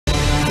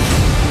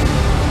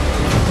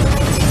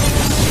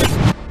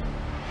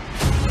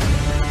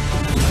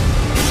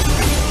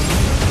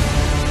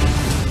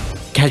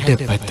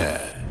Kedapatha.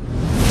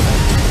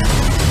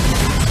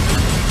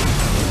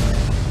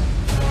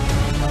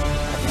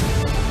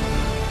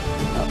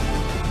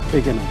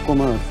 ඒ කියන්නේ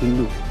ඔක්කොම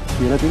සින්දු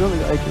කියලා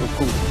තියෙනවා ඒක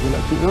ඔක්කොම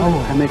කියලා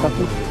තියෙනවා හැම එකක්ම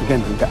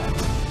කියන්නේ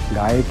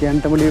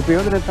ගායකයන්ටම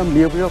ලියපියවද නැත්නම්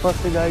ලියපියව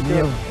පස්සේ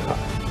ගායකයෝ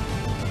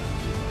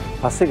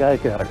පස්සේ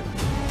ගායකයෝ අරගෙන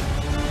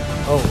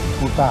ඔව්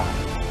පුතා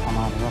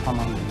සමානව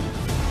සමාන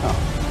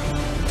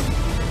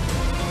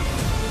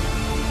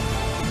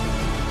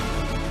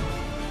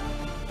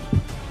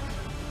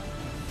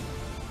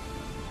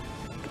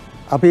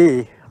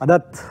අපි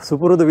අදත්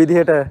සුපුරුදු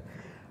විදිහට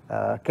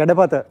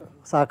කැඩපත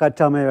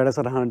සාකච්ඡාමය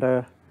වැඩසටහනට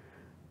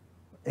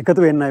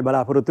එකතු වෙන්නයි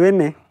බලාපොරොත්තු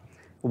වෙන්නේ.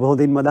 ඔබ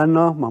හොඳින්ම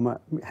දන්නවා මම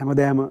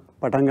හැමදාම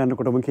පටන්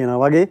ගන්නකොටම කියනවා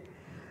වගේ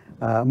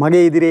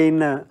මගේ ඉදිරියේ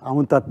ඉන්න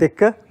අමුත්තත්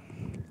එක්ක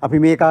අපි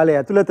මේ කාලේ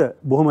ඇතුළත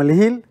බොහොම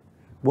ලිහිල්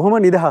බොහොම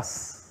නිදහස්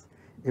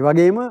ඒ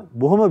වගේම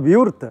බොහොම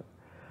විවෘත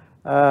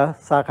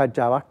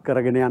සාකච්ඡාවක්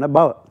කරගෙන යන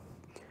බව.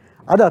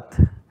 අදත්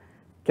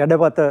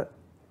කැඩපත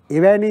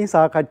එවැනි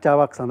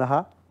සාකච්ඡාවක්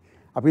සඳහා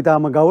අපි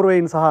තාම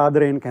ගෞරවයෙන් සහ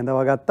ආදරයෙන්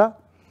කැඳවගත්තා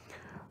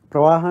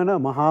ප්‍රවාහන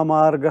මහා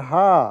මාර්ග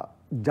හා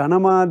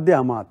ජනමාධ්‍ය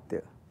අමාත්‍ය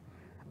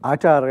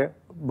ආචාර්ය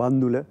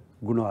බන්දුල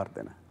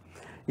ගුණවර්ධන.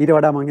 ඊට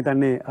වඩා මම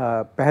හිතන්නේ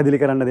පැහැදිලි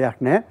කරන්න දෙයක්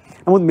නැහැ.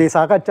 නමුත් මේ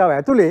සාකච්ඡාව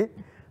ඇතුලේ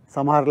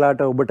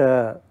සමහරලාට ඔබට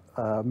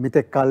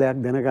මෙතෙක්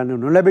කාලයක්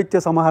දැනගන්න නොලැබිච්ච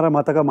සමහර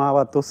මතක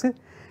මාවත් ඔස්සේ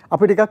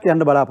අපි ටිකක්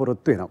යන්න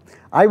බලාපොරොත්තු වෙනවා.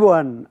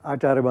 අයිබෝන්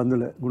ආචාර්ය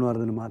බන්දුල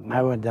ගුණවර්ධන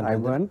මහත්මයා.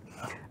 අයිබෝන්.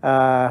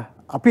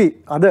 අපි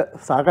අද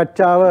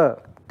සාකච්ඡාව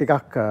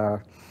ටිකක්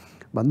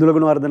බන්දුල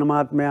ගුණවර්ධන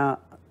මහත්මයා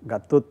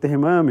ගත්තොත්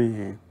එහෙම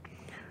මේ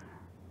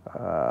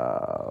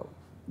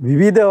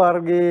විවිධ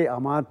වර්ගයේ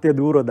අමාත්‍ය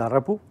ධූර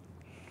දරපු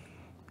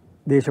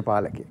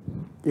දේශපාලකයෙක්.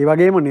 ඒ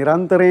වගේම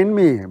නිරන්තරයෙන්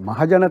මේ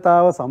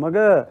මහජනතාව සමග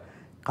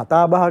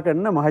කතා බහ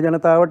කරන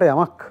මහජනතාවට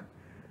යමක්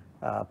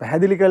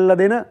පැහැදිලි කරලා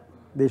දෙන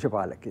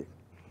දේශපාලකයෙක්.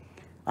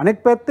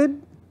 අනෙක් පැත්තෙන්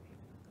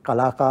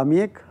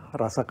කලාකාමියෙක්,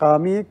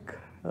 රසකාමියෙක්,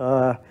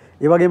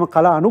 ඒ වගේම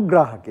කලා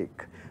අනුග්‍රාහකයෙක්,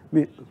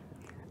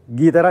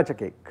 ගීත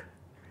රචකයෙක්.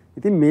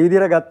 ඉතින් මේ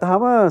විදිහට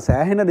ගත්තාම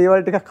සෑහෙන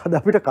දේවල් ටිකක් අද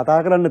අපිට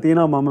කතා කරන්න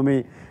තියෙනවා. මම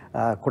මේ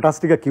කොටස්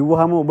ටික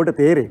කිව්වහම ඔබට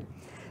තේරෙයි.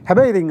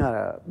 හැබැයි ඉතින්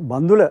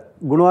බන්දුල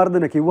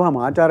ගුණවර්ධන කිව්වහම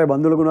ආචාර්ය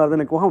බන්දුල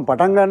ගුණවර්ධන කිව්වහම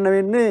පටන් ගන්න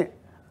වෙන්නේ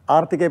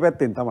ආර්ථිකය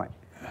පැත්තෙන් තමයි.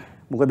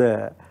 මොකද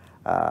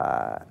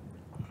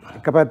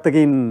එක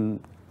පැත්තකින්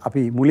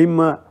අපි මුලින්ම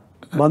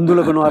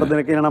බන්දුල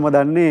ගුණවර්ධන කියන නම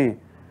දන්නේ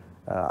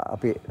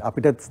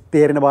අපිට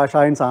තේරෙන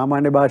භාෂාවෙන්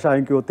සාමාන්‍ය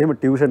භාෂාවෙන් කිව්වොත් එහෙම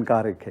ටියුෂන්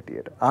කාර්යයක්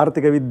හැටියට.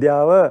 ආර්ථික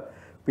විද්‍යාව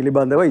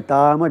පිළිබඳව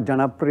ඉතාම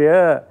ජනප්‍රිය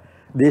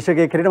දේශකයෙක්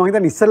හැටියට මම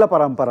හිතන්නේ ඉස්සෙල්ලා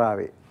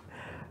පරම්පරාවේ.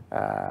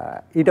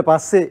 ඊට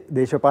පස්සේ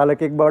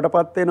දේශපාලකයෙක් බවට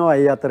පත් වෙනවා.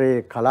 ඒ අතරේ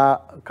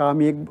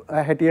කලාකාමියෙක්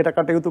හැටියට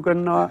කටයුතු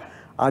කරනවා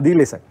ආදී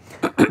ලෙස.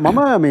 මම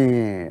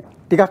මේ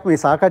ටිකක් මේ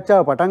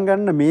සාකච්ඡාව පටන්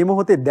ගන්න මේ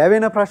මොහොතේ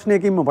දැවෙන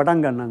ප්‍රශ්නයකින්ම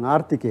පටන් ගන්නම්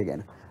ආර්ථිකය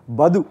ගැන.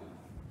 බදු.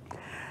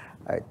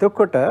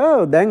 එතකොට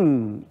දැන්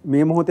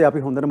මේ මොහොතේ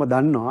අපි හොඳටම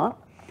දන්නවා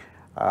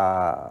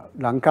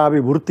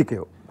ලංකාවේ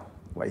වෘත්තිකයෝ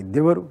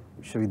වෛද්‍යවරු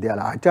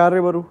විශ්වවිද්‍යාල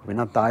ආචාර්යවරු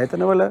වෙනත්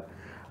ආයතනවල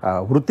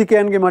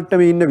වෘත්තිකයන්ගේ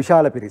මට්ටමේ ඉන්න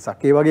විශාල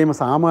පිරිසක්. ඒ වගේම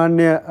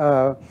සාමාන්‍ය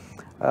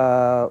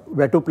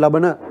වැටුප්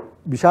ලබන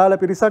විශාල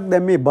පිරිසක්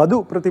දැන් මේ බදු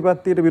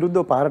ප්‍රතිපත්තියට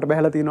විරුද්ධව පාරට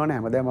බහැලා තියෙනවනේ.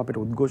 හැමදාම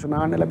අපිට උද්ඝෝෂණ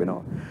අහන්න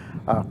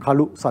ලැබෙනවා.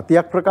 කළු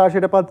සතියක්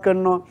ප්‍රකාශයටපත්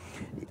කරනවා.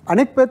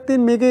 අනෙක්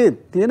පැත්තෙන් මේකේ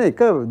තියෙන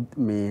එක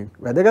මේ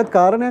වැදගත්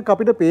කාරණයක්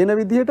අපිට පේන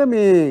විදිහට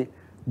මේ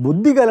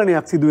බුද්ධි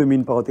ගලණයක් සිදු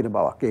වෙමින් පවතින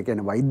බවක්. ඒ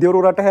කියන්නේ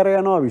වෛද්‍යවරු රට හැර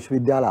යනවා,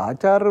 විශ්වවිද්‍යාල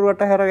ආචාර්යවරු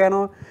රට හැර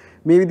යනවා.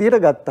 මේ විදිහට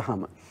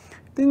ගත්තහම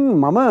ඉතින්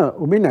මම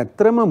ඔබෙන්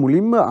ඇත්තරම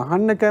මුලින්ම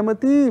අහන්න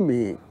කැමති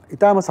මේ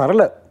ඊටාම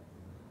සරල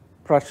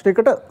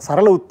ප්‍රශ්නයකට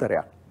සරල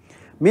උත්තරයක්.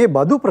 මේ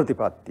බදු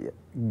ප්‍රතිපත්තිය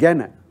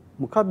ගැන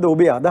මොකද්ද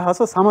ඔබේ අදහස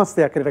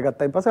සමස්තයක් හැටියට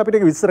ගත්තායින් පස්සේ අපිට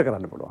ඒක විස්තර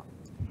කරන්න පුළුවන්.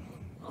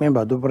 මේ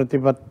බදු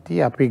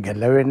ප්‍රතිපත්තිය අපි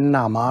ගැලවෙන්න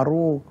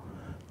අමාරු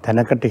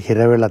තැනකට හිර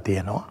වෙලා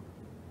තියෙනවා.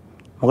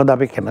 මොකද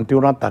අපි කැමති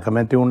වුණත්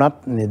අකමැති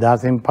වුණත්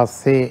නිදාසෙන්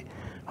පස්සේ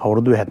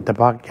අවුරුදු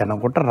 75ක්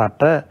යනකොට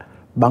රට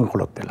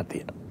බංකොලොත් වෙලා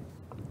තියෙනවා.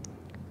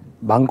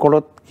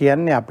 බංකොලොත්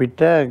කියන්නේ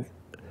අපිට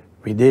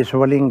විදේශ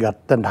වලින්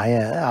ගත්ත ණය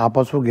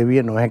ආපසු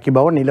ගෙවිය නොහැකි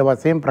බව නිල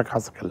වශයෙන්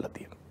ප්‍රකාශ කරලා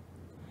තියෙනවා.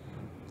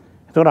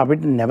 ඒතකොට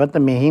අපිට නැවත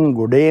මෙහින්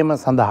ගොඩේම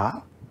සඳහා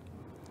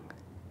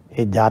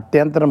ඒ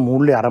ජාත්‍යන්තර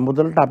මූල්‍ය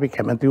අරමුදලට අපි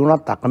කැමති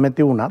වුණත්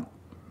අකමැති වුණත්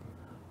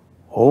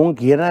ඔවුන්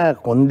කියන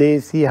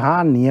කොන්දේසි හා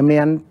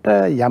නියමයන්ට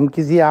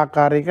යම්කිසි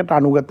ආකාරයකට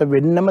අනුගත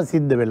වෙන්නම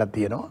සිද්ධ වෙලා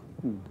තියෙනවා.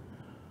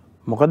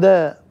 මොකද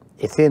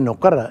එසේ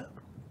නොකර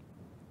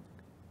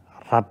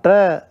රට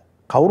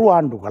කවුරු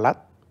ආණ්ඩු කළත්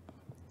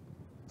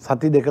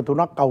සති දෙක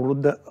තුනක්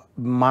අවුරුද්ද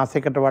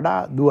මාසයකට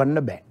වඩා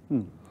දුවන්න බෑ.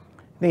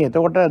 ඉතින්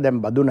එතකොට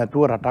දැන් බදු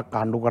නැතුව රටක්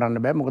ආණ්ඩු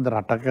කරන්න බෑ. මොකද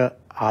රටක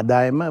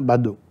ආදායම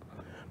බදු.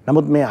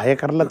 නමුත් මේ අය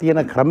කරලා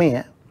තියෙන ක්‍රමය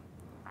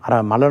අර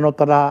මල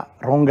නොතලා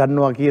රොන්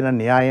ගන්නවා කියන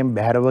න්‍යායෙන්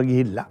බැහැරව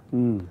ගිහිල්ලා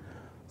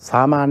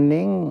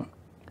සාමාන්‍යයෙන්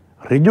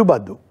ඍජු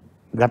බදු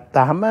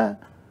ගත්තාම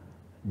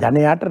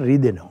ජනයාට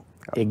රිදෙනවා.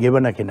 ඒ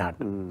ගෙවන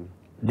කෙනාට.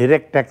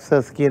 ඩිරෙක්ට්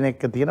ටැක්සස් කියන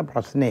එක තියෙන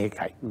ප්‍රශ්නේ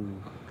ඒකයි.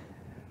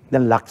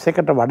 දැන්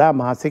ලක්ෂයකට වඩා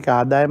මාසික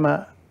ආදායම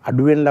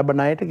අඩුවෙන් ලබන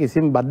අයට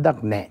කිසිම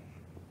බද්දක් නැහැ.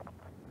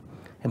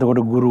 එතකොට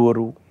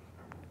ගුරුවරු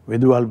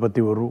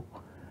විදුහල්පතිවරු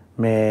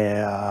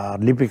මේ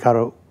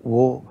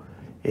ලිපිකරවෝ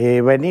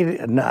එවැනි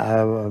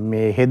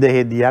මේ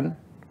හෙදහෙදියන්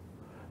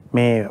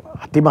මේ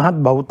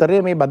අතිමහත්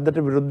බෞතරය මේ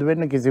බද්දට විරුද්ධ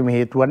වෙන්න කිසිම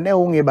හේතුවක් නැහැ.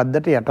 ඔවුන් ඒ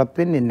බද්දට යටත්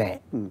වෙන්නේ නැහැ.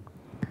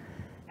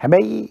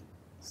 හැබැයි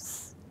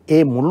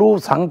ඒ මුළු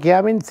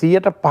සංඛ්‍යාවෙන්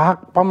 5%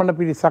 පමණ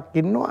පිරිසක්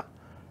ඉන්නවා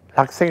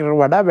ලක්ෂයකට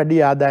වඩා වැඩි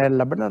ආදායම්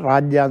ලබන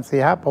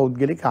රාජ්‍යාංශය හා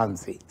පෞද්ගලික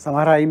අංශේ.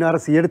 සමහර අය ඉන්නවා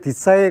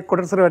 36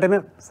 කොටසට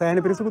වැටෙන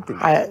සෑහෙන පිරිසකුත්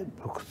ඉන්නවා.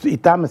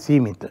 ඊටම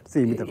සීමිත.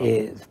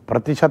 ඒ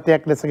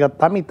ප්‍රතිශතයක් ලෙස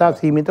ගත්තාම ඊට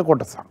සීමිත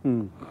කොටසක්.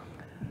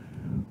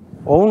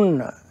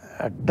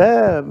 ඔවුන්ට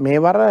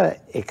මේවර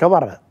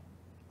එකවර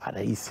අර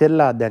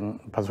ඉස්සෙල්ලා දැන්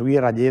පසුගිය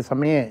රජයේ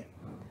සමයේ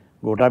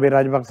ගෝඨාභය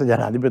රාජපක්ෂ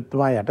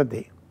ජනාධිපතිතුමා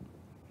යටතේ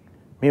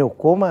මේ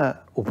ඔක්කොම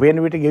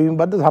උපයන විට ගෙවීම්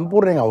බද්ද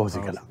සම්පූර්ණයෙන්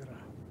අවශ්‍ය කළා.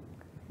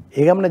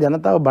 ඒ ගමන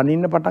ජනතාව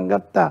බනින්න පටන්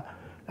ගත්තා.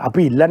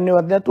 අපි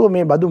ඉල්ලන්නේවත් නැතුව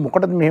මේ බදු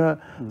මොකටද මෙහෙම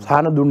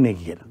සාන දුන්නේ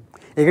කියලා.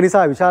 ඒක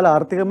නිසා විශාල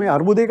ආර්ථිකමය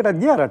අර්බුදයකට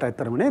ගියා රට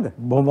ඇත්තටම නේද?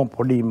 බොහොම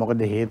පොඩි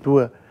මොකද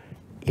හේතුව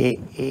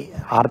ඒ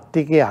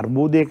ආර්ථිකයේ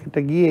අර්බුදයකට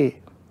ගියේ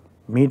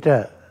මීට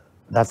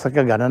දශක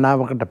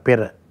ගණනාවකට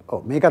පෙර.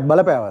 මේකත්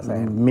බලපෑවා.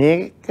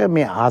 මේක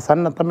මේ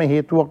ආසන්නතම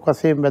හේතුවක්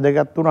වශයෙන්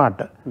වැදගත්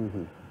වුණාට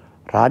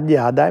රාජ්‍ය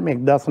ආදායම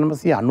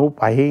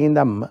 1995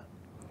 ඉඳන්ම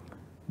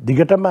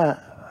දිගටම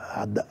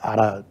අර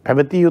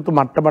පැවතිය යුතු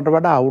මට්ටමට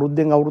වඩා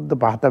අවුරුද්දෙන් අවුරුද්ද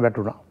පහත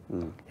වැටුණා.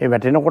 ඒ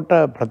වැටෙනකොට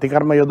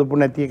ප්‍රතිකර්ම යොදපු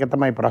නැති එක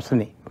තමයි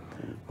ප්‍රශ්නේ.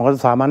 මොකද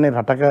සාමාන්‍ය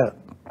රටක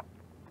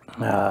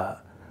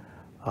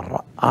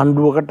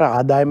ආණ්ඩුවකට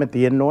ආදායම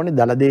තියෙන්න ඕනේ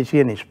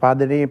දලදේශීය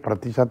නිෂ්පාදනයේ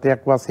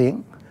ප්‍රතිශතයක්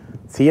වශයෙන්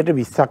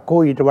 20%ක්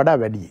හෝ ඊට වඩා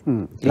වැඩි.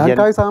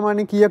 ලංකාවේ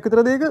සාමාන්‍යයෙන් කීයක්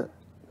විතරද ඒක?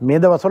 මේ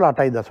දවස්වල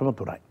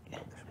 8.3යි.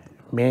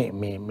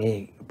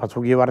 මේ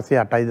පසුගිය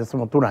වර්ෂයේ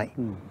 8.3යි.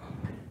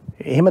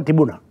 එහෙම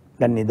තිබුණා.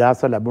 දැන්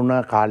නිදහස ලැබුණ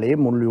කාලේ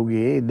මුල්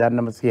යුගයේ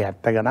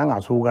 1970 ගණන්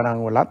 80 ගණන්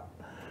වලත්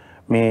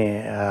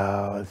මේ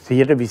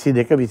 122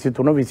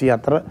 23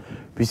 24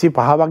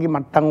 25 වගේ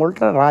මට්ටම්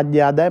වලට රාජ්‍ය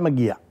ආදායම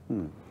ගියා.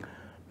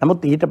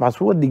 නමුත් ඊට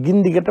පසුව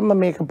දිගින් දිගටම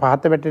මේක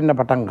පහත වැටෙන්න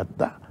පටන්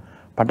ගත්තා.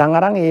 පටන්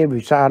අරන් ඒ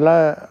විශාල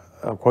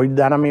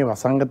කොවිඩ්-19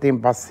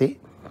 වසංගතයෙන් පස්සේ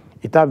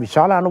ඉතා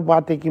විශාල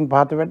අනුපාතයකින්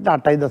පහත වැටලා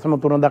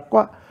 8.3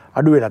 දක්වා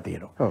අඩු වෙලා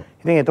තියෙනවා.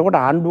 ඉතින් එතකොට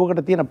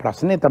ආණ්ඩුවකට තියෙන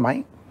ප්‍රශ්නේ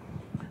තමයි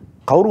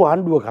කවුරු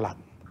ආණ්ඩුව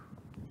කළත්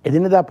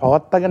එදිනෙදා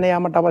පවත්වාගෙන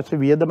යාමට අවශ්‍ය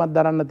වියදමක්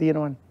දරන්න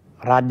තියෙනවනේ.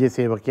 රාජ්‍ය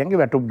සේවකයන්ගේ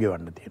වැටුප්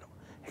ගෙවන්න තියෙනවා.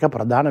 ඒක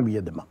ප්‍රධාන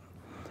වියදමක්.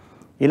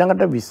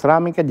 ඊළඟට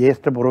විශ්‍රාමික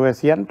ජ්‍යෙෂ්ඨ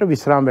පුරවැසියන්ට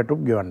විශ්‍රාම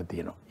වැටුප් ගෙවන්න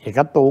තියෙනවා.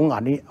 ඒකත් ඔවුන්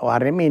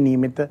අනිවාර්යයෙන්ම මේ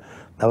නියමිත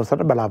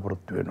දවසට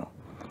බලාපොරොත්තු වෙනවා.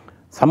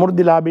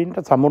 සමෘද්ධිලාභීන්ට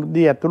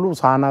සමෘද්ධිය ඇතුළු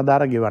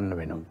සානාධාර ගෙවන්න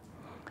වෙනවා.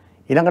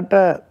 ඊළඟට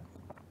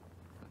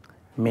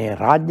මේ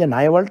රාජ්‍ය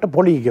ණයවලට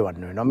පොලි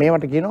ගෙවන්න වෙනවා.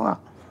 මේවට කියනවා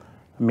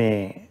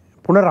මේ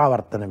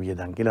පුනරාවර්තන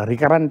වියදම් කියලා.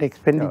 රිකරන්ට්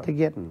එක්ස්පෙන්ඩිචර්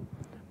කියන්නේ.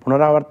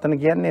 පුනරාවර්තන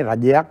කියන්නේ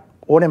රජයක්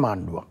ඕනෙම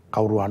ආණ්ඩුවක්.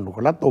 කවුරු ආණ්ඩු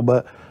කළත් ඔබ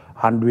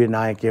ආණ්ඩුවේ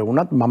නායකයෙක්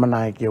වුණත් මම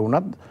නායකයෙක්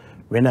වුණත්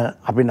වෙන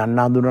අපි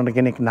නන්නාඳුනන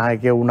කෙනෙක්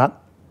නායකයෙක් වුණත්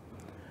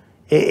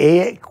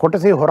ඒ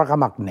කොටසේ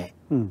හොරකමක් නැහැ.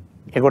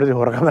 ඒ කොටසේ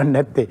හොරකමක්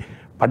නැත්තේ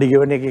පඩි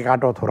ගෙවන එකේ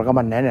කාටවත්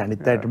හොරකමක් නැහැ නේ.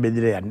 අනිත් අයට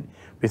බෙදලා යන්නේ.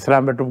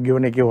 විශ්‍රාම වැටුප්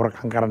ගෙවන එකේ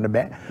හොරකම් කරන්න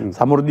බෑ.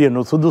 සමෘද්ධිය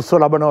නුසුදුසු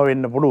ලබනවා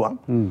වෙන්න පුළුවන්.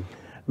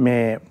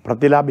 මේ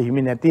ප්‍රතිලාභ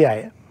හිමි නැති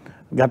අය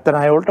ගත්ත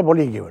ණය වලට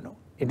පොලි ගෙවනවා.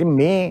 ඉතින්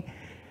මේ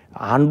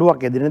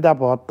ආණ්ඩුවක් එදිනෙදා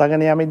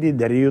පවත්වාගෙන යාමේදී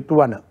දැරිය යුතු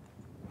වන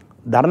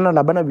දරන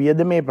ලබන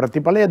වියදමේ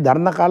ප්‍රතිඵලය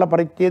දරන කාල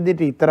පරිච්ඡේදයට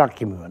විතරක්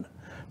හිමිවන.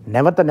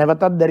 නැවත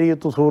නැවතත් දැරිය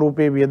යුතු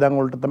ස්වරූපයේ වියදම්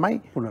වලට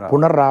තමයි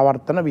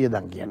පුනරාවර්තන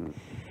වියදම් කියන්නේ.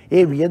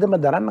 ඒ වියදම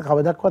දරන්න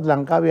කවදාවත්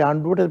ලංකාවේ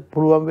ආණ්ඩුවට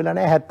පුළුවන් වෙලා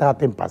නැහැ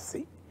 77න්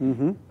පස්සේ.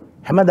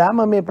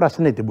 හැමදාම මේ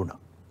ප්‍රශ්නේ තිබුණා.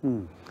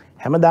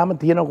 හැමදාම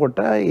තියෙනකොට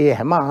ඒ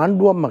හැම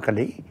ආණ්ඩුවක්ම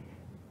කලේ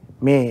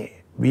මේ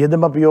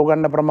වියදම පියෝ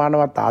ගන්න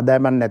ප්‍රමාණවත්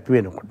ආදායමක් නැති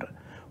වෙනකොට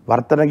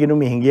වර්තන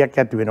ගිණුමේ හිඟියක්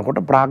ඇති වෙනකොට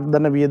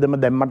ප්‍රාග්ධන වියදම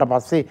දැම්මට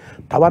පස්සේ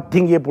තවත්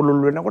හිඟිය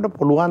පුළුල් වෙනකොට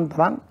පුළුවන්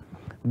තරම්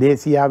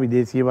දේශීය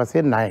විදේශීය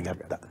වශයෙන් ණය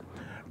ගත්තා.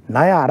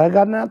 ණය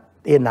අරගන්න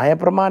ඒ ණය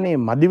ප්‍රමාණය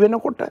මදි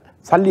වෙනකොට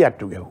සල්ලි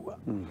අට්ටු ගැහුවා.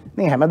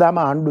 ඉතින් හැමදාම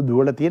ආණ්ඩු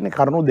දුවලා තියෙන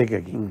කරුණු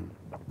දෙකකින්.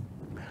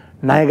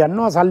 ණය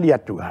ගන්නවා සල්ලි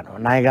අට්ටු ගන්නවා.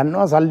 ණය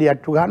ගන්නවා සල්ලි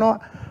අට්ටු ගන්නවා.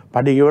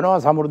 පඩි ගෙවනවා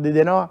සමෘද්ධි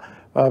දෙනවා.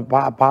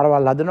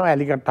 පාරවල් හදනවා,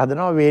 ඇලිකට්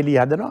හදනවා, වේලි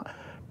හදනවා.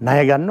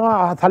 ණය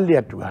ගන්නවා සල්ලි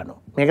අට්ටු ගන්නවා.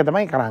 මේක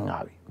තමයි කරන්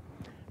ආවේ.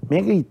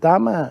 මේක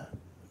ඊටාම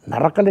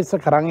නරක ලෙස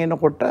කරන්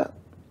එනකොට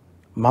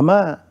මම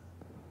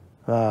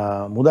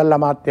මුදල්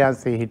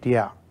අමාත්‍යාංශයේ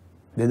හිටියා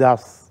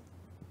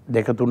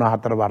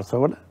 2002-3-4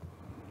 වර්ෂවල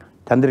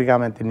චන්ද්‍රිකා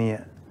මැතිණිය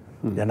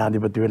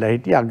ජනාධිපති වෙලා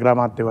හිටිය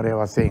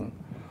අග්‍රාමාත්‍යවරයා වශයෙන්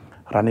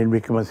රනිල්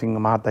වික්‍රමසිංහ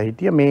මහතා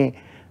හිටිය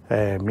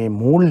මේ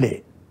මූල්‍ය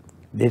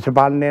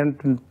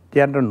දේශපාලනයන්ට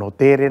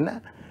නොතේරෙන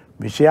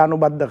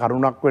විෂයානුබද්ධ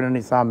කරුණක් වෙන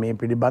නිසා මේ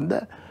පිළිබඳ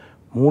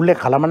මූල්‍ය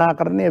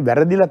කළමනාකරණය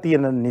වැරදිලා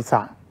තියෙන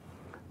නිසා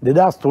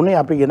 2003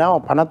 අපි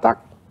ගෙනාව පනතක්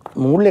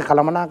මූල්‍ය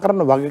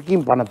කළමනාකරන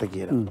වගකීම් පනත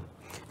කියලා.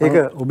 ඒක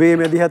ඔබේ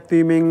මැදිහත්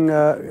වීමෙන්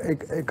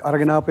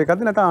අරගෙන ආපු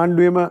එකක්ද නැත්නම්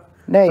ආණ්ඩුවේම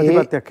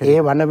ප්‍රතිපත්තියක්?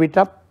 ඒ වන විටත්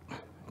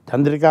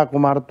චන්ද්‍රිකා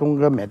කුමාරතුංග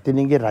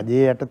මැතිණිගේ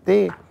රජයේ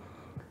යටතේ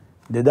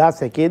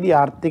 2001 දී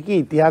ආර්ථික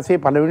ඉතිහාසයේ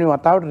පළවෙනි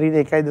වතාවට ඍණ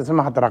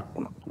 1.4ක්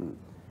වුණා.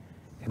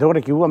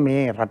 එතකොට කිව්වා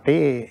මේ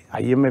රටේ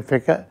IMF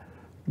එක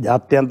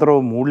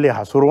ජාත්‍යන්තරව මූල්‍ය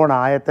හසුරුවන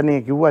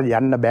ආයතනය කිව්වා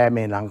යන්න බෑ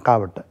මේ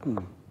ලංකාවට.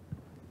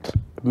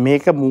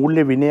 මේක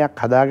මූල්‍ය විනයක්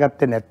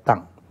හදාගත්තේ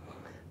නැත්තම්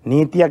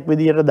නීතියක්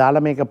විදියට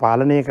දාලා මේක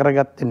පාලනය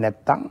කරගත්තේ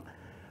නැත්තම්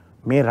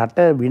මේ රට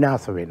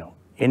විනාශ වෙනවා.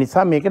 ඒ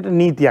නිසා මේකට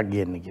නීතියක්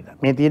ගේන්න කියලා.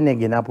 මේ තියෙන්නේ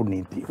ගෙනාපු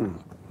නීතිය.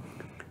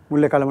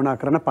 මුල්‍ය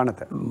කළමනාකරන පනත.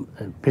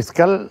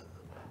 Fiscal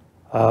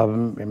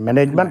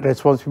management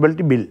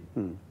responsibility bill.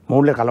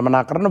 මූල්‍ය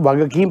කළමනාකරන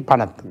වගකීම්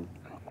පනත.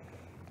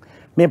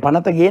 මේ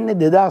පනත ගේන්නේ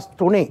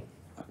 2003.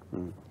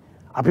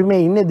 අපි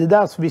මේ ඉන්නේ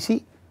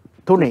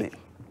 2023.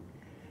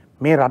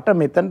 මේ රට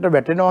මෙතනට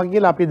වැටෙනවා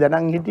කියලා අපි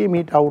දැනන් හිටියේ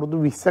මීට අවුරුදු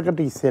 20කට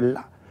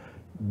ඉස්සෙල්ලා.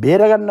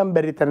 බේරගන්නම්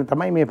බැරි තැන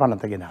තමයි මේ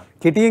පනත ගෙනාවේ.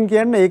 කෙටියෙන්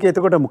කියන්නේ ඒක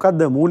එතකොට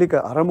මොකද්ද මූලික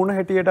අරමුණ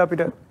හැටියට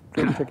අපිට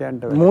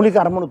ප්‍රේක්ෂකයන්ට මූලික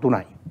අරමුණු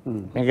තුනයි.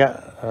 මේක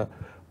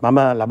මම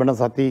ලබන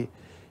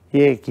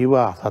සතියේ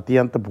කිව්වා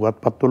සතියන්ත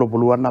පුවත්පත්වල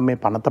පුළුවන් නම් මේ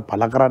පනත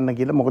පළ කරන්න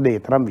කියලා. මොකද ඒ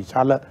තරම්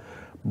විශාල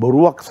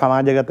බොරුවක්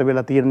සමාජගත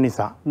වෙලා තියෙන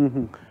නිසා.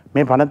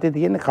 මේ පනතේ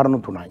තියෙන කරුණු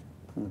තුනයි.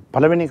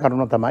 පළවෙනි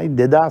කරුණ තමයි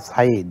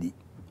 2006 දී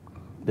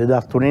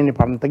 2003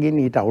 පනත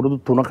ගෙන්නේ ඊට අවුරුදු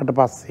 3කට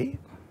පස්සේ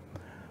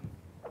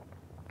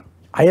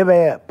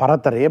අයවැය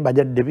පරතරයේ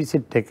බජට්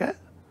ඩෙෆිසිට් එක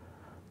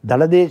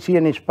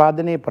දළදේශීය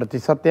නිෂ්පාදනයේ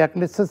ප්‍රතිශතයක්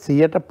ලෙස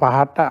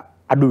 105ට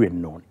අඩු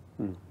වෙන්න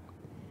ඕනේ.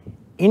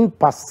 ඉන්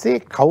පස්සේ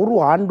කවුරු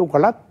ආණ්ඩු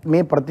කළත්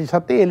මේ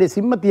ප්‍රතිශතය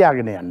එලෙසින්ම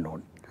තියාගෙන යන්න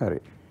ඕනේ. හරි.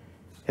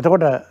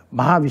 එතකොට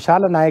මහා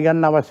විශාල ණය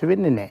ගන්න අවශ්‍ය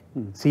වෙන්නේ නැහැ.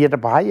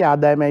 105යි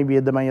ආදායමයි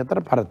වියදමයි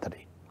අතර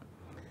පරතරය.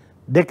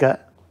 දෙක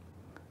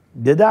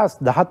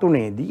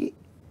 2013 දී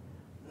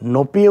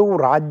නොපියව්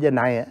රාජ්‍ය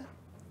ණය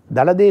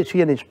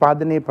දළදේශීය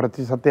නිෂ්පාදනයේ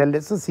ප්‍රතිශතය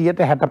ලෙස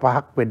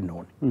 65ක් වෙන්න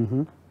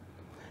ඕනේ.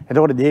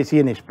 එතකොට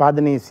දේශීය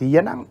නිෂ්පාදනයේ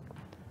 100 නම්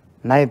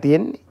ණය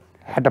තියෙන්නේ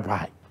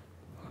 65යි.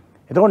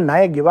 එතකොට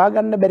ණය ගෙවා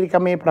ගන්න බැරි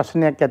කමේ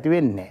ප්‍රශ්නයක් ඇති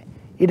වෙන්නේ නැහැ.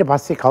 ඊට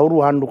පස්සේ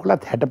කවුරු ආණ්ඩු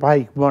කළත්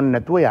 65 ඉක්මවන්න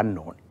නැතුව යන්න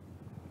ඕනේ.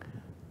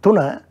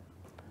 3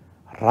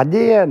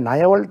 රජය ණය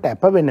වලට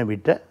අප වෙන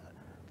විට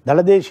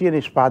දළදේශීය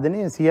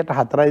නිෂ්පාදනයේ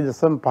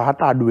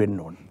 4.5ට අඩු වෙන්න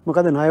ඕනේ.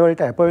 මොකද ණය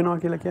වලට අප වෙනවා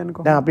කියලා කියන්නේ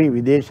කොහොමද? දැන් අපි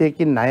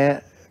විදේශයකින් ණය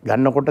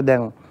ගන්නකොට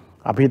දැන්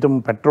අපි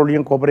හිතමු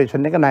පෙට්‍රෝලියම්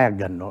කෝපරේෂන් එක ණයක්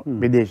ගන්නවා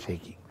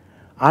විදේශයකින්.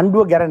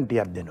 ආණ්ඩුව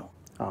ගැරන්ටියක්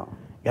දෙනවා.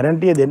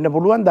 ගැරන්ටිය දෙන්න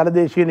පුළුවන්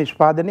දළදේශීය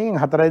නිෂ්පාදනයෙන්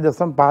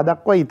 4.5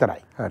 දක්වා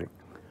විතරයි. හරි.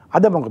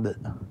 අද මොකද?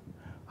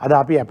 අද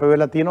අපි අප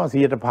වෙලා තියෙනවා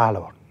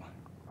 115ක්.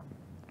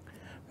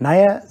 ණය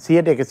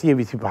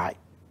 125යි.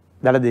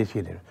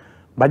 දළදේශීය.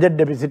 බජට්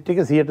ඩෙෆිසිට් එක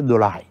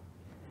 112යි.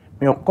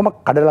 මේ ඔක්කොම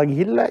කඩලා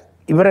ගිහිල්ලා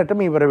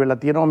ඉවරටම ඉවර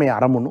වෙලා තියෙනවා මේ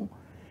අරමුණු.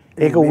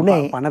 ඒක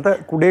උනේ පනත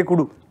කුඩේ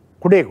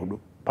කුඩු.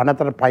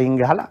 පනතට පයින්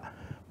ගහලා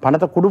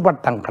පනත කුඩු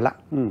පට්ටම් කළා.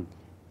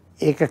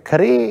 ඒක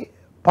කරේ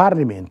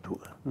පාර්ලිමේන්තුව.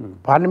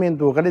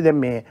 පාර්ලිමේන්තුව කළේ දැන්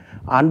මේ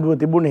ආණ්ඩුව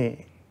තිබුණේ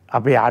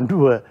අපේ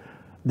ආණ්ඩුව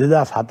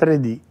 2004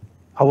 දී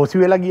අවසි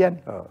වෙලා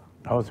කියන්නේ.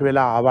 අවසි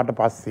වෙලා ආවට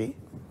පස්සේ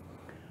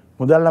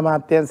මුදල්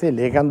අමාත්‍යාංශයේ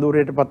ලේකම්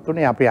ධූරයටපත්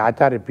උනේ අපේ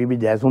ආචාර්ය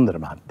පී.බී. ජයසුන්දර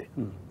මහත්තයා.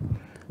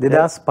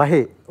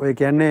 2005 ඔය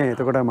කියන්නේ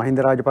එතකොට මහින්ද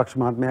රාජපක්ෂ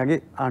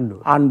මහත්මයාගේ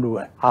ආණ්ඩුව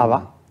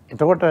ආවා.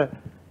 එතකොට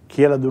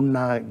කියලා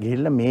දුන්නා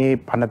ගිහිල්ලා මේ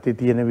පනතේ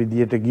තියෙන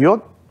විදියට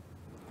ගියොත්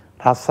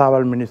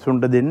රස්සාවල්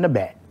මිනිසුන්ට දෙන්න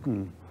බෑ.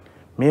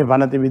 මේ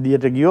පනතේ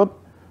විදියට ගියොත්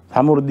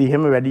සමෘද්ධි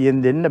එහෙම වැඩියෙන්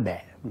දෙන්න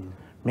බෑ.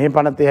 මේ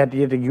පනතේ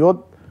හැටියට ගියොත්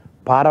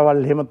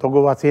පාරවල් එහෙම තොග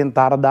වශයෙන්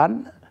තාර දාන්න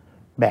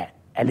බෑ.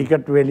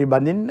 ඇලිකට් වෙලි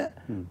බඳින්න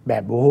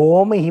බෑ.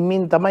 බොහොම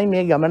හිමින් තමයි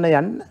මේ ගමන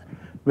යන්න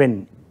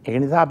වෙන්නේ. ඒ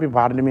නිසා අපි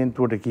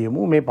පාර්ලිමේන්තුවට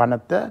කියමු මේ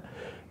පනත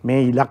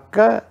මේ ඉලක්ක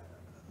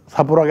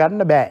සපුර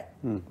ගන්න බෑ.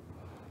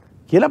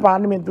 කියලා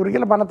පාර්ලිමේන්තුවට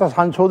කියලා පනත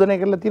සංශෝධනය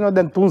කරලා තියෙනවා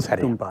දැන් 3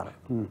 සැරයක්.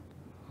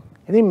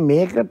 ඉතින්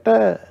මේකට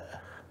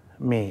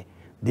මේ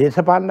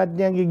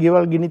දේශපාලනඥයන්ගේ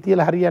ගෙවල් ගිනි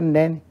තියලා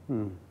හරියන්නේ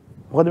නැහනේ.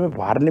 මොකද මේ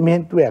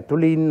පාර්ලිමේන්තුවේ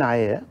ඇතුළේ ඉන්න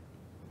අය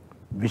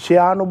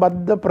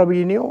විෂයානුබද්ධ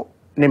ප්‍රවීණයෝ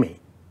නෙමෙයි.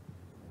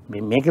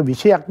 මේක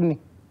විෂයක්නේ.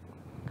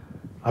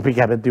 අපි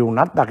කැමති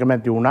වුණත්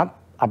අකමැති වුණත්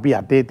අපි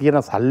අතේ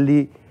තියෙන සල්ලි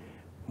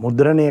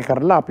මුද්‍රණය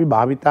කරලා අපි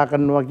භාවිතා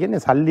කරනවා කියන්නේ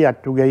සල්ලි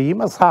අට්ටු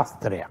ගැනීම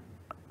ශාස්ත්‍රයක්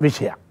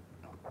විෂයක්.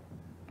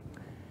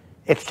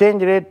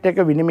 එක්ස්චේන්ජ් රේට් එක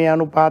විනිමය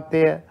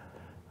අනුපාතය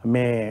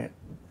මේ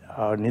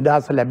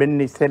නිදහස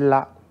ලැබෙන්න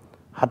ඉස්සෙල්ලා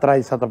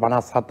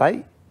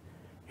 4.57යි.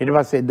 ඊට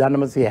පස්සේ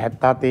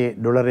 1977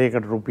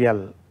 ඩොලරයකට රුපියල්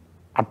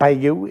 8යි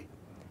ගෙව්වේ.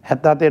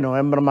 77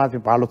 නොවැම්බර්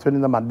මාසේ 15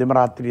 වෙනිදා මධ්‍යම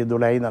රාත්‍රියේ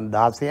 12යි ඉඳන්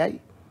 16යි.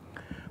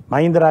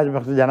 මහින්ද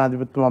රාජපක්ෂ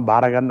ජනාධිපතිතුමා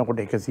බාර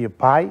ගන්නකොට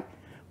 105යි.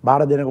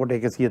 බාර දෙනකොට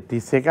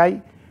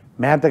 131යි.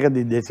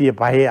 මෑතකදී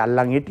 205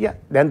 අල්ලන් හිටියා.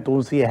 දැන්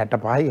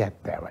 365යි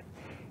 70යි.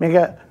 මේක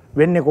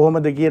වෙන්නේ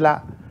කොහොමද කියලා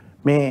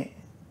මේ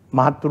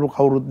මහත්තුරු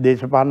කවුරුත්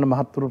දේශපාලන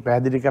මහත්තුරු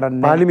පැහැදිලි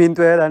කරන්නේ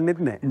පාර්ලිමේන්තුවේ දන්නෙත්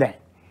නැහැ. දැන්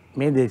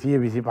මේ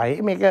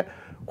 225 මේක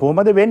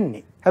කොහොමද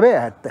වෙන්නේ?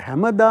 හැබැයි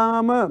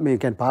හැමදාම මේ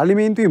කියන්නේ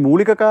පාර්ලිමේන්තුවේ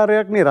මූලික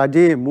කාර්යයක්නේ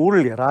රජයේ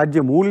මූල්‍ය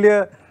රාජ්‍ය මූල්‍ය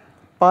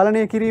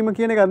පාලනය කිරීම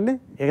කියන එකන්නේ.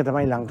 ඒක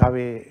තමයි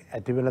ලංකාවේ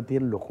ඇති වෙලා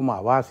තියෙන ලොකුම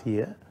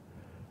අවාසිය.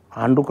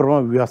 ආණ්ඩු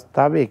ක්‍රම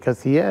ව්‍යවස්ථාවේ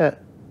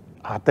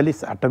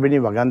 148 වෙනි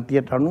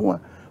වගන්තියට අනුව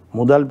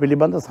මුදල්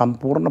පිළිබඳ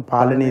සම්පූර්ණ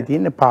පාලනය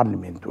තියෙන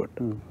පාර්ලිමේන්තුවට.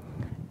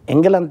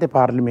 එංගලන්තේ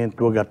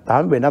පාර්ලිමේන්තුව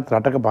ගත්තාම වෙනත්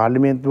රටක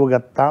පාර්ලිමේන්තුව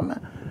ගත්තාම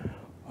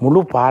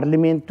මුළු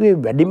පාර්ලිමේන්තුවේ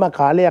වැඩිම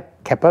කාලයක්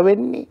කැප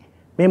වෙන්නේ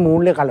මේ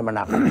මූල්‍ය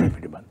කළමනාකරණය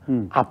පිළිබඳ.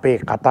 අපේ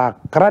කතා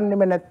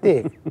කරන්නෙම නැත්තේ.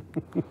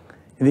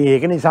 ඉතින්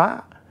ඒක නිසා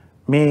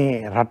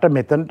මේ රට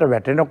මෙතනට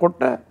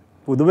වැටෙනකොට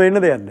පුදුම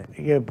වෙන්න දෙයක්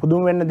නැහැ. ඒක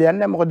පුදුම වෙන්න දෙයක්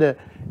නැහැ. මොකද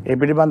ඒ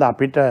පිළිබඳ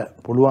අපිට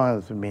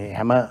පුළුවන් මේ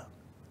හැම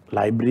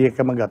ලයිබ්‍රරි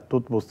එකම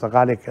ගත්තොත්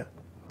පුස්තකාලයක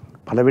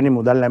පළවෙනි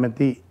මුදල්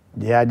ඇමති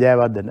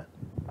ජයවර්ධන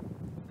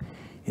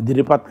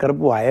ඉදිරිපත්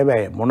කරපු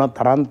අයවැය මොන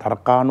තරම්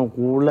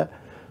තර්කානුකූල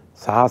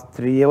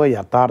ශාස්ත්‍රීයව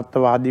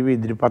යථාර්ථවාදීව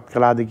ඉදිරිපත්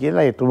කළාද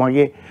කියලා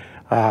එතුමගේ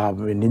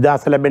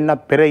නිදහස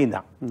ලැබෙන්නත් පෙර ඉඳන්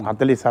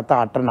 47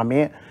 8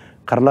 9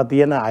 කරලා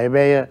තියෙන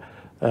අයවැය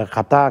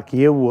කතා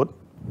කියවුවොත්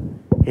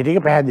ඒ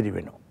ටික පැහැදිලි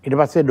වෙනවා. ඊට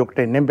පස්සේ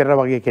ડોક્ટર එන්.එම්.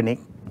 පෙරේරා වගේ කෙනෙක්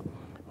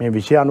මේ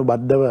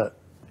විෂයානුබද්ධව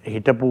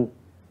හිටපු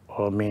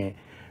මේ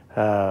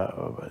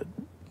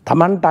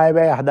තමන්ට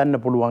අයවැය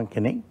හදන්න පුළුවන්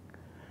කෙනෙක්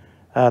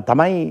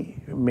තමයි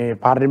මේ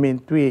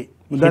පාර්ලිමේන්තුවේ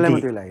මුදල්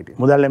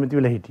ඇමති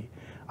වෙලා හිටියේ.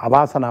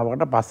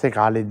 අවාසනාවකට පස්සේ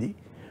කාලෙදී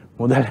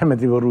මුදල්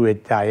ඇමතිවරු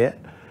වෙච්ච අය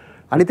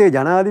අනිත් ඒ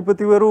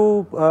ජනාධිපතිවරු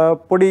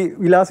පොඩි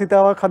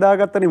විලාසිතාවක්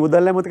හදාගත්තනේ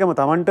මුදල් ඇමතිකම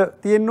Tamanට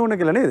තියෙන්න ඕන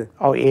කියලා නේද?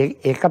 ඔව්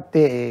ඒකත්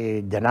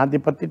ඒ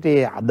ජනාධිපතිට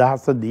ඒ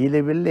අදහස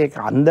දීලා වෙල්ල ඒක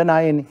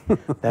අන්දනායනේ.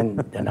 දැන්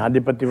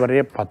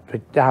ජනාධිපතිවරයෙක් පත්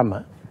වෙච්චාම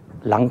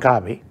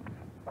ලංකාවේ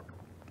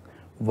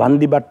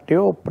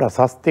වන්දිබට්ටයෝ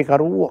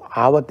ප්‍රශස්තිකරුවෝ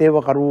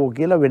ආවතේවකරුවෝ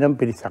කියලා වෙනම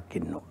පිරිසක්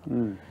ඉන්නවා.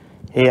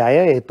 ඒ අය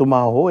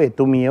එතුමා හෝ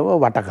එතුමියව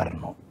වට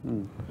කරනවා.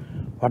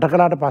 වට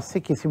කළාට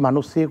පස්සේ කිසි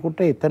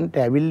මිනිස්සෙකුට එතනට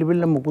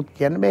ඇවිල්ලිවිල්ල මුකුත්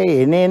කියන්න බෑ.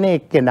 එන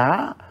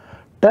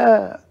එක්කෙනාට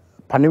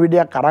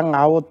පණිවිඩයක් අරන්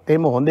ආවොත්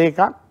එහෙම හොඳ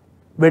එකක්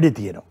වෙඩි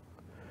තියෙනවා.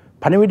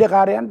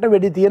 පණිවිඩකාරයන්ට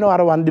වෙඩි තියෙනවා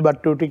අර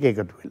වන්දිබට්ටෝ ටික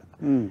එකතු වෙලා.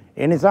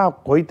 ඒ නිසා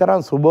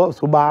කොයිතරම්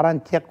සුබ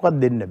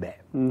ආරංචියක්වත් දෙන්න බෑ.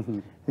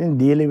 ඉතින්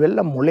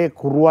දීලිවෙල්ල මොලේ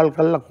කුරුවල්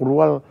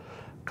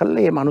කළා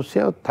මේ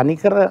මිනිස්සු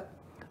තනිකර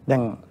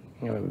දැන්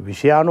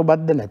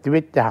විෂයානුබද්ධ නැති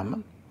වෙච්චාම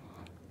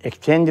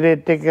එක්ස්චේන්ජ්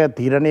රේට් එක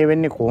තීරණය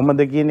වෙන්නේ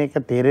කොහොමද කියන එක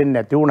තේරෙන්නේ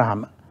නැති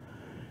වුනහම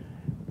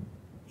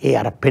ඒ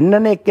අර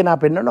පෙන්නන එක්කෙනා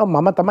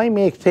පෙන්නනවා මම තමයි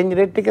මේ එක්ස්චේන්ජ්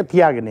රේට් එක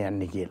තියාගෙන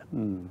යන්නේ කියලා.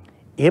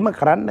 එහෙම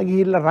කරන්න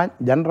ගිහිල්ලා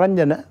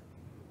ජනරංජන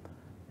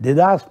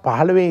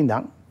 2015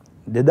 ඉඳන්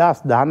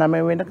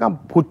 2019 වෙනකම්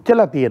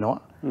පුච්චලා තියෙනවා.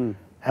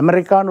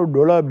 ඇමරිකානු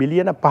ඩොලර්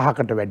බිලියන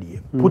 5කට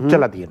වැඩිය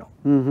පුච්චලා තියෙනවා.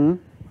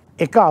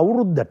 එක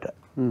අවුරුද්දට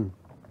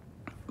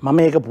මම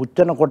ඒක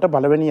පුච්චනකොට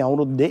පළවෙනි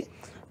අවුරුද්දේ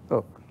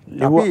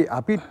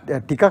අපි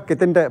ටිකක්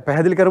එතෙන්ට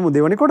පැහැදිලි කරමු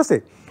දෙවනි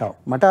කොටසේ.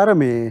 මට අර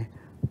මේ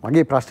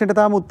මගේ ප්‍රශ්නෙට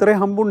තාම උත්තරේ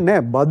හම්බුන්නේ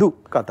නැහැ බදු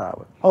කතාව.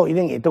 ඔව්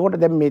ඉතින් එතකොට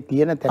දැන් මේ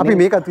තියෙන තැන අපි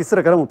මේකත්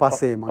විස්තර කරමු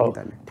පස්සේ මම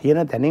හිතන්නේ.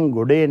 තියෙන තැනින්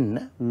ගොඩ එන්න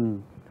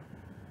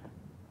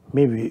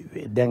මේ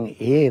දැන්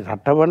ඒ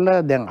රටවල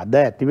දැන් අද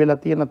ඇති වෙලා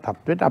තියෙන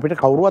තත්ත්වෙට අපිට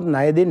කවුරුවත්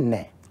ණය දෙන්නේ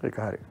නැහැ. ඒක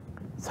හරි.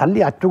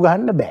 සල්ලි අච්චු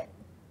ගහන්න බෑ.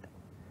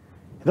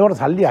 එතකොට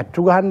සල්ලි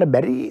අච්චු ගහන්න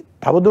බැරි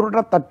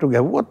තවදුරටත් අච්චු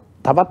ගැහුවොත්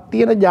තවත්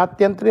තියෙන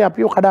ජාත්‍යන්තරය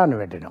අපිව කඩාන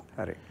වැටෙනවා.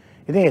 හරි.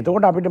 ඉතින්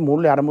එතකොට අපිට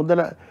මූල්‍ය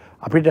අරමුදල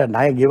අපිට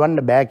ණය ගෙවන්න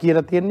බෑ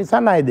කියලා තියෙන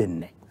නිසා ණය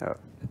දෙන්නේ නැහැ.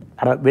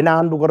 අර වෙන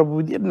ආණ්ඩු කරපු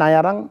විදිහට ණය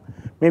අරන්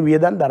මේ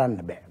වියදම් දරන්න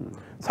බෑ.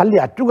 සල්ලි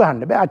අච්චු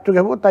ගහන්න බෑ. අච්චු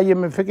ගැහුවොත්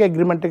IMF එකේ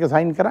ඇග්‍රීමන්ට් එක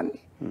සයින් කරන්නේ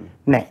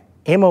නැහැ.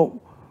 එහෙම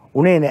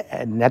උනේ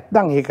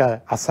නැත්නම් ඒක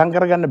අස්සම්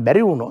කරගන්න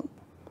බැරි වුණොත්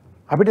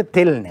අපිට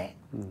තෙල් නැහැ.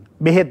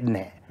 බෙහෙත්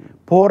නැහැ.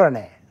 පෝර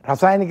නැහැ.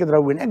 රසායනික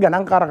ද්‍රව්‍ය නැහැ.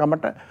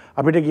 ගණන්කාරකමට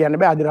අපිට කියන්න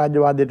බෑ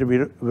අධිරාජ්‍යවාදයට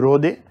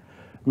විරෝධේ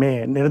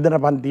මේ නිර්ධන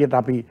පන්තියට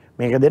අපි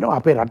මේක දෙනවා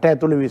අපේ රට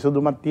ඇතුළේ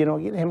විසඳුමක්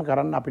තියෙනවා කියන එහෙම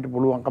කරන්න අපිට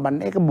පුළුවන් කම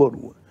නැහැ. ඒක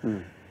බොරුව.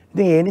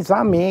 ඉතින් ඒ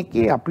නිසා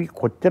මේකේ අපි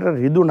කොච්චර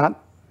රිදුනත්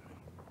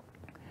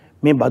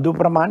මේ බදු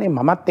ප්‍රමාණය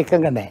මමත්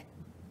එකඟ නැහැ.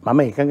 මම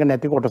එකඟ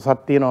නැති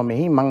කොටසක් තියෙනවා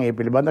මෙහි. මම ඒ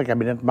පිළිබඳ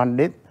කැබිනට්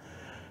මණ්ඩලෙත්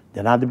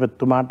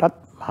ජනාධිපතිතුමාටත්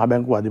මහා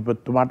බැංකුව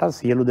අධිපතිතුමාටත්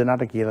සියලු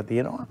දෙනාට කියලා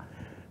තියෙනවා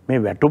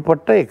මේ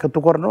වැටුපොට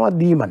එකතු කරනවා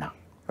දීමන.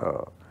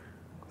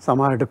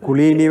 සමහරට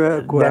කුලීනිව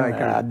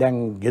දැන්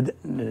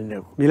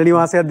නිල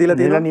නිවාසයක් දීලා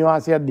තියෙනවා. නිල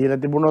නිවාසයක් දීලා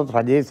තිබුණොත්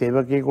රජයේ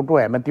සේවකයෙකුට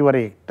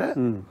ඇමතිවරයෙක්ට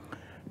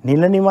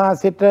නිල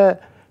නිවාසෙට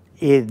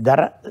ඒ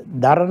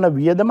දරන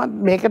වියදමත්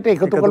මේකට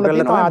එකතු කරලා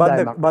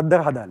තියෙනවා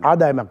බද්ද හදාන්න.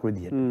 ආදායමක්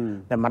විදියට.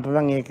 දැන් මට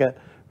නම් ඒක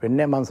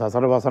වෙන්නේ මම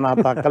සසර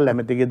වසනාතාක් කරලා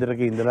ඇමති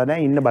ගෙදරක ඉඳලා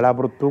නැහැ. ඉන්න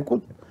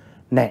බලාපොරොත්තුකුත්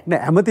නැහැ. නෑ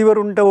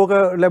ඇමතිවරුන්ට ඕක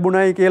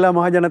ලැබුණයි කියලා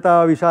මහ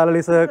ජනතාව විශාල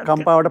ලෙස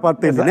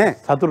කම්පාවටපත් වෙන්නේ නෑ.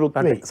 සතුටුත්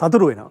වෙයි.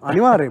 සතුටු වෙනවා.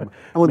 අනිවාර්යයෙන්ම.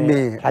 නමුත්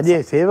මේ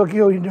රජයේ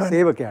සේවකයෝ ඉන්නවා.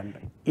 සේවකයන්ට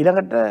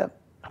ඊළඟට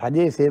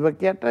රජයේ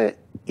සේවකයට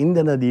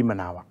ඉන්ධන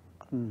දීමනාවක්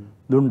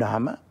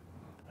දුන්නාම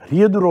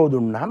රියදුරෝ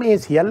දුන්නාම ඒ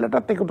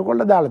සියල්ලටත් එකතු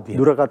කරලා දාලා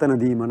තියෙනවා. දුරකථන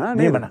දීමනා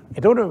නේද?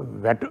 එතකොට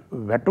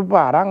වැටුප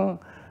අරන්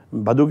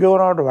බදු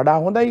ගෙවනවට වඩා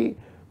හොඳයි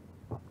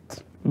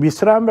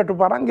විශ්‍රාම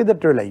වැටුප අරන්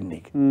ගෙදරට වෙලා ඉන්න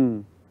එක.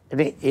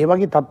 ඉතින් ඒ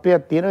වගේ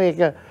තත්ත්වයක් තියෙනවා.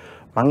 ඒක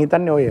මං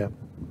හිතන්නේ ඔය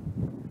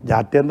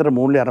ජාත්‍යන්තර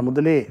මූල්‍ය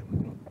අරමුදලේ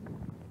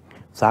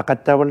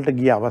සාකච්ඡාවලට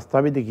ගිය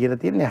අවස්ථාවේදී කියලා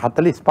තියෙන්නේ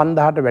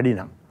 45000ට වැඩි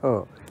නම්. ඔව්.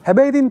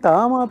 හැබැයි ඉතින්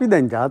තාම අපි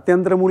දැන්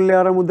ජාත්‍යන්තර මූල්‍ය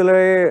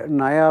අරමුදලේ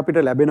ණය අපිට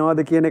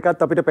ලැබෙනවද කියන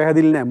එකත් අපිට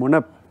පැහැදිලි නැහැ. මොන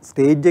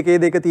ස්ටේජ්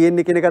එකේද ඒක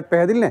තියෙන්නේ කියන එකත්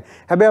පැහැදිලි නැහැ.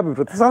 හැබැයි අපි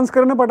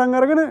ප්‍රතිසංස්කරණ පටන්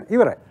අරගෙන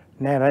ඉවරයි.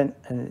 නෑ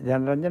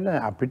ජනරන්ජන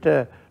අපිට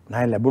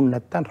ණය ලැබුණ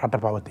නැත්නම්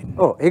රට පවතින්නේ.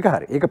 ඔව් ඒක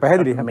හරි. ඒක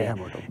පැහැදිලි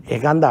හැමෝටම.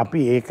 ඒකන්ද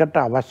අපි ඒකට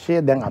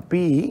අවශ්‍ය දැන්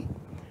අපි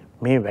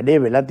මේ වැඩේ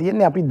වෙලා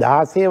තියෙන්නේ අපි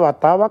 16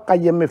 වතාවක්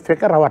IMF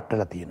එක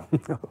රවට්ටලා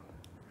තියෙනවා.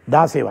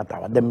 16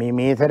 වතාවක්. දැන්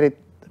මේ සැරේ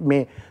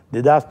මේ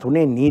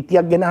 2003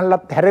 නීතියක්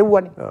ගෙනල්ලත්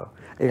හැරෙව්වනේ.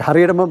 ඒක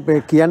හරියටම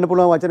කියන්න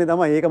පුළුවන් වචනේ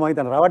තමයි ඒක මම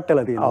හිතන්නේ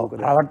රවට්ටලා තියෙනවා.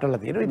 මොකද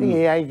රවට්ටලා තියෙනවා. ඉතින්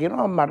ඒ අය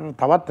කියනවා මට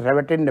තවත්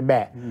රැවටෙන්න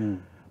බෑ.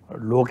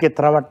 ලෝකෙත්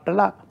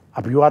රවට්ටලා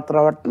අපිවත්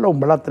රවට්ටලා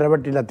උඹලත්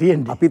රැවටිලා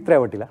තියෙන්නේ. අපිත්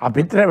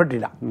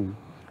රැවටිලා.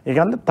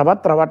 ඒකන්ද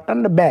තවත්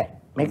රවට්ටන්න බෑ.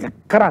 මේක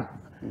කරන්න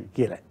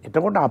කියලා.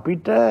 එතකොට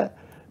අපිට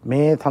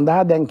මේ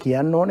සඳහා දැන්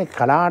කියන්න ඕනේ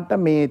කලාට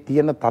මේ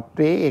තියෙන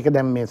තත්ත්වයේ ඒක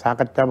දැන් මේ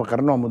සාකච්ඡාව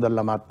කරනවා මුදල්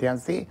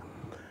අමාත්‍යාංශයේ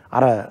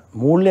අර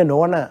මූල්‍ය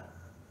නොවන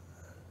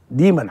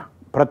දීමන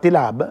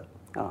ප්‍රතිලාභ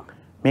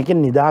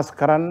මේකෙන් නිදහස්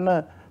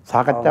කරන්න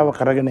සාකච්ඡාව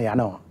කරගෙන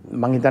යනවා.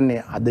 මං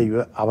හිතන්නේ අද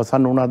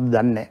අවසන් වුණාද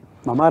දන්නේ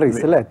නැහැ. මම අර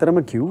ඉස්සෙල්ලා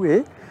ඇත්තටම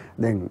කිව්වේ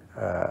දැන්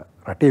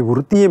රටේ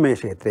වෘත්තීයමය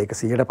ක්ෂේත්‍රයක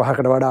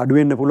 105කට වඩා අඩු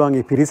වෙන්න පුළුවන්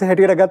ඒ පිරිස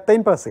හැටියට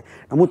ගත්තයින් පස්සේ.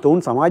 නමුත්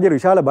ඔවුන් සමාජයේ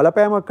විශාල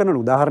බලපෑමක් කරන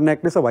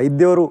උදාහරණයක් ලෙස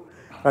වෛද්‍යවරු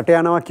රට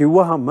යනවා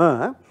කිව්වහම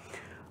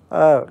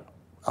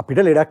අපිට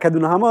ලෙඩක්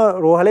හැදුනහම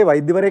රෝහලේ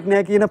වෛද්‍යවරයෙක්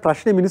නැහැ කියන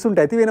ප්‍රශ්නේ මිනිසුන්ට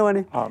ඇති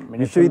වෙනවනේ.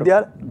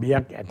 විශ්වවිද්‍යාල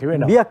බියක් ඇති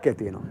වෙනවා. බියක්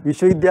ඇති වෙනවා.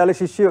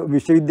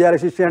 විශ්වවිද්‍යාල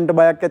ශිෂ්‍යයන්ට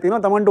බයක් ඇති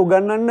වෙනවා Tamanට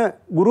උගන්වන්න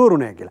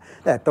ගුරුවරු නැහැ කියලා.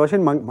 දැන් ඇත්ත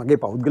වශයෙන්ම මගේ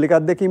පෞද්ගලික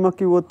අත්දැකීමක්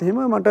කිව්වොත්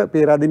එහෙම මට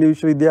පේරාදෙණිය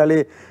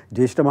විශ්වවිද්‍යාලයේ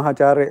ජ්‍යෙෂ්ඨ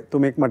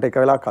මහාචාර්යතුමෙක් මට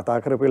එක වෙලාවක් කතා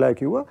කරපු වෙලාව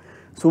කිව්වා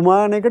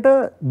සුමානෙකට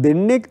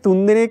දෙන්නෙක්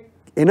තුන් දෙනෙක්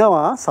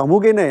එනවා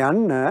සමුගෙන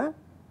යන්න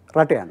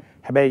රට යන්න.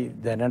 හැබැයි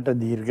දැනට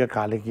දීර්ඝ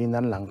කාලෙක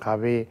ඉඳන්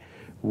ලංකාවේ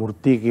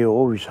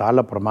වෘත්තිකයෝ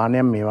විශාල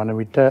ප්‍රමාණයක් මේ වන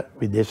විට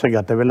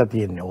විදේශගත වෙලා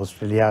තියෙන්නේ.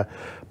 ඕස්ට්‍රේලියා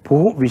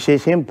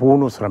විශේෂයෙන්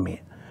පුහුණු ශ්‍රමය.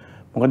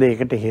 මොකද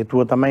ඒකට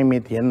හේතුව තමයි මේ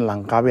තියෙන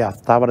ලංකාවේ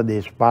අස්ථාවර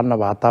දේශපාලන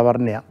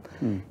වාතාවරණය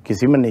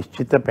කිසිම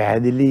නිශ්චිත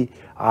පැහැදිලි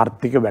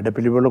ආර්ථික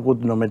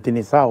වැඩපිළිවෙලකුත් නොමැති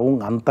නිසා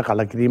ඔවුන් අන්ත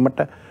කලකිරීමට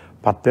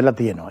පත් වෙලා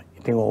තියෙනවා.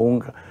 ඉතින් ඔවුන්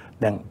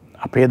දැන්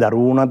අපේ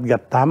දරුවුණත්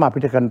ගත්තාම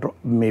අපිට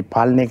මේ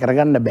පාලනය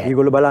කරගන්න බෑ.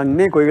 ඒගොල්ලෝ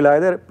බලන්නේ කොයි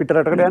වෙලාවෙද පිට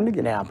රටකට යන්නේ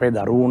කියලා. නෑ අපේ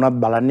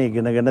දරුවුණත් බලන්නේ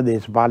ඉගෙනගෙන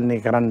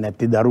දේශපාලනය කරන්නේ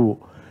නැති දරුවෝ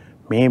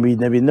මේ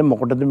විඳ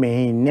මොකටද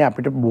මේ ඉන්නේ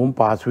අපිට බොහොම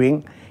පාසුවෙන්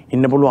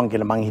ඉන්න පුළුවන්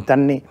කියලා මං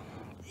හිතන්නේ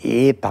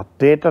ඒ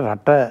තත්වයට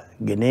රට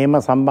ගෙනීම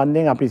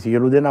සම්බන්ධයෙන් අපි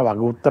සියලු දෙනා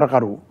වග උත්තර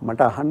කරු.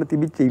 මට අහන්න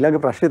තිබිච්ච ඊළඟ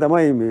ප්‍රශ්නේ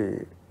තමයි මේ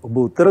ඔබ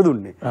උත්තර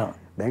දුන්නේ.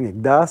 දැන්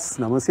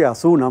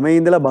 1989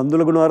 ඉඳලා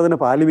බන්දුල ගුණවර්ධන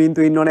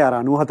පාර්ලිමේන්තුවේ ඉන්නෝනේ අර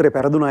 94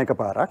 පෙරදුනා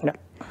එකපාරක්.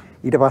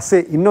 ඊට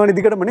පස්සේ ඉන්නෝනේ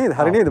දිගටම නේද?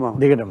 හරි නේද මම?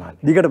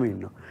 දිගටම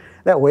ඉන්නවා.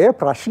 දැන් ඔය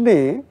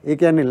ප්‍රශ්නේ ඒ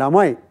කියන්නේ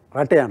ළමයි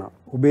රට යනවා.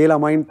 ඔබේ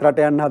ළමයින්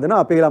රට යන්න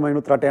හදනවා, අපේ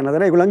ළමයිනුත් රට යන්න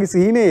හදනවා. ඒගොල්ලන්ගේ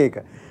සීනේ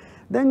ඒක.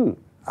 දැන්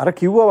අර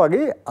කිව්වා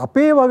වගේ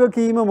අපේ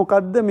වගකීම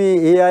මොකද්ද මේ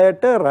ඒ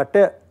අයට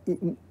රට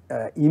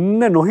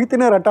ඉන්න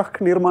නොහිතන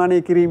රටක්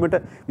නිර්මාණය කිරීමට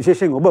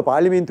විශේෂයෙන් ඔබ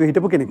පාර්ලිමේන්තුවේ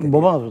හිටපු කෙනෙක්.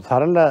 බොහොම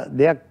සරල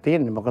දෙයක්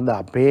තියෙන්නේ. මොකද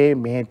අපේ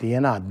මේ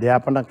තියෙන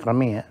අධ්‍යාපන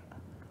ක්‍රමය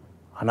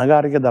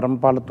අනගාരിക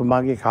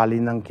ධර්මපාලතුමාගේ කාලේ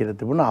ඉඳන් කියලා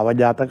තිබුණ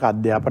අවජාතක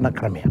අධ්‍යාපන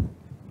ක්‍රමයක්.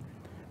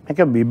 මේක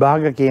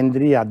විභාග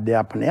කේන්ද්‍රීය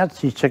අධ්‍යාපනයක්,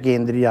 ශිෂ්‍ය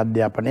කේන්ද්‍රීය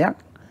අධ්‍යාපනයක්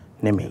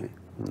නෙමෙයි.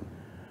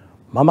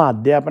 මම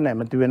අධ්‍යාපන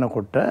ඇමති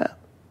වෙනකොට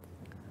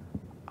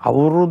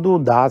අවුරුදු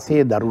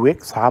 16 දරුවෙක්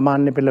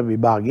සාමාන්‍ය පෙළ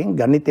විභාගයෙන්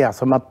ගණිතය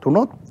අසමත්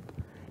වුණොත්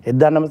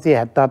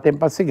 1977න්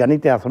පස්සේ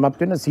ගණිතය අසමත්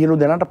වෙන සියලු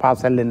දෙනාට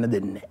පාසල් එන්න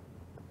දෙන්නේ.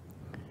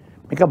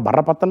 මේක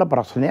බරපතල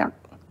ප්‍රශ්නයක්.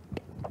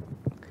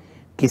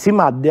 කිසිම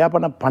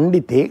අධ්‍යාපන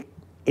පණ්ඩිතෙක්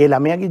ඒ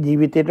ළමයාගේ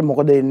ජීවිතයට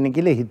මොකද එන්නේ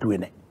කියලා හිතුවේ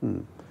නැහැ.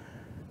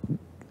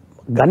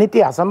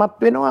 ගණිතය අසමත්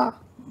වෙනවා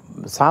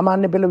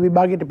සාමාන්‍ය පෙළ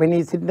විභාගයට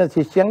පෙනී සිටින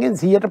ශිෂ්‍යයන්ගෙන්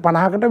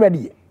 150කට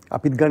වැඩිය.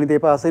 අපිත් ගණිතේ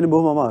පාස් වෙන්න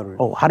බොහොම අමාරුයි.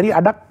 ඔව් හරි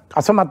අඩක්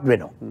අසමත්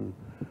වෙනවා.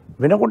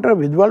 වෙනකොට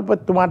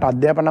විදුහල්පතිතුමාට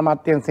අධ්‍යාපන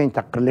අමාත්‍යාංශයෙන්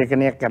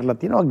චක්‍රලේඛනයක් කරලා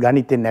තිනවා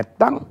ගණිතේ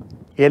නැත්තම්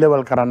A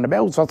level කරන්න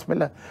බෑ, උසස්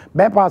පෙළ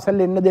බෑ,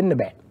 පාසල් එන්න දෙන්න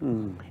බෑ.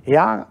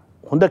 එයා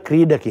හොඳ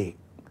ක්‍රීඩකයෙක්.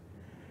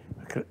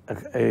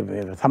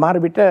 සමහර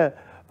විට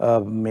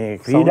මේ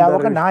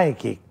ක්‍රීඩාවක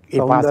නායකයෙක්. ඒ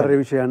සෞන්දර්ය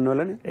විෂයන්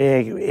වලනේ.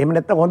 එහෙම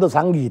නැත්තම් හොඳ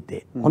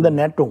සංගීතේ, හොඳ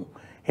නැටුම්,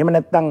 එහෙම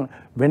නැත්තම්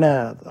වෙන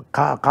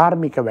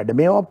කාර්මික වැඩ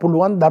මේවා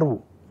පුළුවන්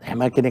දරුවෝ.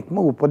 හැම කෙනෙක්ම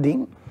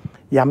උපදින්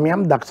යම්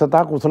යම්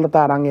දක්ෂතා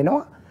කුසලතා අරන්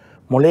එනවා.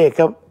 මොලේ එක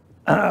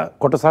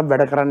කොටසක්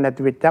වැඩ කරන්න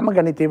නැති වෙච්චාම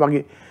ගණිතය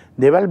වගේ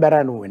දේවල්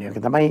බැරෑනු වෙන එක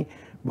තමයි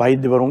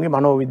වෛද්‍යවරුන්ගේ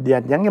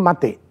මනෝවිද්‍යාඥයන්ගේ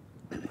මතේ.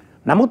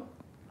 නමුත්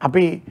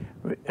අපි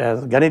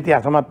ගණිතය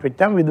අසමත්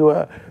වෙච්චාම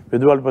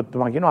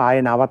විදුහල්පතිතුමා කියනවා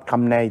ආයෙ නාවත්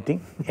කම් නැහැ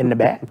ඉතින් එන්න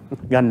බෑ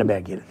ගන්න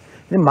බෑ කියලා.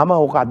 ඉතින් මම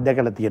ඕක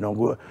අත්දැකලා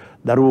තියෙනවා.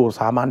 දරුවෝ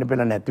සාමාන්‍ය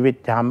පෙළ නැති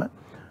වෙච්චාම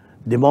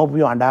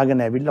දෙමව්පියෝ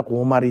අඬාගෙන ඇවිල්ලා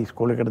කොහොම හරි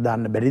ඉස්කෝලේකට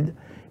දාන්න බැරිද?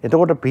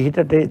 එතකොට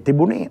පිහිටට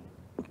තිබුණේ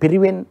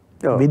පිරිවෙන්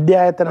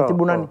විද්‍යායතන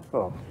තිබුණානේ.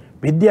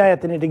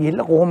 විද්‍යායතනයට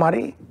ගිහිල්ලා කොහොම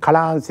හරි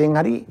කලාංශයෙන්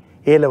හරි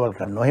A level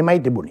කරනවා. එහෙමයි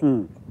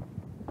තිබුණේ.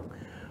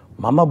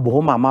 මම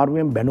බොහොම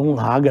අමාරුවෙන් බැනුම්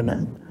අහගෙන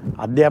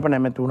අධ්‍යාපන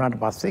ඇමති වුණාට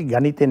පස්සේ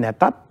ගණිතේ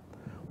නැතත්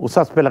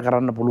උසස් පෙළ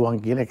කරන්න පුළුවන්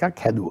කියලා එකක්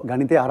හැදුවා.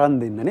 ගණිතේ අරන්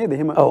දෙන්න නේද?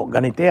 එහෙම. ඔව්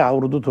ගණිතේ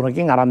අවුරුදු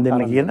 3කින් අරන්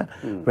දෙන්න කියන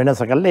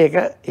වෙනස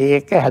කළා.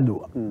 ඒක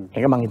හැදුවා.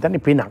 ඒක මං හිතන්නේ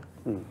පිනක්.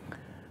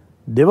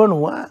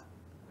 දෙවනුව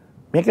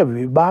මේක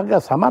විභාග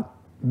සමත්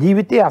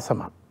ජීවිතයේ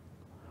අසමත්.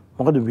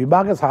 මොකද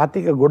විභාග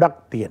සහතික ගොඩක්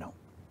තියෙනවා.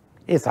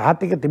 ඒ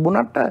සහතික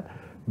තිබුණට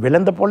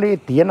වෙළඳ පොලේ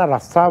තියෙන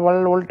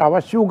රස්සාවල් වලට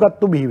අවශ්‍ය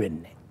උගත්තු බිහි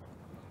වෙන්නේ.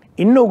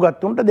 ඉන්න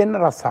උගත්තුන්ට දෙන්න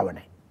රස්සාව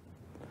නැහැ.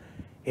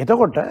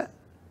 එතකොට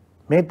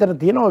මේතර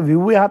තියෙනවා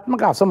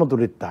ව්‍යුහාත්මක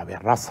අසමතුලිතතාවය.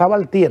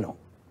 රස්සාවල් තියෙනවා.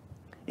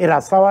 ඒ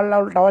රස්සාවල්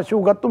වලට අවශ්‍ය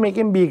උගත්තු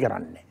මේකෙන් බිහි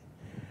කරන්නේ.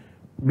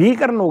 බිහි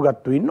කරන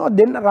උගත්තු ඉන්නවා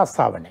දෙන්න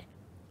රස්සාව නැහැ.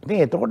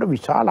 ඉතින් එතකොට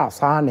විශාල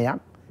අසහනයක්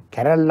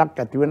කැරැල්ලක්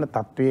ඇති වෙන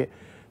තත්ත්වයේ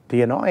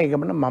තියෙනවා.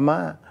 ඒකම මම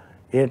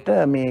ඒට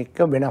මේක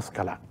වෙනස්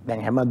කළා.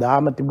 දැන්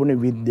හැමදාම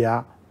තිබුණේ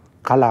විද්‍යා,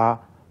 කලා,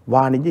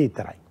 වාණිජය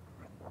විතරයි.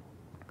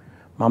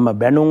 මම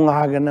බැනුම්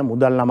අහගෙන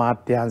මුදල්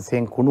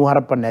අමාත්‍යාංශයෙන්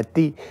කුණුහරුප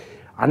නැති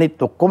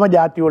අනිත් ඔක්කොම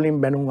ಜಾති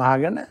වලින් බැනුම්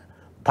අහගෙන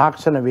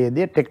තාක්ෂණ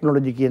වේදයේ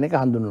ටෙක්නොලොජි කියන එක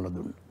හඳුන්වලා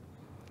දුන්නා.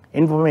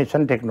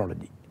 ඉන්ෆර්මේෂන්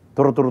ටෙක්නොලොජි,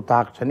 තොරතුරු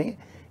තාක්ෂණේ,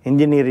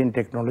 engineering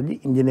technology,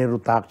 ඉංජිනේරු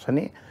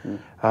තාක්ෂණේ,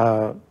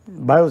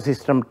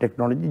 biosystem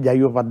technology,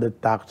 ජෛව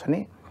පද්ධති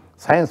තාක්ෂණේ,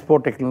 science for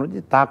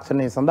technology,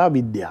 තාක්ෂණය සඳහා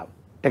විද්‍යාව,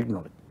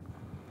 ටෙක්නොලොජි.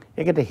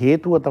 ඒකට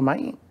හේතුව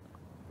තමයි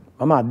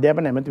මම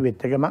අධ්‍යාපන ඇමති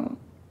වෙච්ච ගමන්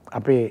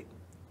අපේ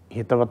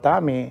හිතවතා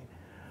මේ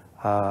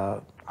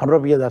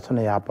අනුරපිය දර්ශන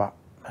යාපා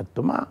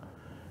මැතිතුමා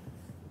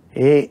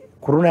ඒ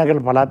කුරුණෑගල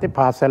පළාතේ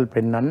පාසල්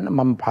පෙන්වන්න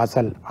මම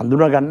පාසල්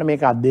අඳුනගන්න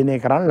මේක අධ්‍යයනය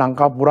කරන්න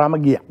ලංකාව පුරාම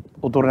ගියා.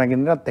 උතුරු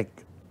නැගෙනහිරත් එක්ක.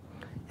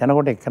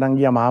 යනකොට එක්කනම්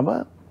ගියා මාව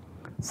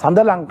සඳ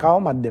ලංකාව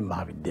මධ්‍යම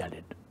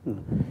මහාවිද්‍යාලයට.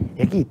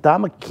 ඒක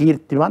ඊටාම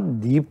කීර්තිමත්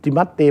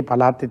දීප්තිමත් ඒ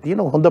පළාතේ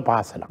තියෙන හොඳ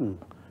පාසලක්.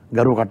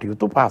 ගරු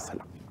කටයුතු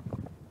පාසලක්.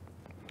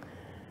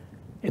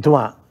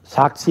 එතුමා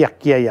සාක්ෂියක්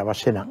කියයි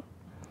අවශ්‍ය නම්.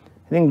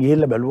 ඉතින්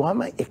ගිහිල්ලා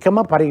බැලුවාම එකම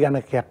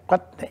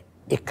පරිගණකයක්වත් නැහැ.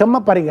 එකම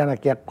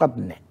පරිගණකයක්වත්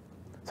නැහැ.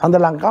 සඳ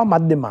ලංකාව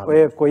මධ්‍යම.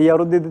 ඔය කොයි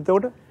අවුරුද්දේද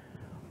එතකොට?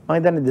 මම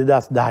හිතන්නේ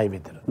 2010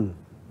 විතර.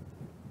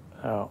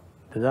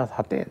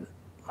 2007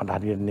 මට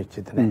හරියට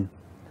නිශ්චිත නැහැ.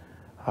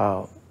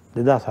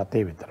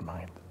 2007 විතර මම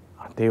හිතන්නේ.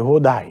 7 හෝ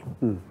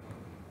 10.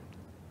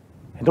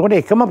 එතකොට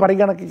එකම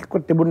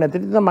පරිගණකයක්වත් තිබුණ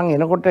නැති නිසා මම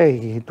එනකොට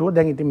හිතුවා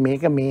දැන් ඉතින්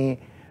මේක මේ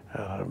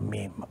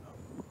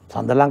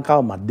සඳ ලංකාව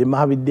මධ්‍ය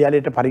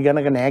මහාවිද්‍යාලයට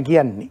පරිගණක නැහැ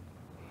කියන්නේ.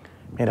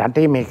 මේ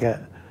රටේ මේක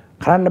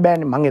කරන්න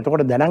බෑනේ. මම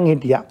එතකොට දැනන්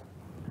හිටියා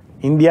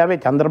ඉන්දියාවේ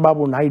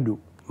චන්ද්‍රබාබු නායිඩු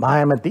මහ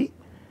ඇමති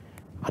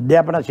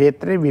අධ්‍යාපන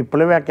ක්ෂේත්‍රයේ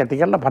විප්ලවයක් ඇති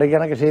කරලා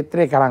පරිගණක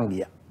ක්ෂේත්‍රයේ කරන්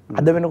ගියා.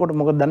 අද වෙනකොට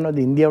මොකද දන්නවද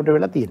ඉන්දියාවට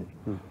වෙලා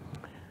තියෙන්නේ?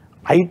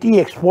 IT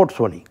එක්ස්පෝර්ට්ස්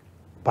වලින්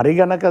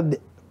පරිගණක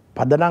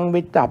පදනම්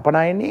වෙච්ච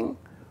අපනයනෙන්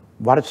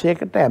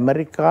වර්ෂයකට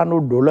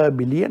ඇමරිකානු ඩොලර්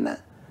බිලියන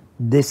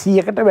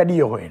 200කට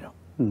වැඩිය හොයනවා.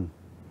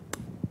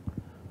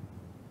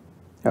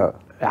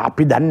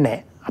 අපි දන්නේ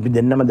අපි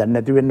දෙන්නම දන්නේ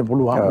නැති වෙන්න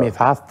පුළුවන් මේ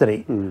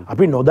ශාස්ත්‍රේ.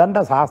 අපි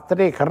නොදන්න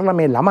ශාස්ත්‍රේ කරලා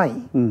මේ ළමයි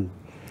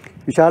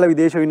විශාල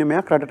විදේශ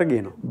විනිමයක් රටට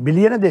ගේනවා.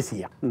 බිලියන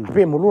 200ක්.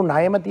 අපේ මුළු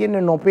ණයම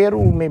තියෙන්නේ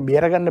නොපේරු මේ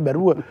බේරගන්න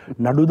බැරුව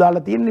නඩු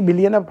දාලා තියෙන්නේ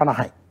බිලියන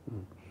 50යි.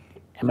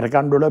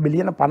 ඇමරිකානු ඩොලර්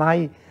බිලියන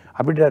 50යි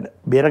අපිට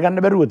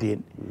බේරගන්න බැරුව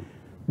තියෙන්නේ.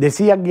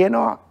 200ක්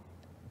ගේනවා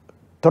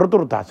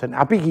තොරතුරු තාක්ෂණ.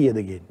 අපි කීයද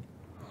ගේන්නේ?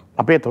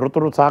 අපේ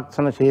තොරතුරු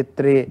තාක්ෂණ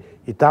ක්ෂේත්‍රයේ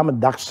ඊටාම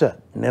දක්ෂ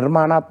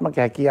නිර්මාණාත්මක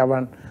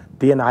හැකියාවන්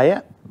තියෙන අය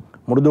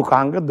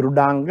මෘදුකාංග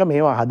දෘඩාංග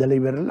මේවා හදලා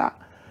ඉවරලා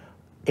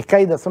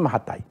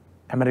 1.7යි.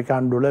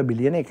 ඇමරිකානු ඩොලර්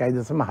බිලියන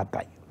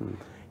 1.7යි.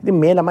 ඉතින්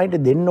මේ ළමයිට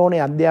දෙන්න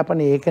ඕනේ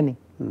අධ්‍යාපනය ඒකනේ.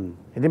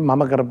 ඉතින්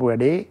මම කරපු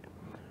වැඩේ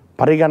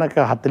පරිගණක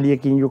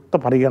 40කින් යුක්ත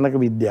පරිගණක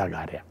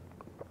විද්‍යාගාරයක්.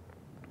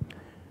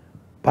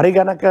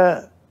 පරිගණක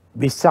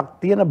 20ක්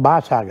තියෙන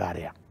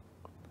භාෂාගාරයක්.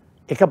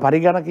 එක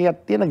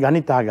පරිගණකයක් තියෙන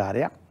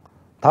ගණිතාගාරයක්.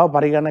 තව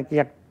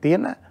පරිගණකයක්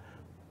තියෙන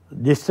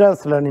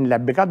distance learning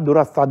lab එකක්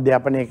දුරස්ථ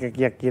අධ්‍යාපන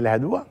ඒකකයක් කියලා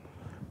හැදුවා.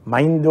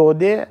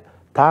 මහින්දෝදය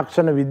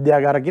තාක්ෂණ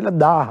විද්‍යාගාර කියලා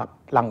 1000ක්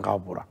ලංකාව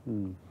පුරා.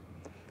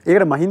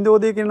 ඒකට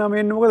මහින්දෝදය කියන නම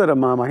එන්නේ මොකද?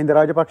 මහින්ද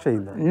රාජපක්ෂ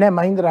හින්දා. නෑ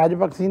මහින්ද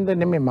රාජපක්ෂ හින්දා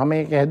නෙමෙයි. මම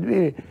ඒක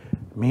හැදුවේ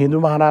මිහිඳු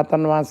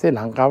මහරහතන් වහන්සේ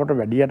ලංකාවට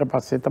වැඩියට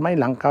පස්සේ තමයි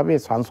ලංකාවේ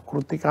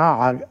සංස්කෘතික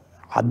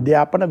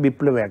අධ්‍යාපන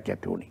විප්ලවයක්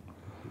ඇති වුණේ.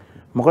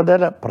 මොකද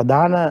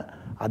ප්‍රධාන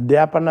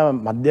අධ්‍යාපන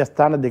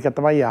මධ්‍යස්ථාන දෙක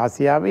තමයි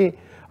ආසියාවේ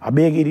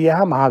අබේගිරිය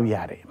හා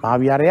මහාවිහාරය.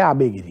 මහාවිහාරය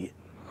අබේගිරිය.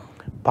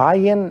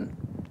 පායන්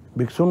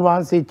භික්ෂුන්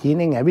වහන්සේ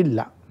චීනෙන්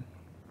ඇවිල්ලා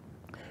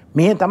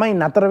මේ තමයි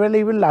නතර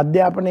වෙලා ඉවිල්ලා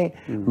අධ්‍යාපනයේ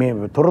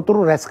මේ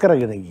තොරතුරු රැස්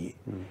කරගෙන ගියේ.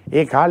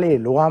 ඒ කාලේ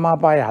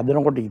ලෝවාමාපාය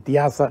හදනකොට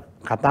ඉතිහාස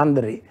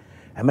කතන්දරේ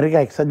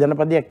ඇමරිකා එක්සත්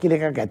ජනපදයක්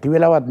කියලා එකක් ඇති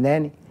වෙලවත්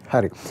නැහනේ.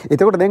 හරි.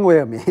 එතකොට දැන් ඔය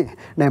මේ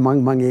නෑ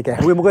මං ඒක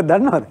ඇහුවේ මොකද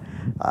දන්නවද?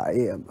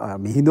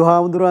 මිහිඳු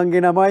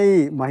හාමුදුරුවන්ගේ නමයි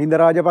මහින්ද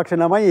රාජපක්ෂ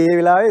නමයි ඒ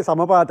වෙලාවේ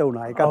සමපාත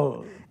වුණා. ඒක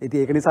ඉතින්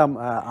ඒක නිසා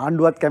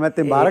ආණ්ඩුවත්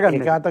කැමැත්තෙන් බාර ගන්න.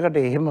 ඒක අතකට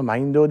එහෙම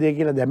මහින්දෝදය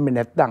කියලා දැම්මේ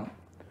නැත්තම්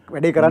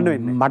වැඩේ කරන්න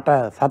වෙන්නේ. මට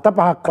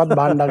 7-5ක්වත්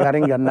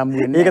භාණ්ඩාගාරෙන් ගන්නම්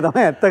වෙන්නේ. ඒක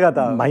තමයි ඇත්ත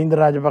කතාව. මහින්ද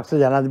රාජපක්ෂ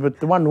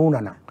ජනාධිපතිතුමා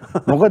නූනනම්.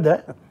 මොකද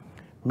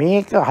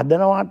මේක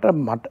හදනවාට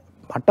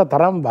මට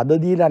තරම්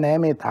වද දීලා නැහැ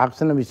මේ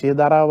තාක්ෂණ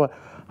විෂයධාරාව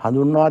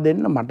හඳුන්වා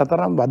දෙන්න මට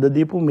තරම් වද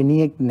දීපු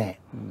මිනිහෙක් නැහැ.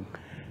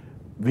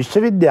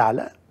 විශ්වවිද්‍යාල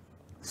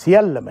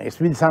සියල්ලම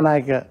එස්.වි.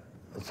 දිසානායක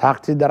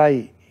සාක්ෂි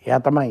දරයි. එයා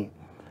තමයි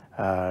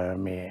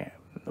මේ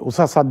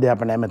උසස්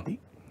අධ්‍යාපන ඇමති.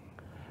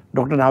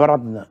 ඩොක්ටර්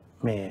නවරත්න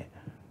මේ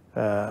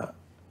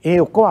ඒ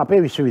ඔක්කොම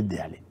අපේ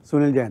විශ්වවිද්‍යාලේ.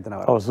 සුනිල්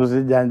ජයන්තනවරත්න. ඔව්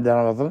සුනිල්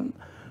ජයන්තනවරත්න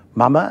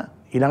මම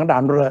ඊළඟට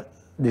අනුර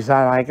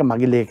දිසානායක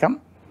මගේ ලේකම්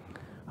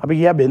අපි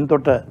ගියා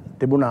බෙන්තොට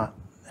තිබුණා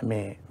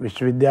මේ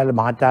විශ්වවිද්‍යාල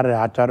මහාචාර්ය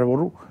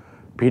ආචාර්යවරු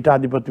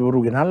පීඨාධිපතිවරු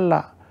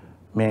ගෙනල්ලා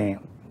මේ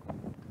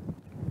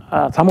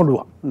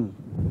සමුළුවක්.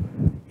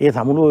 ඒ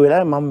සමුළුව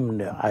වෙලාවේ මම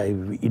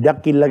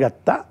ඉඩක් ඉල්ල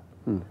ගත්තා.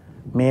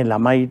 මේ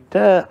ළමයිට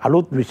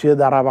අලුත් විෂය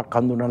ධාරාවක්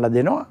හඳුන්වලා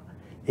දෙනවා.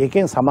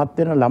 ඒකෙන් සමත්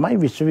වෙන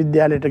ළමයි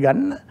විශ්වවිද්‍යාලයට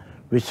ගන්න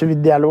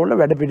විශ්වවිද්‍යාලවල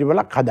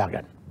වැඩපිළිවෙලක්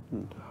හදාගන්න.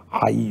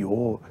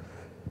 අයියෝ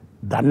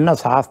දන්න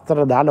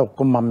ශාස්ත්‍ර දාලා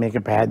ඔක්කොම මම මේක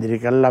පැහැදිලි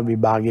කරලා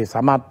විභාගයේ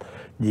සමත්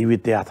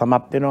ජීවිතය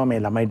අසමත් වෙනවා මේ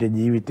ළමයිට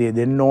ජීවිතය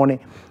දෙන්න ඕනේ.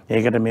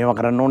 ඒකට මේවා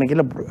කරන්න ඕනේ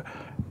කියලා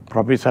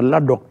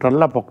ප්‍රොෆෙසර්ලා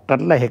ડોක්ටර්ලා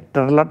පොක්ටර්ලා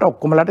හෙක්ටර්ලාට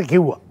ඔක්කොමලට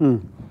කිව්වා.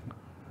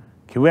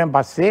 කිව්වෙන්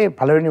පස්සේ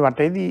පළවෙනි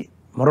වටේදී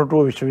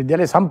මොරටුව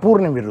විශ්වවිද්‍යාලය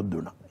සම්පූර්ණ විරුද්ධ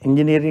වුණා.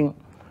 ඉංජිනේරින්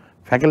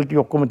ෆැකල්ටි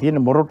ඔක්කොම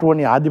තියෙන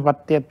මොරටුවනේ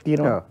ආධිපත්‍යයක්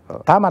තියෙනවා.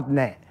 තාමත්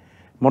නැහැ.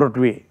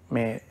 මොරටුවේ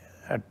මේ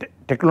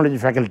ටෙක්නොලොජි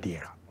ෆැකල්ටි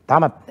එක.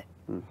 තාමත්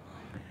නැහැ.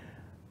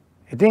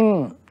 ඉතින්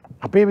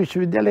අපේ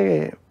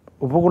විශ්වවිද්‍යාලයේ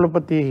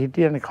උපකුලපති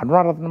හිටියනේ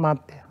කරුණාරත්න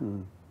මහත්තයා.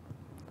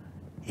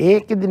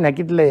 ඒකෙදි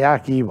නැගිටලා එයා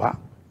කීවා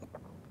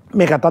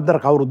මේක අතද්දර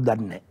කවුරුත්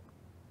දන්නේ නැහැ.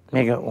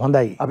 මේක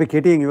හොඳයි. අපි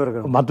කෙටියෙන් ඉවර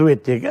කරමු.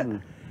 මතුවෙච්ච එක.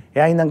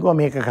 එයා ඉඳන් කිව්වා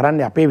මේක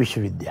කරන්නේ අපේ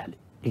විශ්වවිද්‍යාලේ.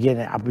 ඒ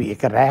කියන්නේ අපි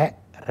එක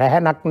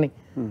රැහැනක්නේ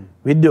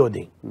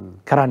විද්‍යෝදයෙන්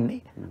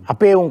කරන්නේ.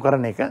 අපේ උන්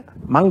කරන එක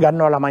මං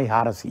ගන්නවා ළමයි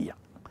 400ක්.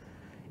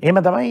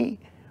 එහෙම තමයි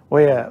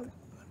ඔය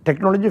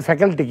ටෙක්නොලොජි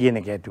ෆැකල්ටි කියන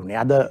එක ඇති උනේ.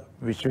 අද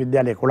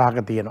විශ්වවිද්‍යාල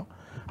 11ක තියෙනවා.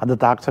 අද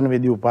තාක්ෂණ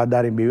වේදී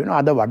උපාධාරී බිහි වෙනවා.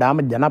 අද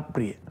වඩාම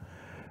ජනප්‍රිය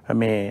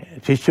මේ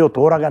ශිෂ්‍යෝ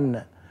තෝරගන්න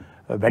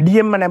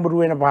වැඩියෙන්ම නැඹුරු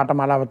වෙන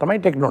පාඨමාලාව තමයි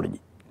ටෙක්නොලොජි.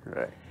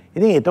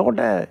 ඉතින් එතකොට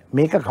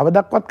මේක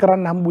කවදක්වත්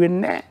කරන්න හම්බ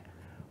වෙන්නේ නැහැ.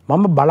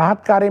 මම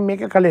බලහත්කාරයෙන්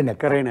මේක කළේ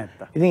නැහැ. කරේ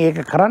නැත්තම්. ඉතින් ඒක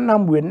කරන්න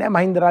හම්බ වෙන්නේ නැහැ.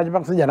 මහින්ද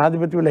රාජපක්ෂ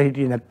ජනාධිපති වෙලා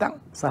හිටියේ නැත්තම්.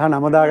 සහ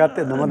නම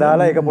දාගත්තේ නම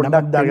දාලා ඒක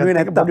පොඩ්ඩක් දාගත්තේ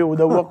නැත්තම් පොඩි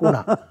උදව්වක්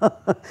වුණා.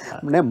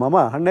 නෑ මම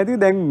අහන්න නැති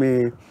දැන්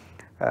මේ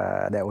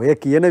දැන් ඔය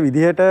කියන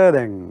විදිහට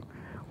දැන්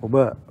ඔබ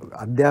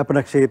අධ්‍යාපන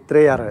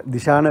ක්ෂේත්‍රයේ අර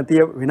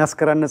දිශානතිය වෙනස්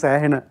කරන්න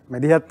සෑහෙන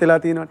මැදිහත් වෙලා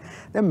තියෙනවානේ.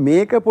 දැන්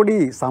මේක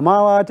පොඩි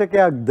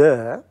සමාවාචකයක්ද?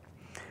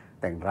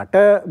 දැන් රට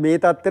මේ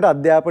තත්ත්වයට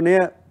අධ්‍යාපනය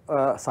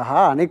සහ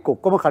අනෙක්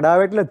ඔක්කොම කඩා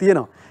වැටිලා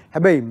තියෙනවා.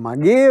 හැබැයි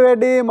මගේ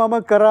වැඩේ මම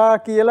කරා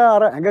කියලා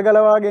අර ඇඟ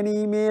ගලවා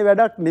ගැනීමේ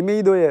වැඩක්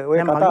නෙමෙයිද ඔය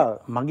කතාව?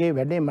 මගේ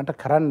වැඩේ මට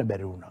කරන්න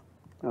බැරි වුණා.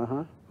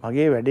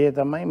 මගේ වැඩේ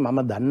තමයි මම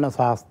දන්න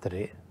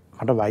ශාස්ත්‍රයේ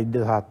මට වෛද්‍ය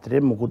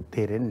ශාස්ත්‍රයේ මුකුත්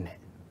තේරෙන්නේ නැහැ.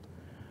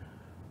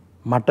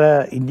 මට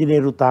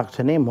ඉංජිනේරු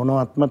තාක්ෂණයේ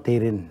මොනවත්ම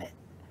තේරෙන්නේ නැහැ.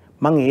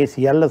 මං ඒ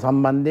සියල්ල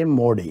සම්බන්ධයෙන්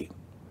මෝඩයෙක්.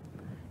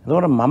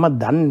 එතකොට මම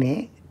දන්නේ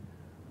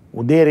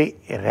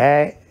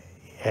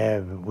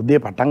උදේ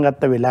පටන්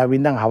ගත්ත වෙලාවෙ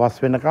ඉඳන් හවස්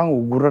වෙනකන්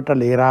උගුරට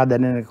ලේරා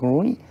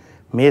දැනෙනකුණුයි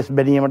මේස්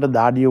බැනීමට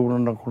දාඩිය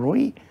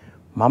වුණනකුණුයි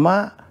මම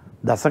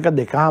දශක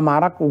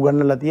දෙකමාරක්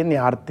උගන්වලා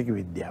තියෙන්නේ ආර්ථික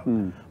විද්‍යාව.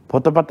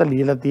 පොතපත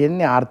ලියලා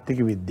තියෙන්නේ ආර්ථික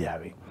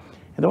විද්‍යාවෙන්.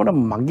 එතකොට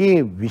මගේ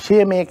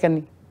විෂය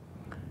මේකනේ.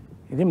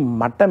 ඉතින්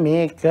මට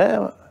මේක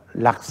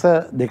ලක්ෂ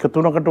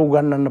 2-3කට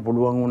උගන්වන්න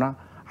පුළුවන් වුණා.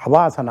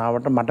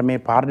 අවාසනාවට මට මේ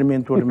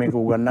පාර්ලිමේන්තුවට මේක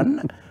උගන්වන්න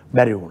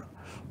බැරි වුණා.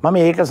 මම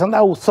ඒක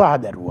සඳහා උත්සාහ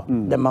දැරුවා.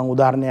 දැන් මම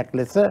උදාහරණයක්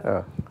ලෙස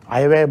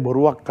අයවැය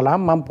බොරුවක්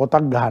කළාම මම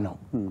පොතක් ගහනවා.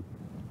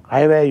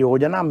 අයවැය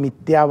යෝජනා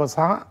මිත්‍යාව සහ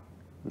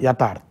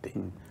යථාර්ථය.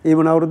 ඒ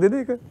මොන අවුරුද්දේද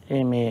ඒක?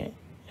 මේ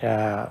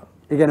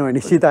ඒ කියන්නේ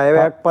නිශ්චිත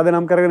අයවැයක්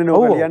පදනම් කරගෙන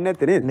නෝක ලියන්නේ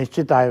නැත්තේ නේද?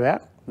 නිශ්චිත අයවැය.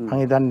 මම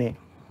හිතන්නේ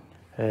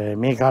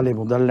මේ කාලේ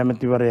මුදල්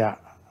ඇමතිවරයා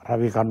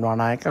රවි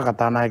කරුණානායක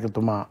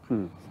කතානායකතුමා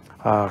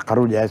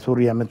කරු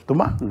ජයසූරිය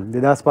ඇමතිතුමා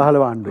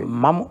 2015 ආණ්ඩුවේ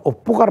මම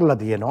ඔප්පු කරලා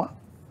තියෙනවා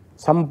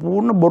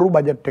සම්පූර්ණ බොරු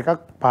බජට් එකක්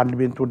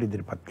පාර්ලිමේන්තුවට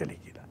ඉදිරිපත් කළේ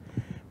කියලා.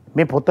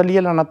 මේ පොත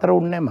ලියලා නතර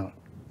වුණේ මම.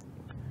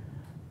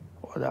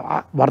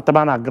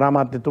 වර්තමාන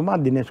අග්‍රාමාත්‍යතුමා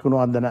දිනේෂ්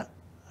ගුණවර්ධන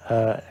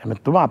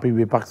එමෙතුමා අපි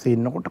විපක්ෂයේ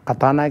ඉන්නකොට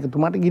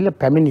කතානායකතුමාට ගිහිල්ලා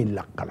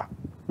පැමිණිල්ලක් කළා.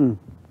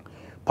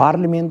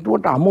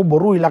 පාර්ලිමේන්තුවට අමු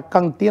බොරු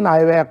ඉලක්කම් තියෙන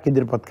අයවැයක්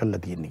ඉදිරිපත් කරලා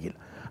තියෙන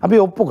කියලා. අපි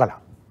ඔප්පු කළා.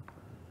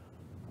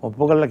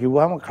 ඔප්පු කළා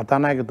කිව්වම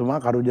කතානායකතුමා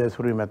කරු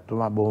ජයසූරිය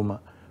මැතිතුමා බොහොම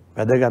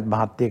වැදගත්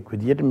මහත්තයෙක්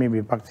විදියට මේ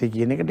විපක්ෂය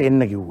කියන එකට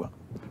එන්න කිව්වා.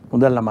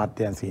 මුදල්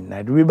අමාත්‍යාංශයේ ඉන්න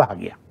අයට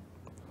විභාගයක්.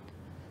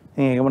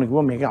 ඒකමනේ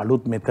කිව්වා මේක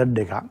අලුත් මෙතඩ්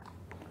එකක්.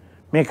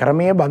 මේ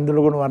ක්‍රමයේ බන්දුල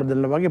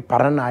ගුණවර්ධන වගේ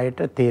පරණ අයට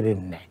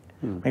තේරෙන්නේ නැහැ.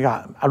 මේක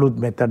අලුත්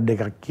මෙතඩ්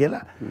එකක්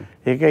කියලා.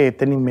 ඒක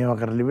එතනින් මේවා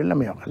කරලා ඉවරලා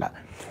මේවා කළා.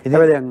 ඉතින්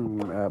දැන්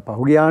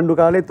පහුගිය ආණ්ඩු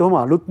කාලෙත් උවම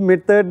අලුත්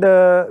මෙතඩ්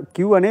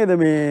කිව්ව නේද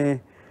මේ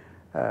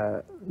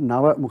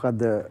නව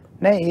මොකද්ද?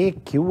 නෑ ඒ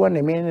කිව්ව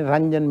නෙමෙයිනේ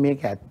රංජන්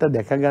මේක ඇත්ත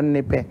දැක ගන්න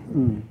එපා.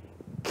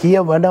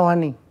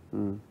 කියවනවනේ.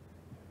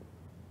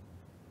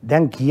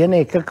 දැන් කියන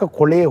එකක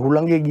කොලේ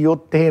හුළඟේ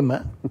ගියොත් එහෙම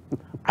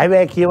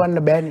අයවැය කියවන්න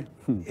බෑනේ.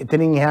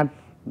 එතනින් එහාට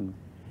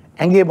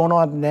ඇඟේ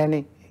මොනවත්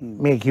නැහනේ.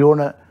 මේ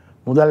කියවන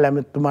මුදල්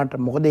ඇමතුමාට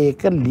මොකද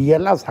ඒක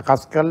ලියලා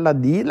සකස් කරලා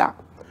දීලා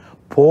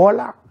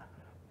පෝලා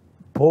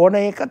පෝන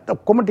එකත්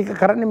ඔක්කොම ටික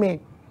කරන්නේ මේ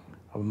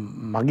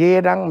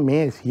මගේ නම්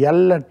මේ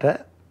සියල්ලට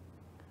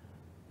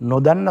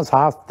නොදන්න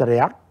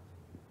ශාස්ත්‍රයක්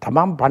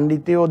තමන්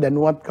පඬිතයෝ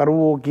දැනුවත්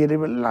කරුවෝ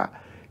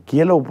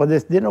කියලා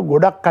උපදෙස් දෙන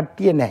ගොඩක්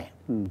කට්ටිය නැහැ.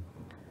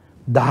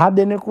 10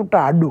 දෙනෙකුට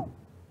අඩු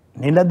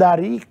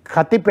නිලධාරී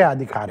කතිපය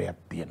අධිකාරියක්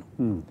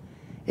තියෙනවා.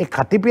 ඒ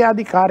කතිපය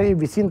අධිකාරිය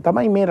විසින්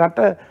තමයි මේ රට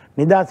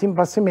නිදාසින්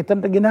පස්සේ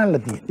මෙතනට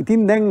ගෙනල්ලා තියෙන්නේ.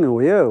 ඉතින් දැන්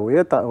ඔය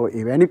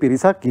එවැනි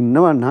පිරිසක්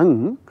ඉන්නවා නම්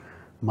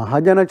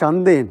මහජන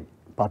ඡන්දයෙන්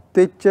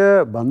පත්වෙච්ච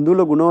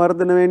බන්දුල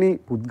ගුණවර්ධන වැනි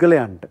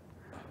පුද්ගලයන්ට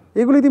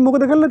ඒගොල්ලෝ ඉතින්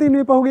මොකද කරලා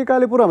තියෙන්නේ පහුගිය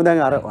කාලේ පුරාම? දැන්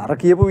අර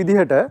කියපු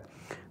විදිහට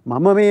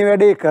මම මේ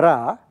වැඩේ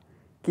කරා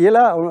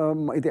කියලා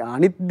ඉතින්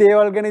අනිත්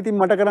දේවල් ගැන ඉතින්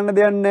මට කරන්න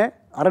දෙයක් නැහැ.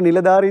 අර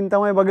නිලධාරීන්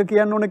තමයි වග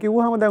කියන්න ඕන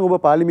කිව්වහම දැන් ඔබ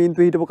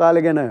පාර්ලිමේන්තුවේ හිටපු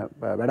කාලේ ගැන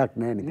වැඩක්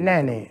නැහැ නේ.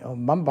 නෑ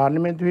මම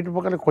පාර්ලිමේන්තුවේ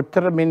හිටපු කාලේ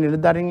කොච්චර මේ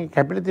නිලධාරීන්ගේ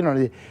කැපිලා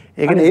තියෙනවද?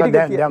 ඒක නිසා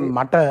දැන්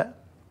මට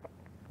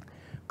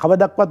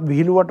කවදක්වත්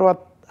විහිළුවටවත්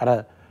අර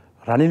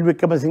රනිල්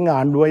වික්‍රමසිංහ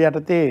ආණ්ඩුව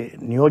යටතේ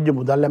නියෝජ්‍ය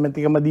මුදල්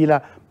ඇමතිකම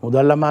දීලා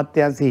මුදල්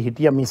අමාත්‍යාංශයේ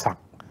හිටිය මිසක්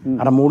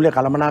අර මූල්‍ය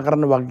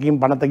කළමනාකරන වගකීම්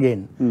පනත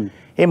ගේන්න.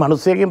 ඒ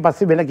මිනිස්සෙකින්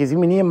පස්සේ වෙන කිසි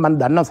මිනිහෙක් මම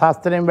දන්න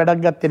ශාස්ත්‍රයෙන්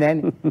වැඩක් ගත්තේ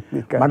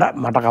නෑනේ.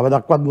 මට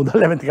කවදක්වත්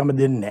මුදල් ඇමතිකම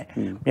දෙන්නේ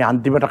නෑ. මේ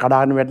අන්තිමට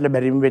කඩාගෙන වැටලා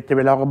බැරිම වෙච්ච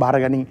වෙලාවක බාර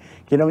ගනින්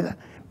කියන විදිහ.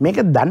 මේක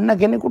දන්න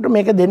කෙනෙකුට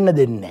මේක දෙන්න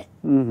දෙන්නේ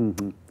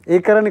නෑ.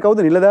 ඒ කරන්නේ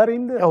කවුද?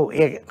 නිලධාරීන්ද? ඔව්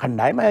ඒ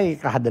කණ්ඩායම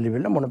ඒක හදලි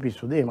වෙන්න මොන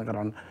පිස්සුද එහෙම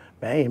කරන්න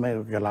බෑ. එහෙම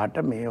කළාට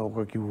මේ ඕක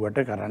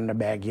කිව්වට කරන්න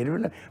බෑ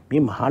කියලා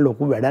මේ මහා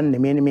ලොකු වැඩක්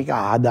නෙමෙයිනේ. මේක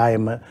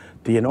ආදායම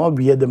තියෙනවා,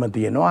 වියදම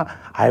තියෙනවා,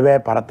 අයවැය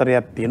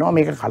පරතරයක් තියෙනවා.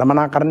 මේක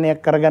කළමනාකරණයක්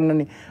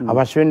කරගන්නනේ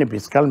අවශ්‍ය වෙන්නේ.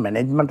 ෆිස්කල්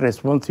මැනේජ්මන්ට්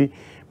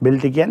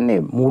රෙස්පොන්සිබිලිටි කියන්නේ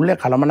මූල්‍ය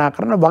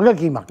කළමනාකරන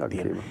වගකීමක්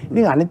තියෙනවා.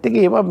 ඉතින් අනිත් එක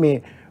ඒවා මේ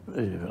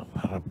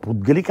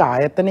පුද්ගලික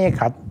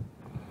ආයතනයකත්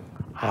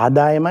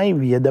ආදායමයි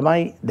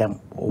වියදමයි දැන්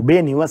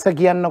ඔබේ නිවස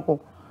කියන්නකෝ.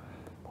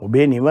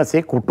 ඔබේ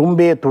නිවසේ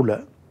කුටුම්බය තුල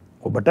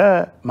ඔබට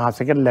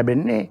මාසෙකට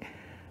ලැබෙන්නේ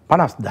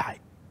 50,000යි.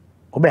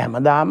 ඔබ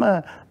හැමදාම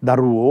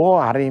දරුවෝ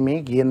හරි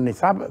මේ කියන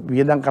නිසා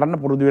වියදම් කරන්න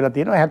පුරුදු වෙලා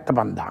තියෙනවා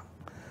 75,000.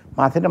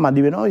 මාසෙට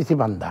මදි වෙනවා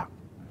 25,000.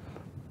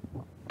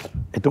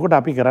 එතකොට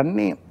අපි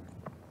කරන්නේ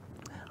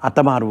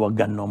අතමාරුවක්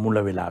ගන්නවා මුල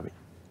වෙලාවේ.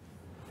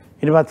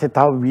 ඊට පස්සේ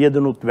තව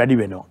වියදනුත් වැඩි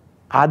වෙනවා.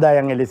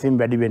 ආදායම් එලෙසින්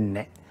වැඩි වෙන්නේ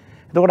නැහැ.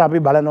 එතකොට අපි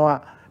බලනවා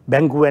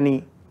බැංකු වැනි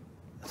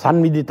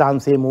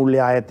සංවිධිතාංශයේ මූල්‍ය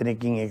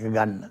ආයතනයකින් ඒක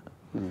ගන්න.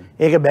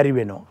 ඒක බැරි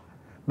වෙනවා.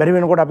 බැරි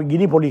වෙනකොට අපි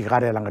ගිනි පොලි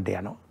කාර්යාලය ළඟට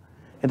යනවා.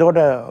 එතකොට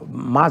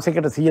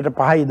මාසෙකට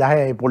 105යි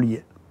 10යි පොලිය.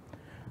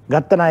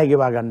 ගත්ත ණය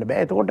ගෙවා ගන්න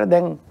බෑ. එතකොට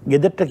දැන්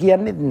ගෙදරට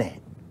කියන්නේත් නැහැ.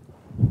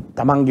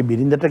 තමන්ගේ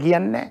බිරිඳට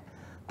කියන්නේ නැහැ.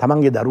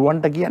 තමන්ගේ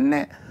දරුවන්ට කියන්නේ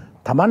නැහැ.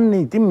 තමන්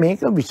ඉතින්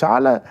මේක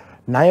විශාල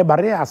ණය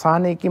බරේ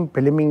අසහනයකින්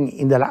පෙළමින්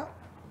ඉඳලා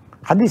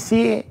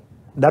හදිසියේ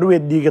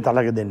දරුවෙක් දීක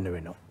තලක දෙන්න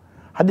වෙනවා.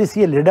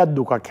 හදිසියේ ලෙඩක්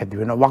දුකක් ඇති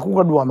වෙනවා.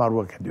 වකුගඩුව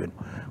අමාරුවක් ඇති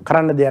වෙනවා.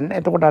 කරන්න දෙයක් නැහැ.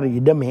 එතකොට අර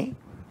ඉඩමේ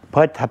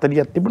පර්ච්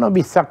 40ක් තිබුණා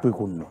 20ක්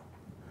විකුණනවා.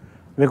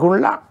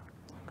 විකුණලා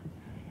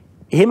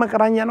එහෙම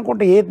කරන්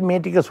යනකොට ඒත් මේ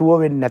ටික සුව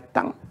වෙන්නේ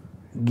නැත්තම්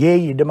ගේ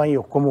ඉඩමයි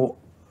ඔක්කොම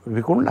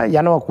විකුණලා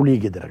යනවා කුලී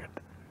ගෙදරකට.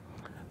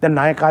 දැන්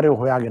ණයකාරයෝ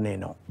හොයාගෙන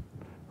එනවා.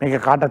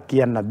 මේක කාටවත්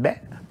කියන්නත් බෑ.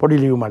 පොඩි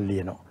ලියුමක්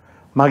ලියනවා.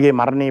 මගේ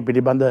මරණය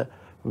පිළිබඳ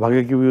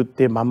වගකීම්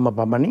යුත්තේ මම්ම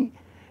පමණි.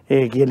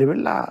 ඒ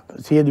කියලෙවිලා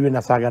සියදිවි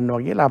නසා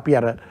ගන්නවා කියලා අපි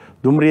අර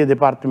දුම්රිය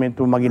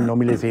දෙපාර්තමේන්තුව මගින්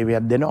නොමිලේ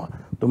සේවයක් දෙනවා.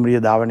 දුම්රිය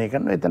ධාවනය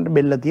කරනවා. එතනට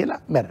බෙල්ල තියලා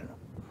මැරෙනවා.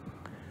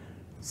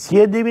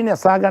 සියදිවි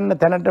නසා ගන්න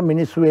තැනට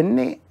මිනිස්සු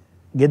එන්නේ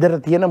ගෙදර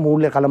තියෙන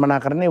මූල්‍ය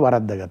කළමනාකරණේ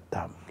වරද්ද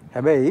ගත්තාම.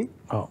 හැබැයි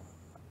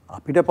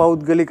අපිට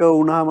පෞද්ගලික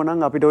වුණාම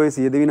නම් අපිට ඔය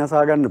සියදිවි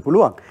නසා ගන්න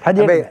පුළුවන්.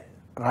 හැබැයි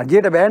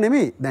රජයට බෑ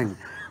නෙමෙයි. දැන්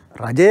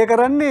රජය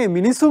කරන්නේ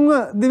මිනිසුන්ව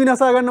දිවි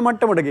නසා ගන්න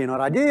මට්ටමට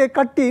ගේනවා. රජයේ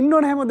කට්ටිය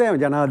ඉන්නවනේ හැමදාම.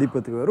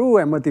 ජනාධිපතිවරු,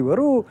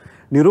 ඇමතිවරු,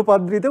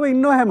 නිරුපද්‍රිතව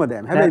ඉන්නව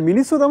හැමදාම. හැබැයි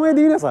මිනිස්සු තමයි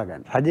දිවි නසා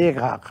ගන්න. රජයේ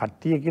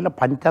කට්ටිය කියලා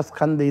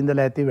පංචස්කන්ධේ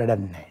ඉඳලා ඇති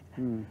වැඩක් නැහැ.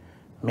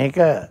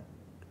 මේක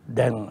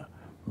දැන්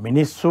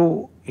මිනිස්සු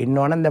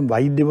ඉන්නවනම් දැන්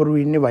වෛද්‍යවරු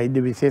ඉන්නේ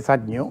වෛද්‍ය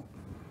විශේෂඥයෝ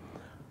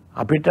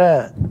අපිට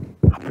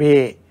අපේ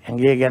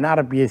ඇඟේ ගැන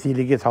අර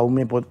PSCලගේ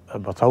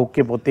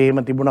සෞඛ්‍ය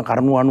පොතේම තිබුණ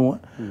කරුණු අනුව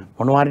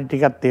මොනවාරි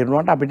ටිකක්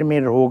තේරුණාට අපිට මේ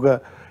රෝගය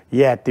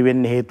ඇති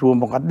වෙන්න හේතුව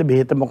මොකද්ද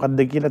බෙහෙත මොකද්ද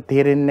කියලා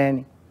තේරෙන්නේ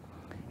නැහනේ.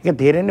 ඒක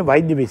තේරෙන්නේ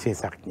වෛද්‍ය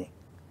විශේෂඥයෙක්.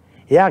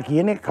 එයා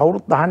කියන්නේ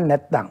කවුරුත් අහන්නේ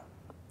නැත්නම්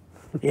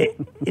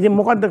ඉතින්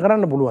මොකද්ද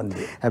කරන්න පුළුවන්ද?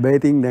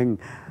 හැබැයි ඉතින් දැන්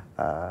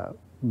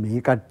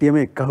මේ කට්ටියම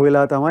එක්කහුව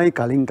වෙලා තමයි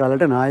කලින්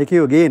කාලට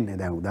නායකයෝ ගේන්නේ.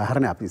 දැන්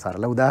උදාහරණයක් අපි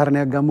සරල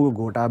උදාහරණයක් ගමු.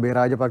 ගෝඨාභය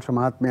රාජපක්ෂ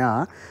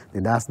මහත්මයා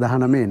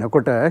 2019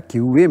 එනකොට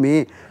කිව්වේ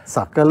මේ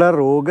සකල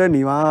රෝග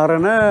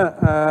නිවාරණ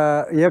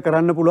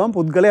කරන්න පුළුවන්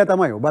පුද්ගලයා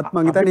තමයි. ඔබත්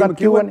මං හිතන්නේ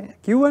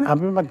කිව්වනේ.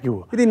 අපිමත්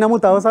කිව්වා. ඉතින්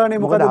නමුත් අවසානයේ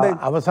මොකද දැන්?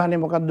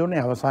 අවසානයේ මොකක්ද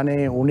උනේ?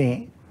 අවසානයේ උනේ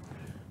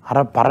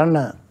අර පරණ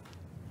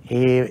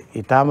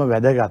ඊටාම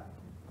වැදගත්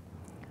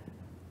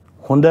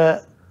හොඳ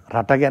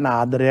රට ගැන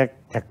ආදරයක්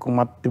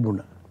එක්කමත්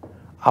තිබුණා.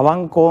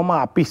 අවංකෝම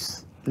අපිස්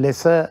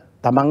ලෙස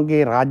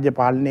තමන්ගේ රාජ්‍ය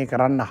පාලනය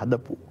කරන්න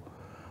හදපු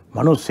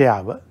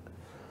මිනිස්යාව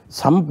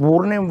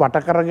සම්පූර්ණයෙන්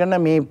වට කරගෙන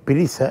මේ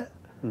පිරිස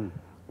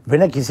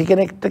වෙන කිසි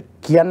කෙනෙක්ට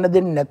කියන්න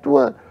දෙන්නේ නැතුව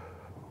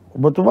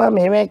ඔබතුමා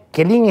මේවා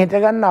කෙලින් හිට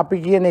ගන්න අපි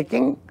කියන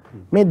එකෙන්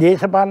මේ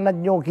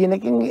දේශපාලනඥයෝ කියන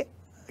එකෙන්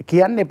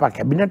කියන්න එපා.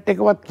 කැබිනට්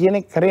එකවත් කියන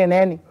එක කරේ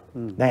නෑනේ.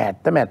 දැන්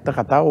ඇත්තම ඇත්ත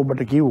කතාව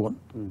ඔබට කිව්වොත්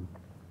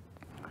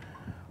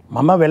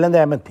මම වෙළඳ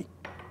ඇමති.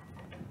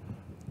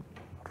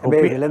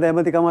 වෙළඳ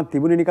ඇමතිකමක්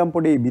තිබුණේ නිකන්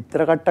පොඩි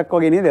බිත්තර කට්ටක්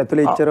වගේ නේද?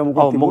 ඇතුලේ ඉච්චර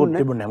මොකුත්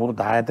තිබුණේ නැහැ.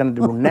 මොකද ආයතන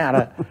තිබුණේ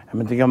නැහැ. අර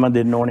ඇමතිකම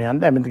දෙන්න ඕනේ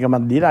හන්ද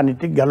ඇමතිකමක් දීලා අනිත්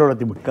ටික ගලවලා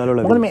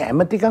තිබුණා. මොකද මේ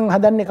ඇමතිකම්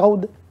හදන්නේ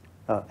කවුද?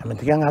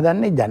 ඇමතිකන්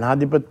හදන්නේ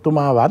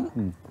ජනාධිපතිතුමාවත්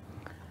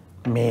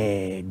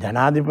මේ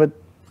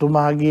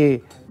ජනාධිපතිතුමාගේ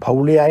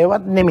පවුලේ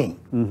අයවත් නෙමෙයි.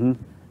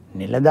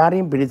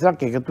 නිලධාරීන්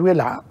පිරිසක් එකතු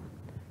වෙලා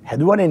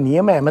හැදුවනේ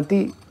නියම ඇමති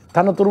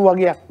තනතුරු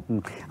වගේක්.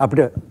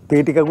 අපිට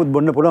තේ ටිකකුත්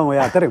බොන්න පුළුවන් ඔය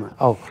අතරෙම.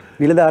 ඔව්.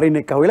 නිලධාරීන්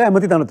එක්ක වෙලා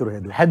ඇමති තනතුරු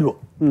හැදුවා.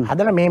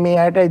 හදලා මේ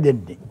අයටයි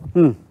දෙන්නේ.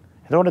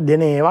 එතකොට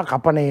දෙන ඒවා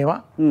කපන ඒවා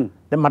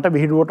දැන් මට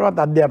විහිළුවටවත්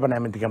අධ්‍යාපන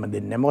ඇමතිකම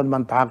දෙන්නේ නැහැ. මොකද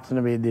මම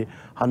තාක්ෂණ වේදේ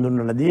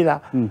හඳුන්වලා දීලා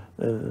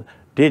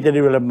teacher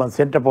development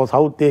centre for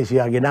south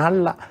ඒසියා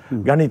ගෙනහල්ලා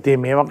ගණිතේ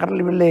මේවා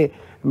කරලා ඉවරලේ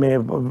මේ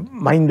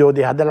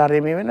මහින්දෝදේ හදලා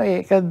රේ මේ වෙනවා.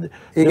 ඒක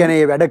ඒ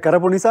කියන්නේ වැඩ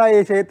කරපු නිසා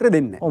ඒ ක්ෂේත්‍ර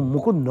දෙන්නේ. ඔව්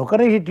මුකුත්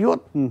නොකර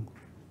හිටියොත්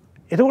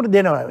එතකොට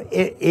දෙනවා.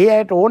 ඒ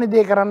අයට ඕනේ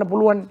දේ කරන්න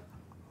පුළුවන්.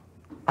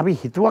 අපි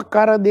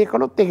හිතුවක්කාර දේ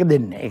කළොත් ඒක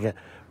දෙන්නේ. ඒක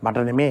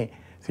මට නෙමේ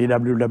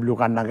CWW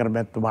කන්නකර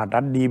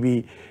මැතිතුමාටත් DB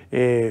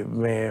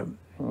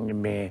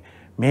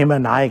මෙහෙම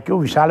නායකයෝ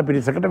විශාල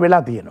පිරිසකට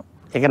වෙලා තියෙනවා.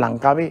 ඒක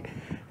ලංකාවේ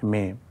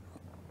මේ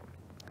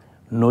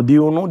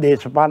නොදියුණු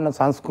දේශපාලන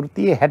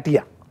සංස්කෘතියේ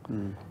හැටියක්.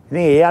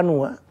 ඉතින් ඒ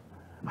අනුව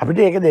අපිට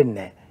ඒක දෙන්නේ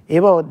නැහැ.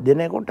 ඒව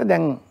දෙනකොට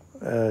දැන්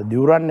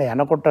දිවුරන්න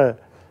යනකොට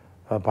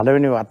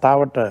පළවෙනි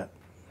වතාවට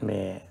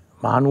මේ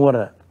මහනුවර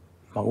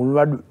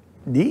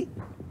මගුල්වඩුදී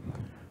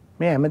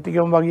මේ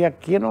ඇමතිකම වගේක්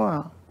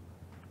කියනවා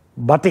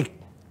බතික්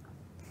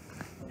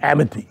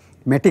ඇමති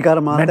මැටි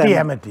කර්මාන්ත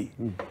ඇමති.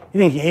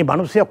 ඉතින් මේ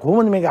මිනිස්සයා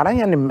කොහොමද මේක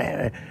අරන්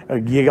යන්නේ?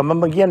 ගිය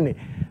ගමන්ම කියන්නේ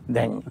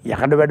දැන්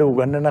යකඩ වැඩ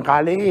උගන්නන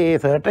කාලේ ඒ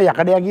සර්ට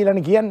යකඩයා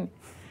කියලානේ කියන්නේ.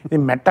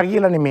 ඉතින් මැට්ටා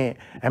කියලානේ මේ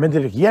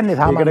ඇමතිට කියන්නේ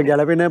සාමාන්‍යයෙන්. ඒකට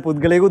ගැලපෙන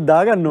පුද්ගලයෙකුත්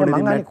දාගන්න ඕනේ.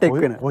 ඉතින් මැට් එක්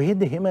වෙන.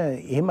 කොහෙද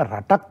එහෙම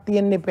රටක්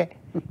තියෙන්න එපා.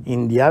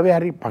 ඉන්දියාවේ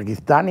හරි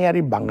පාකිස්තානයේ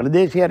හරි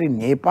බංග්ලාදේශයේ හරි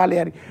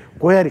නේපාලයේ හරි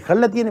කොහේ හරි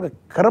කරලා තියෙන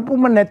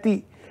කරපුම නැති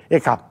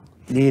එකක්.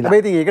 හැබැයි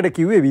ඉතින් ඒකට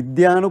කිව්වේ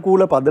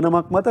විද්‍යානුකූල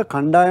පදනමක් මත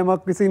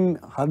කණ්ඩායමක් විසින්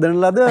හදන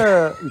ලද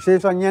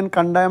විශේෂඥයන්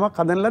කණ්ඩායමක්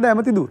හදන ලද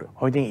ඇමති ධූර.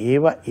 ඔය ඉතින්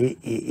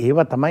ඒව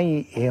තමයි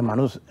ඒ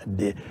මනුස්ස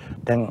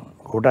දැන්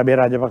ගෝඨාභය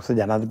රාජපක්ෂ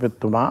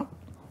ජනාධිපතිතුමා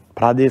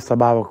ප්‍රාදේශ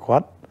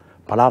සභාවකවත්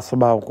පළාත්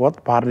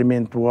සභාවකවත්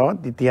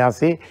පාර්ලිමේන්තුවවත්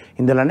ඉතිහාසයේ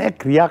ඉඳලා නැහැ.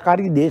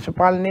 ක්‍රියාකාරී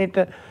දේශපාලනයට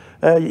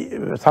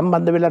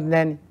සම්බන්ධ වෙලත්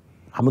නැහැනේ.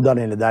 හමුදා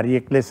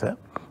නිලධාරියෙක් ලෙස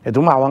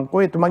එතුමා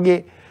අවංකව එතුමගේ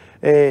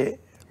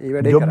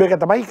ජොබ් එක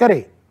තමයි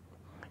කරේ.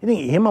 ඉතින්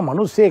එහෙම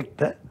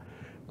මිනිස්සෙක්ට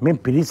මේ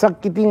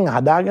පිරිසක් ඉතින්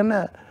හදාගෙන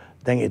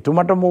දැන්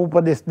එතුමටම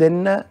උපදෙස්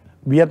දෙන්න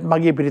වියත්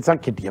මගේ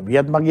පිරිසක් හිටියා.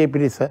 වියත් මගේ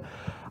පිරිස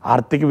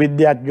ආර්ථික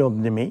විද්‍යාඥයෝත්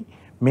නෙමෙයි,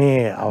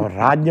 මේ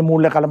රාජ්‍ය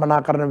මූල්‍ය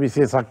කළමනාකරණ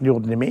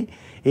විශේෂඥයෝත් නෙමෙයි.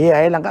 ඒ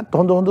අය ළඟත්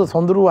හොඳ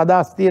සොඳුරු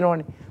අදහස්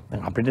තියෙනවනේ.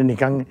 දැන් අපිට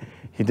නිකන්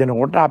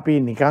හිතෙනකොට අපි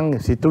නිකන්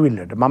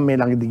සිතුවිල්ලට මම මේ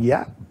ළඟදී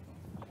ගියා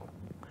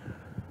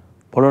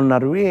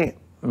පොළොන්නරුවේ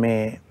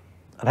මේ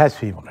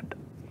රැස්වීමකට.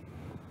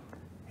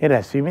 ඒ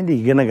රැස්වීමේදී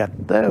ඉගෙන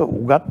ගත්ත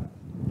උගත්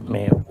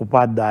මේ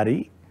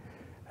උපාධාරී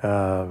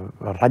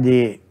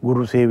රජයේ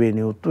ගුරු සේවයේ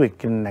නියුතු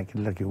එක්කෙනෙක්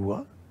නැකිලා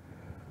කිව්වා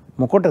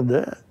මොකටද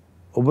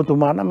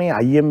ඔබතුමාන මේ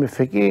IMF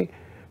එකේ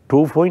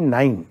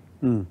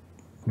 2.9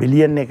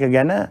 බිලියන් එක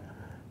ගැන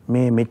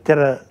මේ මෙච්චර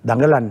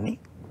දඟලන්නේ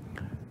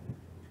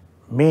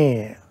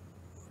මේ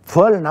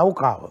ෆර්ල්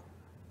නෞකාව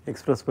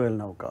එක්ස්ප්‍රස් ෆර්ල්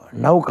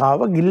නෞකාව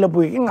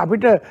ගිල්ලපු එකෙන්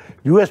අපිට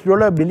US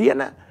ඩොලර්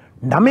බිලියන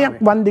 9ක්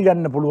වන්දි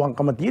ගන්න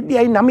පුළුවන්කම තියෙද්දි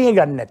ඇයි 9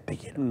 ගන්න නැත්තේ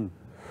කියලා.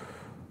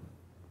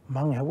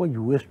 මං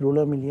ඇහුවා US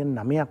ඩොලර් මිලියන්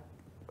 9ක්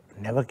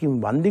නැවකින්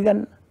වන්දි ගන්න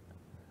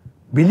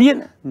බිලියන.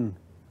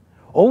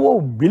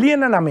 ඔව්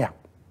බිලියන 9ක්.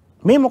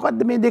 මේ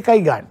මොකද්ද මේ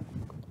දෙකයි ගන්න.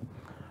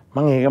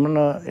 මං ඒකමන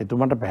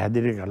එතුමන්ට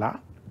පැහැදිලි කළා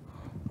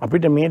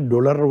අපිට මේ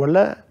ඩොලර් වල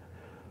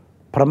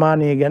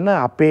ප්‍රමාණය ගැන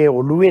අපේ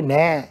ඔළුවේ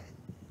නෑ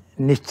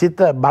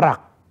නිශ්චිත බරක්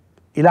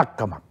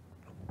ඉලක්කමක්.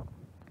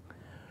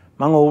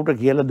 මං ඔහුට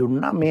කියලා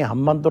දුන්නා මේ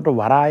හම්බන්තොට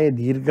වරායේ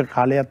දීර්ඝ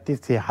කාලයක්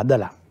තිස්සේ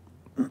හදලා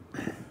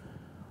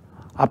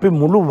අපි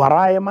මුළු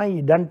වරායමයි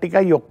ඉඩම්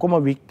ටිකයි ඔක්කොම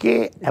වික්කේ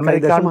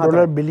ඇමරිකානු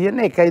ඩොලර් බිලියන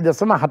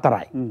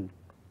 1.4යි.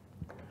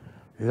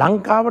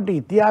 ලංකාවට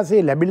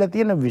ඉතිහාසයේ ලැබිලා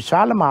තියෙන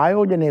විශාලම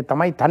ආයෝජනය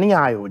තමයි තනි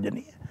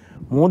ආයෝජනය.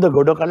 මූද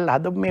ගොඩ කරලා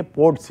හදපු මේ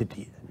පෝර්ට්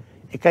සිටිය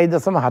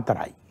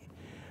 1.4යි.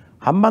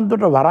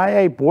 හම්බන්තොට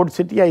වරායයි පෝර්ට්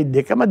සිටියයි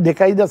දෙකම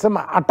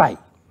 2.8යි.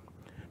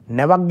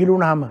 නැවක්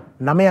ගිලුණාම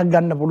 9ක්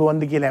ගන්න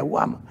පුළුවන්ද කියලා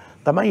ඇහුවාම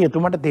තමයි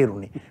එතුමට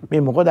තේරුනේ.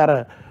 මේ මොකද අර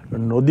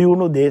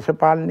නොදියුණු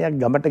දේශපාලනයක්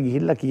ගමට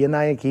ගිහිල්ලා කියන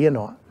අය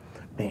කියනවා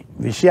මේ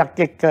විෂයක්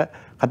එක්ක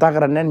කතා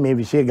කරන්නේ මේ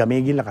විෂය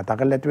ගමේ ගිහිල්ලා කතා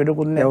කරලා ඇති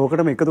වෙඩකුත් නැහැ.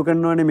 ඔකටම එකතු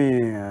කරනවානේ මේ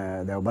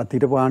දැන් ඔබත්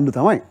හිටපු ආණ්ඩු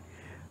තමයි.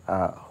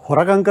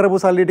 හොරකම් කරපු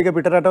සල්ලි ටික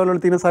පිට රටවල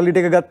තියෙන සල්ලි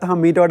ටික ගත්තාම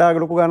මීට වඩා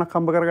ලොකු ගාණක්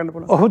හම්බ කරගන්න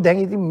පුළුවන්. ඔව්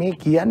දැන් ඉතින් මේ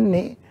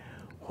කියන්නේ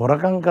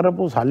හොරකම්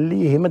කරපු සල්ලි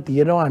එහෙම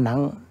තියනවා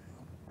නම්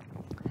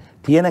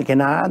තියෙන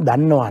කෙනා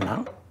දන්නවා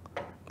නම්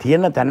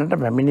තියෙන තැනට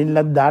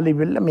පැමිණිල්ලක් දාලා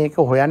ඉවිල්ලා මේක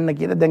හොයන්න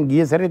කියලා දැන්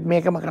ගිය සැරේත්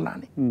මේකම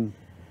කළානේ.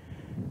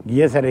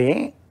 ගිය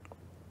සැරේ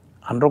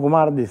අනුර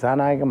කුමාර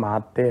දිසානායක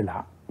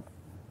මහත්තයලා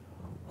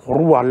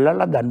හොරු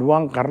අල්ලලා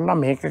දඬුවම් කරලා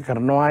මේක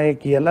කරනවාය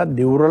කියලා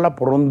දිවුරලා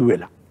පොරොන්දු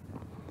වෙලා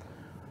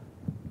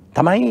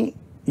තමයි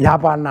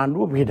යාපාන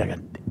ආණ්ඩුව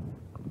පිටගත්තේ.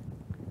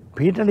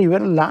 පිටලා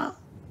ඉවරලා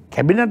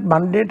කැබිනට්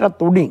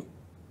මණ්ඩලයට උඩින්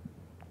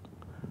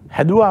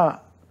හැදුවා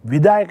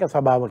විධායක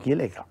සභාව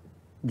කියලා එකක්.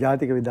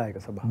 ජාතික විධායක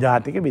සභාව.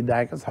 ජාතික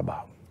විධායක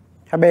සභාව.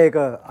 හැබැයි ඒක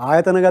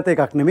ආයතනගත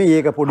එකක් නෙමෙයි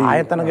ඒක පොඩි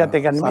ආයතනගත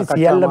එකක් නෙමෙයි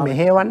සියල්ල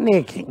මෙහෙවන්නේ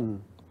එකකින්.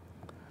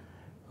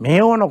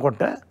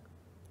 මෙහෙවනකොට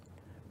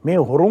මේ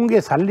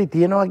හොරුන්ගේ සල්ලි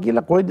තියනවා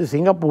කියලා කොයිද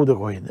සිංගප්පූද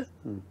කොයිද?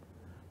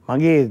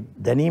 මගේ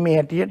දැනීමේ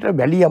හැටියට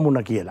වැලි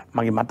යමුණ කියලා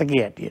මගේ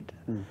මතකයේ හැටියට.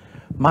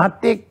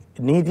 මහත්තයෙක්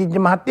නීතිඥ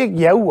මහත්තයෙක්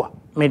යවුවා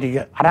මේ ටික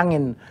අරන්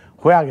එන්න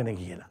හොයාගෙන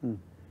කියලා.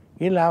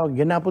 ඊළාව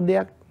ගෙනාපු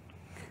දෙයක්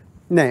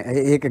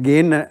නෑ ඒක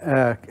ගේන්න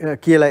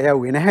කියලා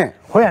යවුවේ නැහැ.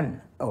 හොයන්න.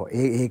 ඔව්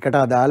ඒකට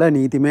අදාළ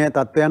නීතිමය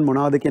තත්ත්වයන්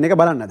මොනවද කියන එක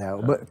බලන්න. දැන්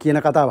ඔබ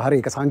කියන කතාව හරි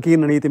ඒක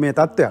සංකීර්ණ නීතිමය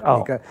තත්ත්වයක්.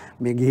 ඒක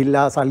මේ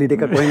ගිහිල්ලා සල්ලි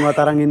ටික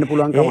කොහෙන්වත් අරන් ඉන්න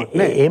පුළුවන් කමක්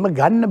නෑ. එහෙම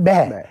ගන්න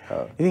බෑ.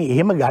 ඉතින්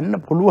එහෙම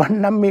ගන්න පුළුවන්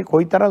නම් මේ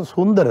කොයිතරම්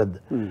සුන්දරද.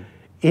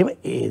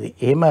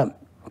 එහෙම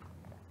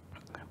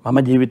මම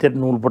ජීවිතේට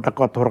නූල්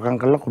පොටක්වත් හොරකම්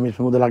කරලා කොමිස්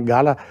මුදලක්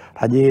ගාලා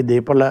රජයේ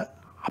දේපල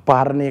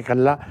අපහරණය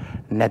කළා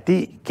නැති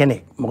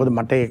කෙනෙක්. මොකද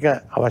මට ඒක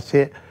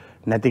අවශ්‍ය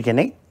නැති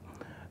කෙනෙක්.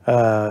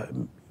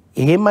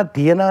 එහෙම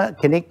තියෙන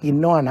කෙනෙක්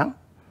ඉන්නවා නම්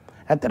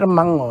ඇත්තට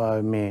මම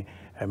මේ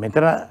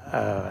මෙතන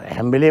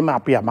හැම වෙලේම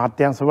අපි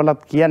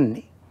අමාත්‍යාංශවලත්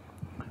කියන්නේ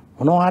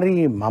මොනවා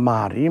හරි මම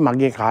හරි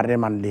මගේ කාර්ය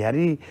මණ්ඩලය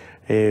හරි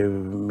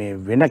මේ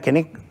වෙන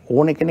කෙනෙක්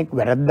ඕනේ කෙනෙක්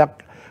වැරද්දක්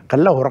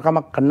කළා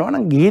හොරකමක් කරනවා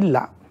නම්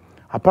ගිහිල්ලා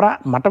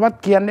මටවත්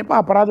කියන්න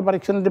එපා අපරාධ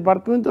පරීක්ෂණ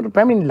දෙපාර්තමේන්තුවට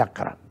පැමිණිල්ලක්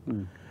කරන්න.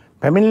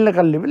 පැමිණිල්ල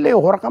කල්ලිවිල්ල ඒ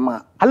හොරකම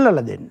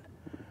අල්ලලා දෙන්න.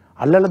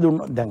 අල්ලලා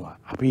දුන්නොත් දැන්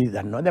අපි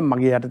දන්නවා දැන්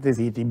මගේ යටතේ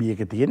CTB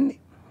එක තියෙන්නේ.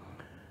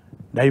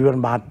 ඩ්‍රයිවර්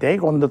මහත්තයයි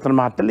කොන්දතර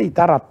මහත්තයලා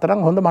ඉතා රත්තරන්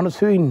හොඳ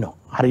මිනිස්සු ඉන්නවා.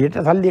 හරියට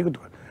සල්ලි එකතු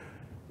කරලා.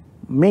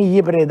 මේ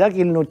ඊයේ පෙරේදා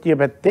කිල්නොච්චිය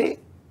පැත්තේ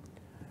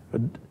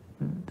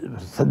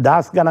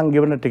 10 ගණන්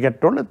ගෙවන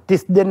ටිකට් වල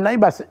 30 දෙන්නයි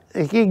බස්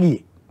එකේ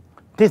ගියේ.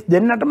 30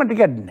 දෙන්නටම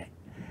ටිකට් නැහැ.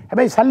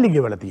 හැබැයි සල්ලි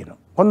ගෙවලා තියෙනවා.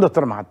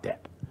 කොන්දතර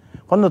මහත්තයාට.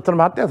 කොන්දතර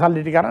මහත්තයා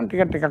සල්ලි ටික අරන්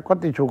ටිකට්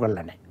එකක්වත් ඉෂු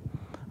කරලා නැහැ.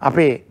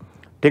 අපේ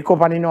ටෙකෝ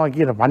පනිනවා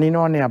කියලා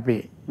පනිනවනේ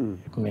අපේ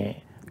මේ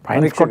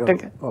ෆයින් ස්කොට්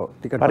එක.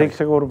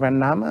 පරීක්ෂකවරු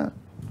පෙන්නාම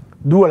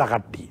දුවලා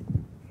කට්ටිය.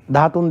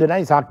 13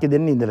 දෙනයි සාක්ෂි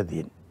දෙන්න ඉඳලා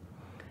තියෙන්නේ.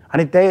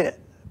 අනිත් අය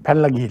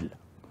පැනලා ගිහිල්ලා.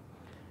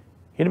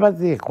 ඊට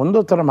පස්සේ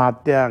කොන්දොස්තර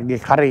මහත්තයාගේ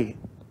කරේ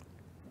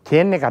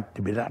චේන් එකක්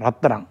තිබිලා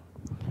රත්තරන්.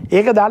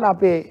 ඒක දාලා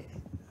අපේ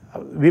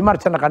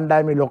විමර්ශන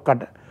කණ්ඩායමේ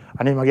ලොක්කට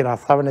අනේ මගේ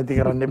රස්සාව නැති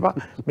කරන්න එපා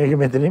මේක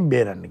මෙතනින්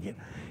බේරන්න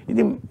කියලා.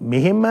 ඉතින්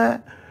මෙහෙම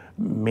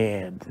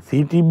මේ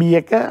CTB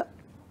එක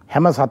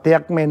හැම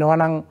සතයක්ම එනවා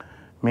නම්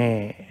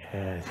මේ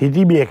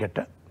CTB එකට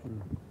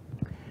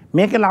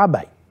මේක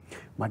ලාභයි.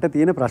 මට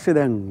තියෙන ප්‍රශ්නේ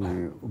දැන්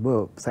ඔබ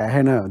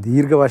සෑහෙන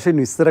දීර්ඝ වශයෙන්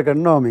විස්තර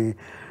කරනවා මේ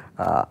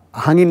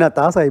අහංින්න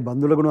තාසයි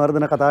බන්දුල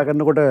ගුණවර්ධන කතා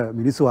කරනකොට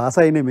මිනිස්සු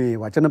ආසයිනේ මේ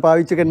වචන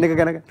පාවිච්චි කරන එක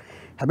ගැන.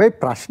 හැබැයි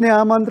ප්‍රශ්නේ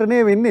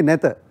ආමන්ත්‍රණය වෙන්නේ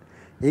නැත.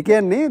 ඒ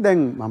කියන්නේ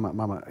දැන්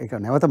මම ඒක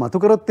නැවත මතු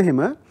කරොත්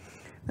එහෙම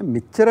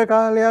මෙච්චර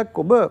කාලයක්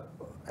ඔබ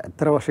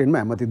ඇත්තර වශයෙන්ම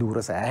ඇමති ධූර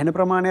සෑහෙන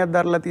ප්‍රමාණයක්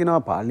දරලා තියෙනවා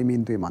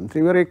පාර්ලිමේන්තුවේ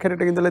මන්ත්‍රීවරයෙක්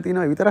හැටියට ඉඳලා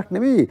තියෙනවා විතරක්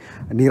නෙවෙයි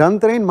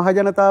නිරන්තරයෙන්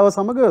මහජනතාව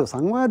සමග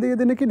සංවාදය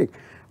දෙන කෙනෙක්.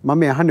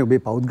 මම අහන්නේ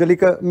ඔබේ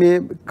පෞද්ගලික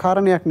මේ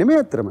කාරණයක්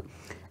නෙමෙයි අත්‍තරම.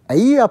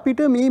 ඇයි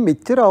අපිට මේ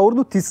මෙච්චර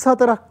අවුරුදු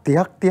 34ක්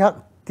 30ක්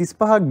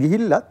 35ක්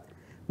ගිහිල්ලත්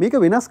මේක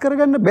වෙනස්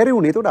කරගන්න බැරි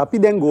වුණේ. ඒකට අපි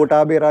දැන්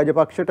ගෝඨාභය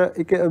රාජපක්ෂට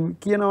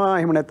කියනවා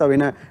එහෙම නැත්නම්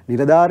වෙන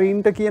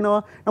නිලධාරීන්ට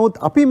කියනවා.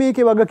 නමුත් අපි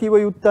මේකේ වගකීම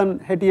යුත්තන්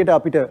හැටියට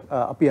අපිට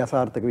අපි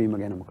අසාර්ථක වීම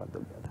ගැන මොකක්ද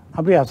ඔබට?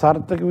 අපි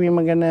අසාර්ථක වීම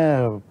ගැන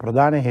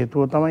ප්‍රධාන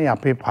හේතුව තමයි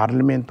අපේ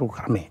පාර්ලිමේන්තු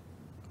ක්‍රමය.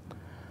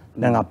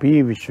 දැන් අපි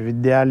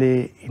විශ්වවිද්‍යාලයේ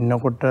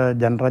ඉන්නකොට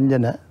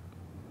ජනරංජන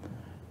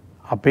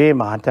අපේ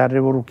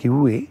මහාචාර්යවරු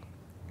කිව්වේ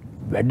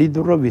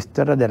වැඩිදුර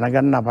විස්තර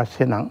දැනගන්න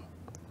අවශ්‍ය නම්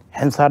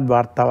හැන්සාඩ්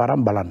වාර්තාව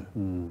අරන් බලන්න.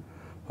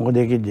 මොකද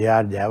ඒකේ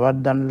ජේ.ආර්.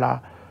 ජයවර්ධනලා,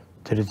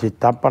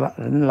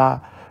 ත්‍රිචිත්තප්පලා,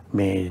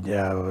 මේ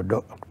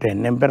ડોක්ටර්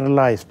එන්.එම්.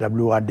 පෙරලා,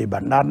 එස්.ඩබ්ලිව්.ආර්.ඩී.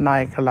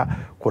 බණ්ඩාරනායකලා,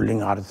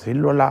 කොලින් ආර්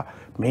සිල්වලා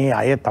මේ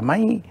අය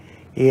තමයි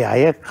ඒ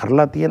අය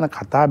කරලා තියෙන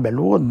කතා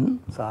බැලුවොත්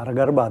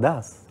සාරගර්භ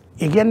අදහස්.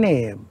 ඒ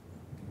කියන්නේ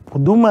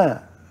පුදුම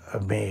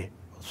මේ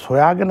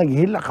සොයාගෙන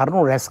ගිහිල්ලා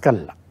කරුණු රැස්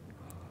කළා.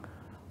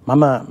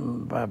 මම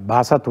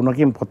භාෂා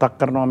 3කින් පොතක්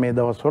කරනවා මේ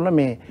දවස්වල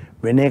මේ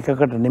වෙන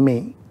එකකට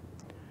නෙමෙයි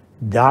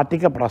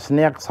ජාතික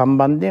ප්‍රශ්නයක්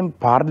සම්බන්ධයෙන්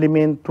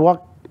පාර්ලිමේන්තුවක්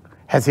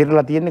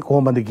හැසිරලා තියෙන්නේ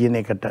කොහොමද කියන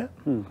එකට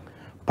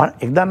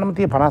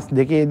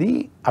 1952 දී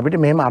අපිට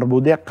මෙහෙම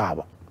අර්බුදයක්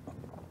ආවා.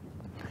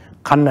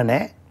 කන්න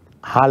නැහැ.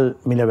 හාල්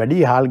මිල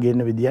වැඩි හාල්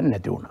ගේන්න විදියක්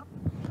නැති වුණා.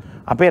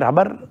 අපේ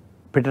රබර්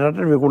පිටරට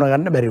විකුණ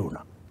ගන්න බැරි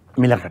වුණා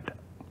මිලකට.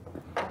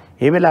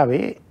 ඒ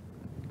වෙලාවේ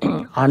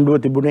ආණ්ඩුව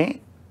තිබුණේ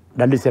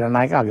ඩඩ්ලි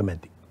සේනානායක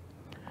අගමැති.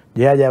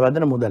 ජේ.ආර්.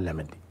 ජයවර්ධන මුදල්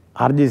ඇමති.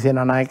 ආර්.ජී.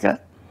 සේනානායක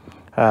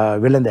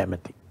වෙළඳ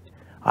ඇමති.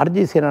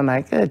 ආර්.ජී.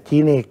 සේනානායක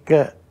චීනය එක්ක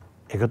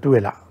එකතු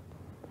වෙලා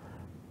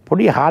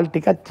පොඩි හාල්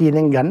ටිකක්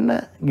චීනෙන් ගන්න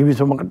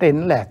ගිවිසුමකට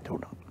එන්න ලෑස්ති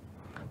වුණා.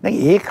 දැන්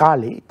ඒ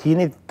කාලේ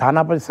චීනේ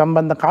තානාපති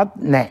සම්බන්ධකමක්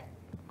නැහැ.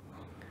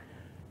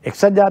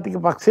 එක්සත් ජාතික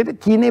පක්ෂයට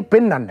චීනේ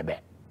පෙන්වන්න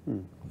බෑ.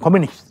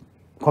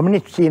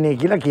 කොමියුනිස්ට් චීනය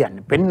කියලා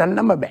කියන්නේ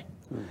පෙන්වන්නම බෑ.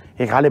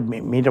 ඒ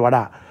කාලේ මීට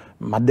වඩා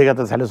මධ්‍යගත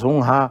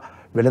සැලසුම් හා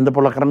වෙළඳ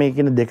පොළ ක්‍රමය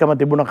කියන දෙකම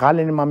තිබුණ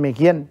කාලෙනේ මම මේ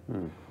කියන්නේ.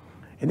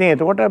 ඉතින්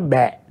එතකොට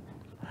බෑ.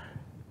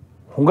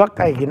 හුඟක්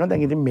අය කියනවා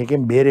දැන් ඉතින්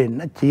මේකෙන් බේරෙන්න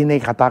චීනය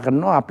කතා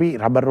කරනවා අපි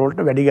රබර්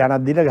වලට වැඩි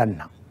ගාණක් දීලා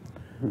ගන්නම්.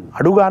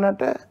 අඩු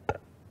ගාණට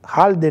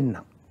හාල් දෙන්න.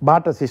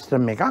 බාටර්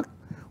සිස්ටම් එකක්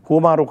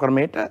හුවමාරු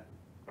ක්‍රමයට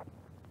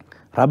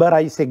රබර්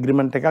අයිස්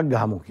එග්‍රීමන්ට් එකක්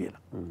ගහමු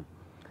කියලා.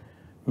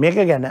 මේක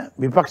ගැන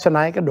විපක්ෂ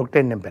නායක ඩොක්ටර්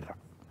එන්.එම්. පෙරේරා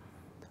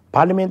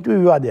පාර්ලිමේන්තුවේ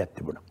විවාදයක්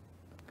තිබුණා.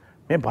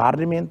 මේ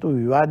පාර්ලිමේන්තු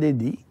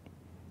විවාදයේදී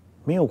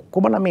මේ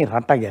ඔක්කොමලා මේ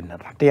රට ගැන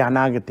රටේ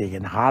අනාගතය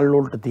ගැන හාල්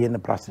වලට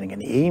තියෙන ප්‍රශ්න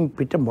ගැන ඒයින්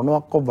පිට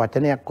මොනවාක්වත්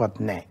වචනයක්වත්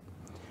නැහැ.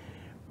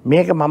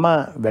 මේක මම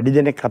වැඩි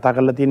දෙනෙක් කතා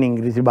කරලා තියෙන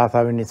ඉංග්‍රීසි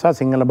භාෂාවෙන් නිසා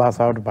සිංහල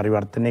භාෂාවට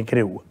පරිවර්තනය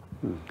කෙරෙව්වා.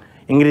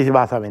 ඉංග්‍රීසි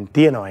භාෂාවෙන්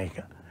තියෙනවා ඒක.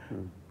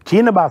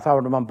 චීන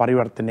භාෂාවට මම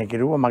පරිවර්තනය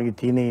කෙරුවා මගේ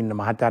චීනයේ ඉන්න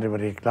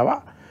මහාචාර්යවරයෙක්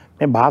ලවා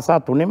මේ භාෂා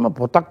තුනෙන්ම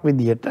පොතක්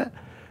විදිහට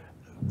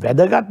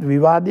වැදගත්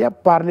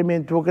විවාදයක්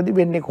පාර්ලිමේන්තුවකදී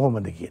වෙන්නේ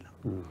කොහොමද කියලා.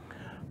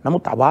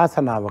 නමුත්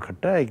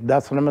අවාසනාවකට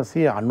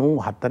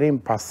 1994න්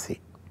පස්සේ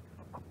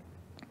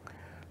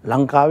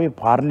ලංකාවේ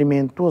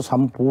පාර්ලිමේන්තුව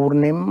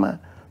සම්පූර්ණයෙන්ම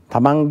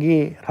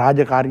තමන්ගේ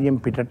රාජකාරියෙන්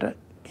පිටට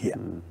ගියා.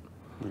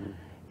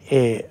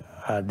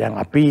 දැන්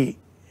අපි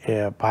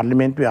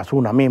පාර්ලිමේන්තුවේ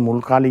 89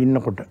 මුල් කාලේ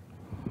ඉන්නකොට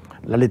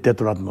ලලිත්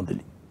ඇතුළත්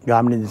මුදලි,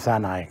 ගාමිණී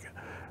දිසානායක,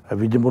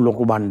 විජිමු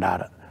ලොකු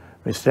බණ්ඩාර,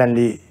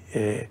 ස්ටැන්ලි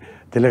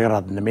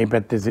තිලකරත්න, මේ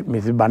පැත්තේ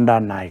මිසිස්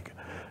බණ්ඩාරනායක,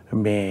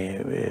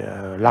 මේ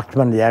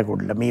ලක්ෂ්මන්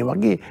ජයකොඩිල මේ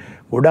වගේ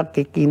ගොඩක්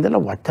එක්ක ඉඳලා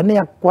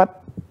වචනයක්වත්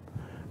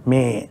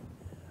මේ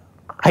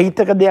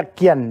අහිතක දෙයක්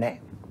කියන්නේ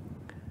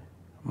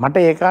මට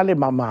ඒ කාලේ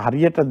මම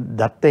හරියට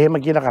දත්ත එහෙම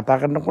කියලා කතා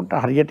කරනකොට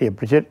හරියට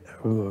ඇප්‍රීෂিয়েට්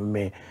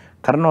මේ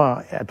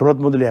කරනවා ඇතුළත්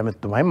මුදලි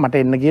ඇමතුමයි මට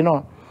එන්න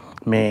කියනවා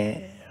මේ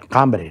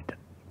කාමරේට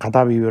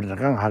කතා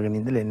විවරණකම් අහගෙන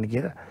ඉඳලා එන්න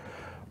කියලා.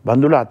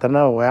 බන්දුල අතන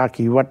ඔයා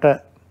කිව්වට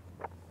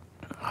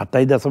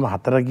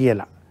 7.4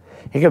 කියලා.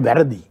 ඒක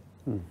වැරදි.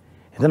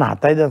 එතන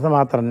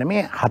 7.4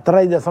 නෙමෙයි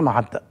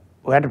 4.7.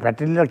 ඔයාට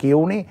පැටලිලා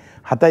කියුනේ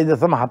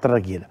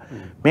 7.4 කියලා.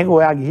 මේක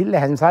ඔයා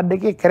ගිහිල්ලා හැන්සාඩ්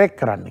එකේ කරෙක්ට්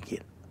කරන්න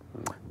කියලා.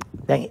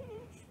 දැන්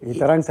ඒ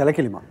තරම්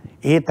සැලකිලිමත්.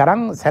 ඒ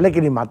තරම්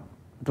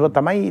සැලකිලිමත්ව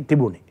තමයි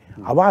තිබුණේ.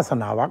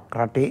 අවාසනාවක්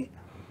රටේ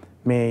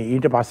මේ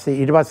ඊට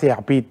පස්සේ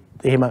අපි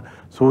එහෙම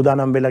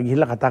සූදානම් වෙලා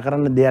ගිහිල්ලා කතා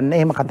කරන්න දෙයක් නැහැ.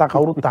 එහෙම කතා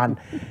කවුරුත්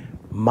අහන්නේ.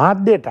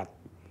 මාධ්‍යයටත්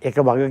එක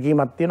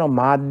වගකීමක් තියෙනවා.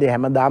 මාධ්‍ය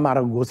හැමදාම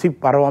අර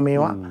ගොසිප් පරව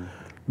මේවා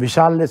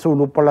විශාල ලෙස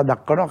උණුප්පල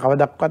දක්වනවා.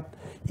 කවදක්වත්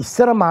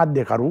ඉස්සර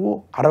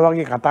මාධ්‍යකරුවෝ අර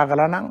වගේ කතා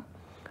කළා නම්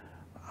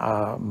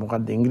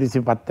මොකද්ද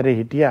ඉංග්‍රීසි පත්තරේ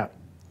හිටියා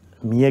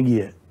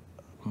මියගිය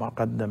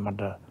මොකද්ද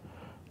මට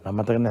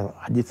මතක නැහැ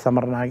අජිත්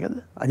සමරනායකද?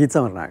 අජිත්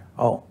සමරනායක.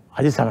 ඔව්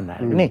අජිත්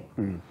සමරනායක නේ.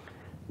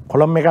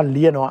 කොලම් එකක්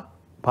ලියනවා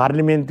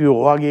පාර්ලිමේන්තුවේ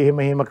ඔයගේ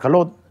එහෙම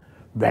කළොත්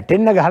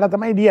වැටෙන්න ගහලා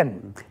තමයි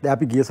ලියන්නේ. දැන්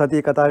අපි ගිය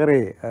සතියේ කතා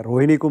කරේ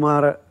රෝහිණී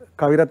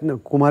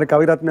කුමාරි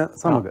කවිරත්න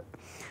සමග.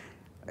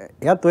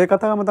 එයාත් ඔය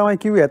කතාවම තමයි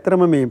කිව්වේ.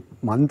 ඇත්තටම මේ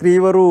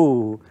മന്ത്രിවරු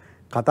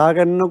කතා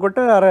කරනකොට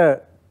අර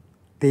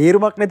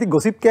තේරුමක් නැති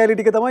ගොසිප් කෑලි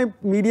ටික තමයි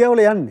මීඩියා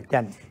වල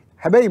යන්නේ.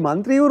 හැබැයි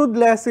മന്ത്രിවරුත්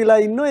ලෑස්තිලා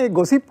ඉන්නවා ඒ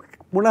ගොසිප්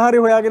මොන හරි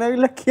හොයාගෙන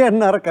ඇවිල්ලා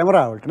කියන්න අර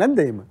කැමරාවලට නැද්ද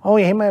එහෙම? ඔව්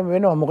එහෙම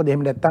වෙනවා. මොකද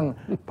එහෙම නැත්තම්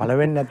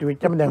පළවෙනි නැති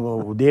වෙච්චම දැන්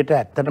උදේට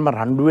ඇත්තටම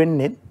රණ්ඩු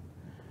වෙන්නේ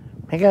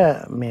මේක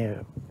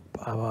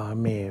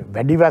මේ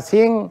වැඩි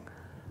වශයෙන්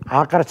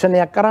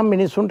ආකර්ෂණයක් කරන්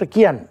මිනිස්සුන්ට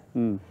කියන්නේ.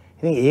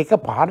 ඉතින් ඒක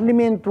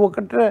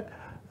පාර්ලිමේන්තුවකට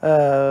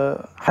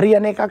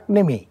හරියන එකක්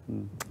නෙමෙයි.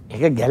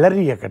 ඒක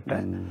ගැලරියකට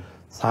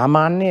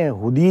සාමාන්‍ය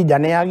හුදී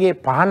ජනයාගේ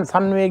පහන්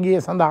සංවේගය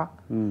සඳහා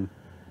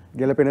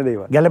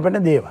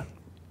ගැලපෙන දේවල්.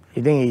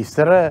 ඉතින්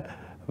ඉස්සර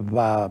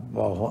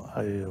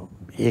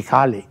ඒ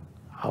කාලේ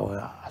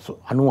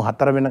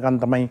 94 වෙනකන්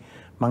තමයි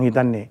මං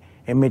හිතන්නේ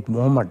එම්.එච්.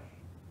 මොහමඩ්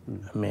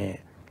මේ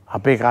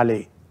අපේ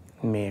කාලේ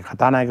මේ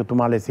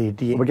කතානායකතුමා ලෙස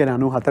හිටියේ. ඔබ කියන්නේ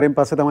 94න්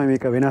පස්සේ තමයි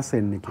මේක වෙනස්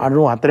වෙන්නේ.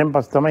 94න්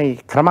පස්සේ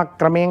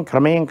තමයි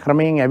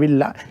ක්‍රමයෙන්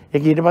ඇවිල්ලා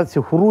ඒක ඊට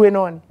පස්සේ හුරු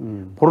වෙනවනේ.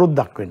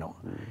 පුරුද්දක් වෙනවා.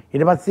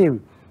 ඊට පස්සේ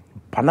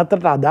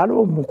පනතට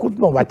අදාළව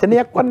මුකුත්ම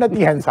වචනයක්වත්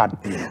නැති හැන්සාට්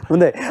තියෙනවා.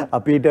 හොඳයි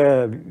අපිට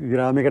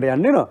විරාමයකට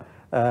යන්න වෙනවා.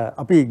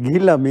 අපි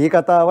ගිහිල්ලා මේ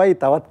කතාවයි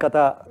තවත්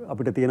කතා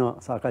අපිට තියෙනවා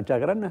සාකච්ඡා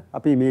කරන්න.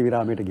 අපි මේ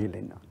විරාමයට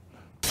ගිහිල්ලා ඉන්නවා.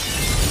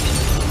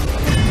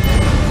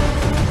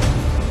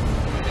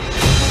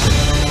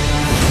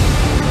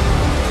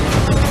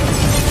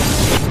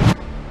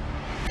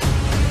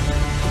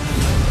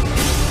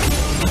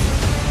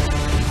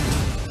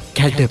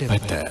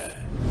 Kedapatha.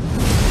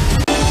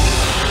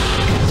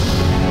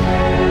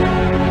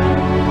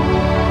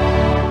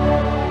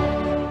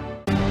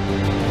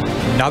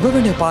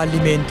 නවවන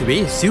පාර්ලිමේන්තුවේ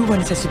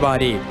සිව්වන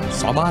සැසිවාරයේ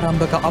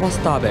සමාරම්භක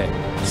අවස්ථාව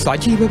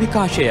සජීව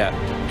විකාශය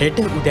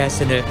හෙට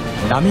උදෑසන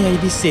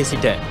 9:20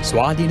 සිට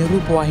ස්වාධීන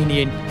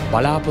රූපවාහිනියෙන්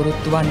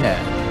බලාපොරොත්තු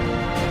වන්න.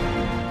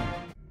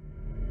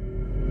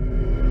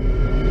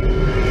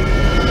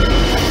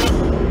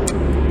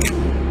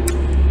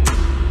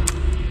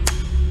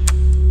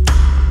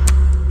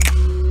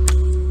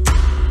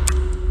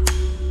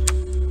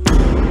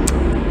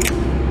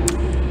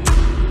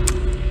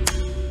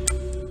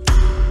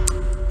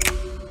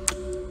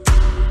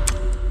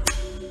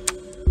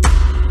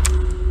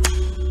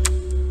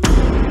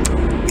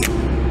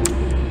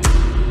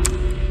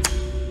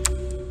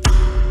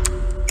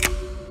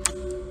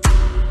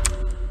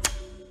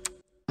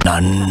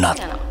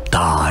 නන්නත්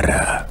තාර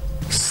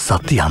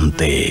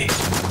සතියන්තේ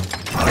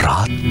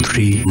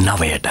රාත්‍රී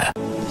 9ට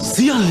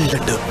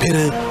සියල්ලට පෙර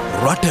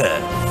රට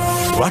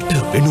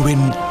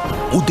වෙනුවෙන්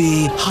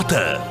උදේ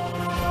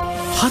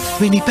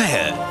 7වෙනි පැය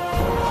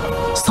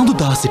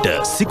සඳුදා සිට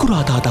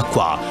සිකුරාදා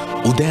දක්වා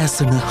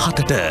උදෑසන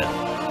 7ට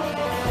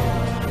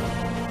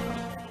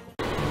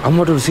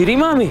අම්මට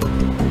සිරිමාමේ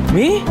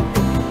මේ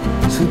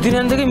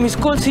සුද්ධිනන්දගේ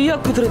මිස්කෝල් 100ක්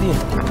විතර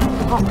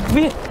තියෙනවා.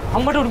 මේ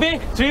අම්මට මේ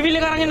ශ්‍රීවිල්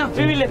එක අරගෙන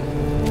ශ්‍රීවිල් එක.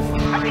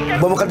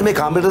 ඔබ මොකද මේ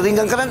කාමරේ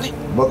රින්ගන් කරන්නේ?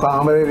 ඔබ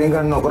කාමරේ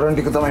රින්ගන් නොකරන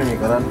ටික තමයි මේ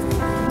කරන්නේ.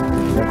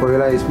 දැන් කොයි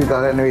වෙලාවෙ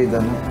ඉස්පිතාලේ නෙවෙයි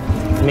දන්නේ.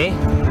 මේ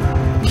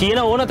කියන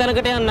ඕන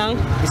තැනකට යන්නම්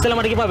ඉස්සෙල්ලා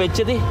මට කිව්වා වෙච්ච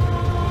දේ.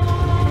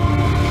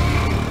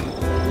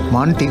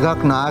 මන්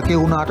ටිකක් නායකේ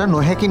වුණාට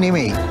නොහැකි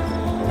නෙමෙයි.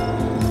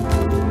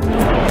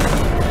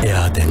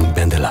 එයා දැන්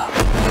බැඳලා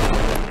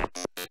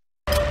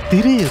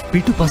තිරය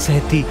පිටුපස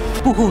ඇති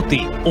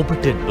පුහෝති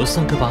ඔබට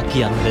නොසඟවා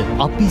කියන්න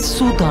අපි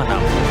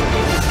සූදානම්.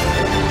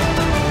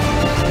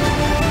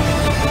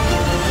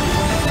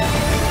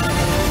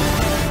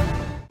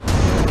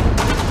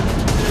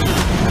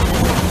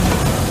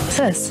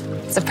 This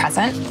is a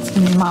present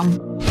from your mum.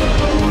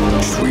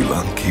 Sri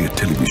Lanka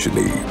television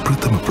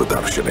prathama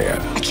pradarshana.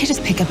 I can't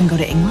just pick up and go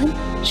to England.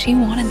 She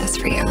wanted this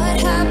for you.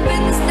 What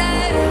happens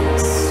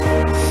next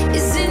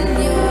is in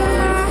your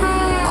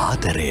heart.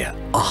 ආදරය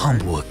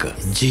අහඹුවක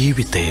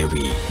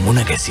ජීවිතයවි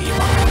මුණගැසීම.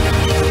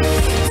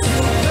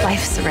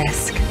 Life's a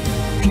risk.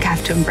 I think I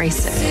have to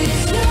embrace it.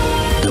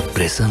 The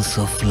Presence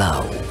of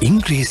Love.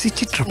 ඉංග්‍රීසි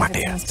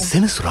චිත්‍රපටය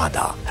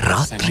සෙනසුරාදා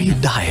රාත්‍රී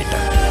 10ට.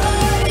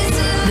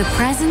 The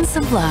Presence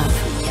of Love.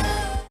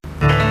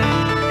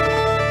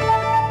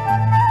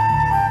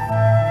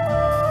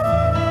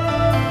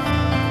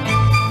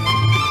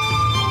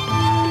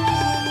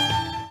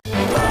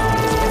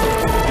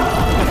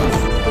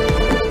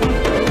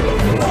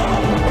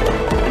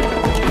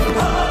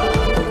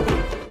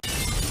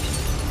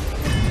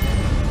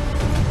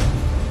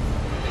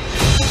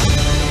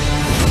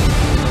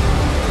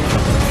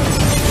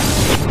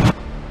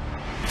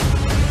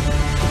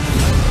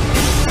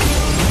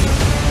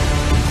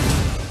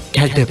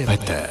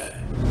 Kedapatha.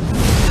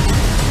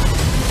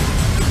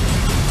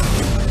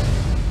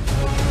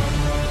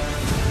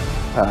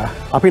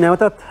 අපි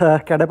නැවතත්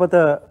කැඩපත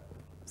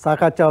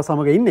සාකච්ඡාව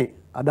සමග ඉන්නේ.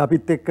 අද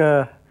අපිත් එක්ක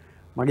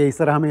මගේ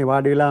ඉස්සරහා මේ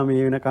වාඩි වෙලා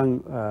මේ වෙනකන්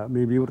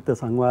මේ විවෘත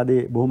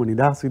සංවාදයේ බොහොම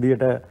නිදහස්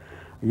විදියට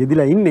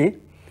යෙදිලා ඉන්නේ.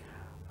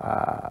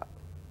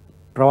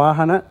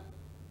 ප්‍රවාහන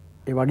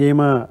ඒ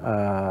වගේම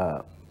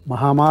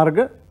මහා මාර්ග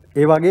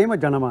ඒ වගේම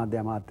ජනමාධ්‍ය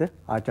අමාත්‍ය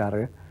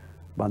ආචාර්ය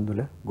බන්දුල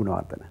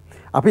ගුණවර්ධන.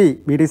 අපි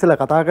මීට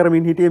ඉස්සෙල්ලා කතා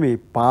කරමින් හිටියේ මේ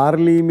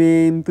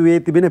පාර්ලිමේන්තුවේ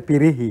තිබෙන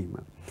පිරිහීම.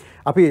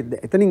 අපි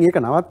එතනින් ඒක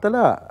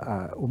නවත්තලා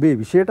ඔබේ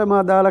විශේෂටම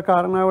අදාළ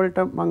කාරණාවලට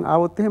මම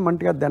ආවොත් එහෙනම් මම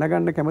ටිකක්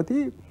දැනගන්න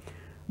කැමතියි.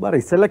 බාර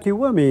ඉස්සෙල්ලා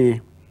කිව්වා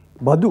මේ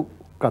බදු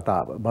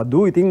කතාව. බදු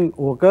ඉතින්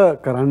ඕක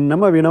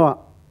කරන්නම වෙනවා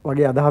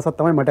වගේ අදහසක්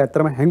තමයි මට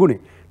ඇත්තටම හැඟුණේ.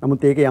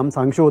 නමුත් ඒකේ යම්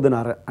සංශෝධන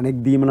අර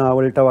අනෙක්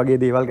දීමනාවලට වගේ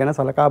දේවල් ගැන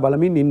සලකා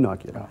බලමින් ඉන්නවා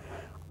කියලා.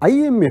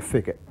 IMF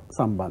එක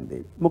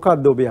සම්බන්ධයෙන්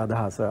මොකක්ද ඔබේ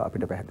අදහස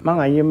අපිට පැහැදිලි? මම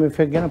IMF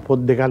එක ගැන පොත්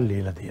දෙකක්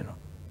ලියලා තියෙනවා.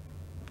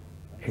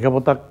 එක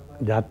පොතක්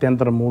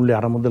ජාත්‍යන්තර මූල්‍ය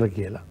අරමුදල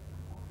කියලා.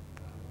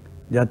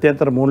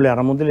 ජාත්‍යන්තර මූල්‍ය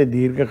අරමුදලේ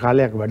දීර්ඝ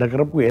කාලයක් වැඩ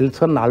කරපු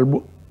එල්සන්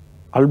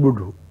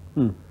අල්බුඩු.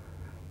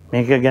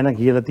 මේක ගැන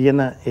කියලා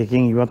තියෙන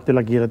එකකින් ඉවත්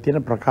වෙලා කියලා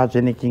තියෙන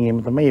ප්‍රකාශනයකින් එහෙම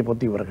තමයි මේ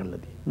පොත ඉවර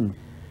කරලා තියෙන්නේ.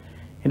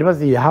 ඊට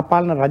පස්සේ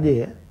යහපාලන රජය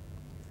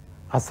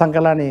අත්සන්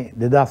කළානේ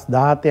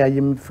 2017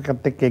 IMF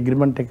එකත් එක්ක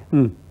ඇග්‍රීමන්ට් එක.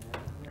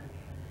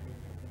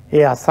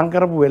 ඒ අත්සන්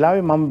කරපු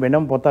වෙලාවේ මම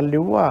වෙනම පොතක්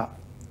ලිව්වා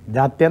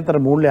ජාත්‍යන්තර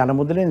මූල්‍ය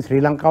අරමුදලෙන්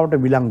ශ්‍රී ලංකාවට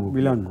විලංගු.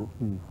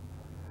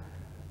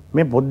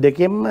 මේ පොත්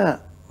දෙකෙන්ම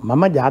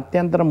මම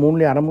ජාත්‍යන්තර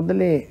මූල්‍ය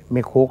අරමුදලේ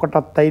මේ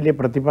කෝකටත් අයිලේ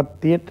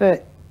ප්‍රතිපත්තියට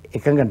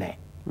එකඟ නැහැ.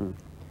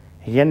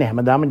 ඒ කියන්නේ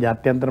හැමදාම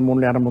ජාත්‍යන්තර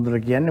මූල්‍ය අරමුදල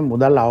කියන්නේ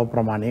මුදල්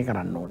අවප්‍රමාණය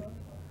කරන්න ඕනේ.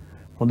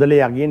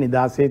 මුදලේ යගේ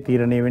නිදාසේ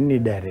තීරණය වෙන්න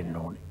ඉඩ හැරෙන්න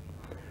ඕනේ.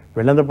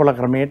 වෙළඳපොළ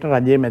ක්‍රමයට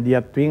රජයේ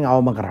මැදිහත් වීම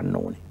අවම කරන්න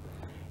ඕනේ.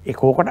 ඒ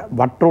කෝකට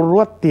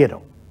වට්ටෝරුවක්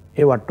තියෙනවා.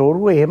 ඒ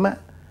වට්ටෝරුව එහෙම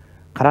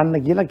කරන්න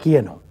කියලා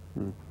කියනවා.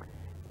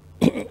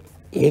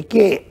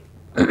 ඒකේ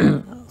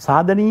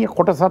සාධනීය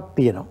කොටසක්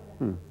තියෙනවා.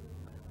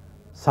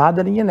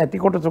 සාධනීය නැති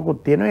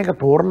කොටසකුත් තියෙනවා. ඒක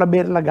තෝරලා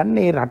බේරලා ගන්න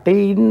ඒ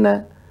රටේ ඉන්න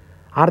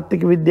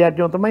ආර්ථික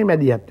විද්‍යාඥයෝ තමයි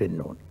මැදිහත්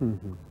වෙන්න ඕනේ.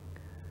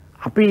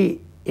 අපි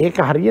ඒක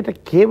හරියට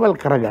කේවල්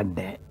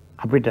කරගන්නේ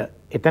අපිට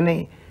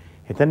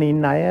එතන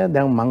ඉන්න අය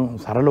දැන් මං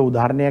සරල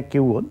උදාහරණයක්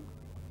කිව්වොත්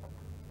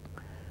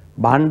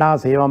භාණ්ඩා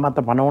සේවා මත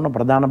පනවන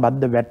ප්‍රධාන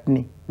බද්ධ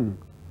වැට්නේ.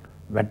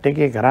 වැට්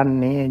එකේ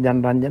කරන්නේ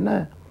ජනරංජන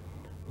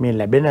මේ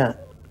ලැබෙන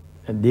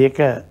දේක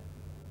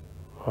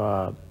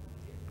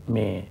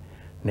මේ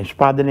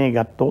නිෂ්පාදනය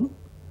ගත්තොත්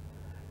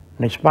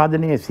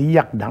නිෂ්පාදනයේ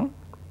 100ක් නම්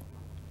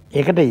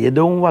ඒකට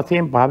යෙදවුම්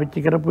වශයෙන්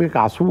පාවිච්චි කරපු එක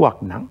 80ක්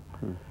නම්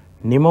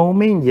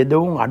නිමවුමෙන්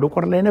යෙදවුම් අඩු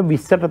කරලා එන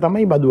 20ට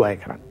තමයි බදු අය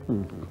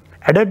කරන්නේ.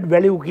 ඇඩඩ්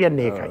වැලියු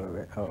කියන්නේ ඒකයි.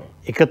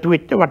 එකතු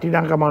වෙච්ච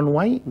වටිනාකම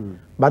අනුවයි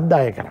බද්ද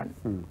අය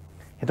කරන්නේ.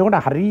 එතකොට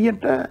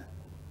හරියට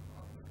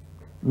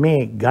මේ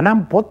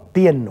ගණන් පොත්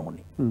තියෙන්න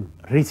ඕනේ.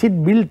 රිසිට්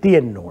බිල්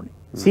තියෙන්න ඕනේ.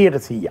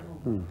 100%.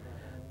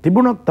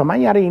 තිබුණොත්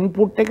තමයි අර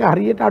ඉන්පුට් එක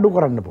හරියට අඩු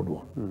කරන්න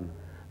පුළුවන්.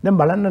 දැන්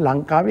බලන්න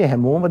ලංකාවේ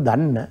හැමෝම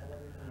දන්න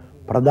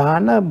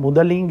ප්‍රධාන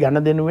මුදලින්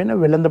ගණ දෙනු වෙන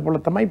වෙළඳපොළ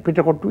තමයි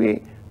පිටකොටුවේ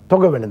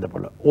තොග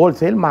වෙළඳපොළ.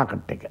 හෝල්සේල්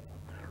මාකට් එක.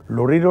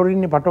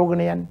 ලොරින්නේ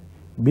පටවගෙන යන්නේ.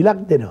 බිලක්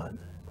දෙනවද?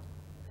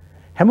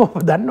 හැමෝම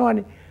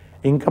දන්නවනේ.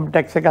 ඉන්කම්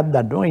ටැක්ස් එකක්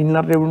දන්නවා,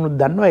 ඉන්නර් රෙවිනියුත්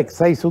දන්නවා,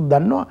 එක්සයිස් උත්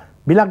දන්නවා.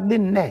 බිලක්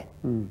දෙන්නේ නැහැ.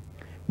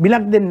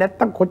 බිලක් දෙන්නේ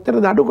නැත්තම්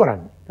කොච්චරද අඩු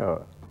කරන්නේ?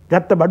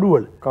 ගත්ත බඩු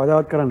වල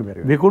කවදාවත් කරන්න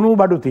බැරි. විකුණු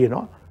බඩු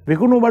තියෙනවා.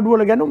 විකුණු බඩු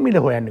වල ගැනුම් මිල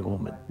හොයන්නේ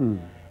කොහොමද?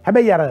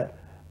 හැබැයි අර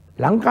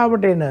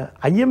ලංකාවට එන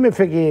IMF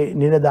එකේ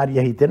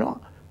නිලධාරියා හිතෙනවා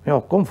මේ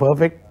ඔක්කොම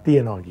පර්ෆෙක්ට්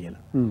තියනවා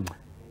කියලා.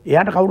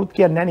 එයාට කවුරුත්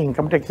කියන්නේ නැහැ නේ,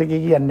 ඉන්කම් ටැක්ස් එකේ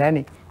කියන්නේ නැහැ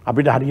නේ.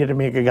 අපිට හරියට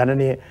මේක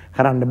ගණනය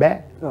කරන්න බෑ.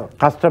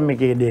 කස්ටම්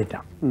එකේ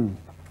ඩේටා.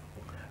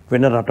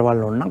 වෙන රටවල්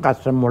ඕන නම්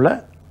කස්ටම් වල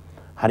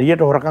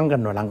හරියට හොරකම්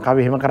කරනවා.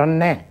 ලංකාවේ එහෙම කරන්නේ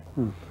නැහැ.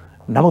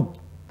 නමුත්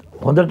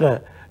හොඳට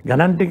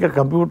ගණන් ටික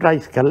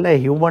කම්පියුටරයිස් කරලා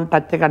හියුමන්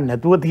ටච් එකක්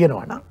නැතුව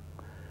තියෙනවා නම්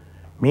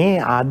මේ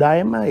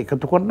ආදායම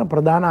එකතු කරන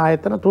ප්‍රධාන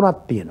ආයතන තුනක්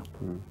තියෙනවා.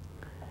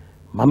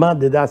 මම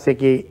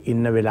 2001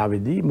 ඉන්න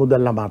වෙලාවේදී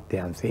මුදල්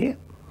අමාත්‍යාංශයේ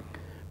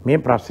මේ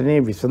ප්‍රශ්නේ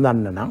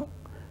විසඳන්න නම්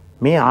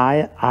මේ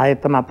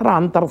ආයතන අතර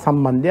අන්තර්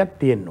සම්බන්ධයක්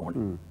තියෙන්න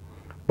ඕනේ.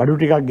 බඩු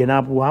ටිකක්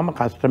ගෙනාපුවාම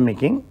කස්ටම්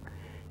එකෙන්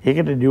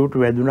ඒකට ඩියුටි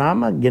වැදුනාම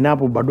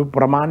ගෙනාපු බඩු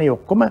ප්‍රමාණය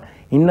ඔක්කොම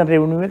ඉන්න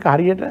රෙවිනියු එක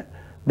හරියට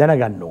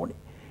දැනගන්න ඕනේ.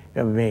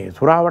 මේ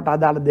සුරාවට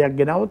අදාළ දෙයක්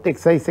ගෙනාවොත්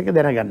එක්සයිස් එක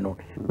දැනගන්න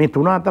ඕනේ. මේ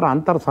තුන අතර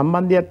අන්තර්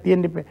සම්බන්ධයක්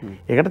තියෙන්න ඉපේ.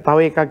 ඒකට තව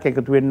එකක්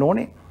එකතු වෙන්න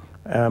ඕනේ.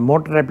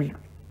 මෝටර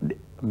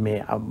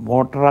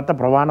රථ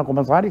ප්‍රවාහන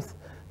කොමසාරිස්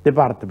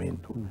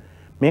දෙපාර්තමේන්තුව.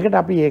 මේකට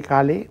අපි ඒ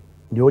කාලේ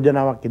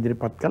යෝජනාවක්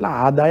ඉදිරිපත් කළා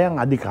ආදායම්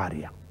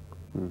අධිකාරියක්.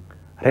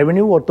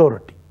 රෙවෙනියු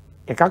ඔතොරිටි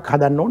එකක්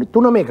හදන්න ඕනේ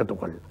තුනම එකතු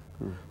කරලා.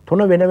 තුන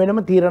වෙන වෙනම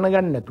තීරණ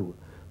ගන්න නැතුව.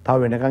 තව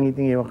වෙනකන්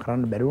ඉතින් ඒව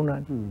කරන්න බැරි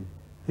වුණානේ.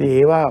 ඉතින්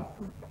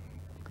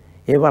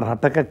ඒවා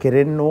රටක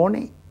කෙරෙන්න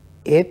ඕනේ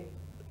ඒත්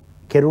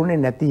කෙරුණේ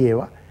නැති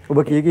ඒවා. ඔබ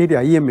කී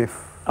හිටියේ IMF.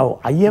 ඔව්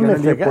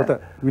IMF එක පොත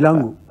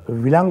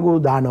විලංගු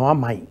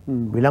දානවාමයි.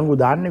 විලංගු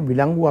දාන්නේ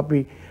විලංගු අපි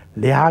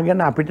ලෙහාගෙන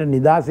අපිට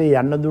නිදාසේ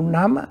යන්න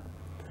දුන්නාම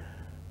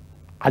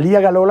අලිය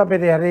ගලවලා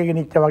පෙරේ හැරේගෙන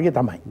ඉච්ච වගේ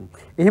තමයි.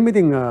 එහෙම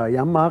ඉතින්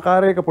යම්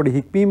ආකාරයක පොඩි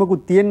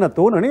හික්මීමකුත් තියෙන්න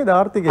ඕන නේද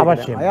ආර්ථිකයේ?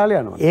 අවශ්‍යයි. අයාල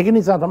යනවා. ඒක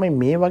නිසා තමයි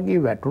මේ වගේ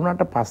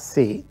වැටුණාට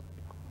පස්සේ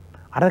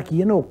අර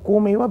කියන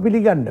ඔක්කොම ඒවා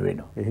පිළිගන්න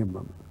වෙනවා. එහෙමම.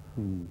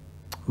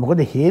 මොකද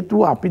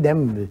හේතුව අපි දැන්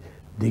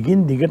දිගින්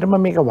දිගටම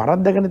මේක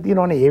වරද්දගෙන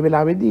තියෙනවනේ. ඒ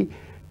වෙලාවේදී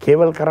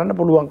කේවල් කරන්න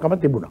පුළුවන්කම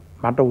තිබුණා.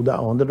 මට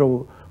හොඳට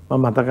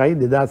මතකයි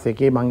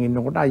 2001 මං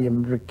ඉන්නකොට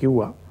IMF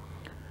කිව්වා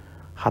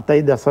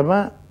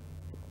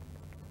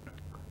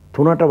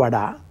 7.3ට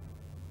වඩා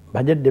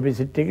බජට්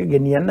ඩෙෆිසිට් එක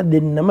ගෙනියන්න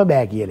දෙන්නම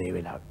බෑ කියලා ඒ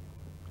වෙලාවේ.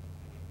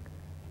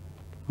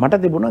 මට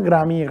තිබුණා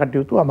ග්‍රාමීය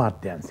කටයුතු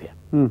අමාත්‍යාංශය.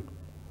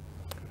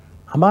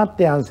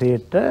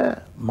 අමාත්‍යාංශයට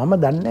මම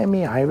දන්නේ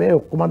මේ අයවැය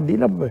ඔක්කොම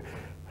දීලා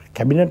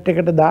කැබිනට්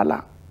එකට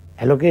දාලා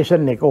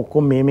ඇලොකේෂන් එක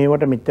ඔක්කොම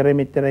මේවට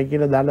මෙච්චරයි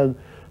කියලා දාලා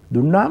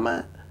දුන්නාම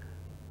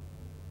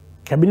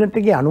කැබිනට්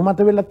එකේ අනුමත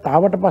වෙලා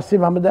තාවට පස්සේ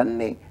මම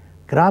දන්නේ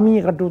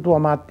ග්‍රාමීය කටයුතු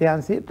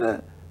අමාත්‍යාංශයට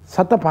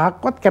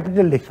 7.5ක්වත්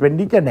කැපිටල්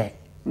එක්ස්පෙන්ඩිචර් නැහැ.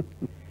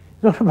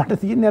 ඒක මට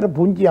තියෙන අර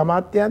පුංචි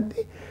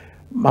අමාත්‍යාංශේ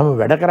මම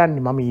වැඩ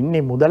කරන්නේ මම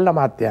ඉන්නේ මුදල්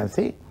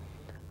අමාත්‍යාංශේ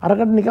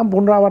අරකට නිකන්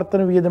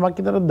පුනරාවර්තන වියදමක්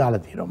විතර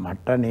දාලා තියෙනවා.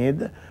 මට නේද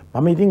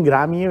මම ඉතින්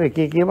ග්‍රාමීය එක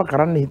ඒවා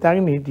කරන්න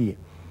හිතාගෙන හිටියේ.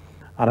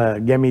 අර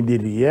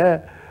ගැමිදිරිය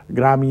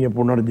ග්‍රාමීය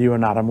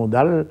පුනර්ජීවන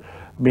අරමුදල්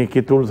මේ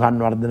කිතුල්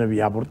සංවර්ධන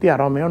ව්‍යාපෘති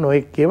අර මේව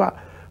නොඑක් ඒවා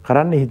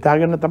කරන්න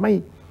හිතාගෙන තමයි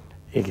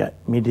ඒක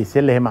මීට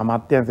ඉස්සෙල්ලා එහෙම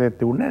අමාත්‍යාංශයක්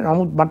තිබුණේ.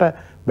 නමුත් මට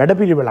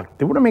වැඩපිළිවෙලක්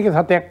තිබුණා මේකේ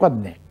සතයක්වත්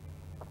නැහැ.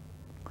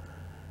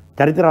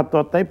 චරිත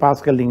රත්වත්තයි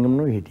පාස්කල්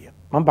ලිංගම්නෝ හිටියා.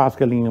 මම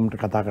පාස්කල් ලිංගම්ට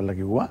කතා කරලා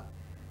කිව්වා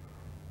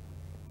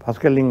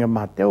පාස්කල් ලිංගම්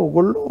මහත්තයා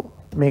ඕගොල්ලෝ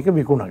මේක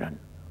විකුණ ගන්න.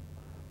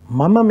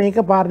 මම මේක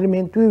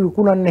පාර්ලිමේන්තුවේ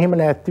විකුණන්න එහෙම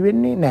ලෑස්ති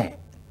වෙන්නේ නැහැ.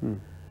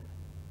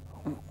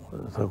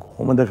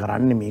 කොහොමද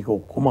කරන්නේ මේක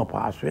ඔක්කොම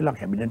පාස් වෙලා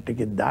කැබිනට්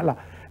එකේ දාලා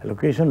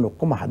ඇලොකේෂන්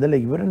ඔක්කොම හදලා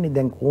ඉවරනේ.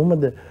 දැන්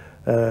කොහොමද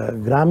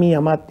ග්‍රාමීය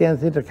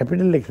අමාත්‍යාංශයට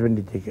කැපිටල්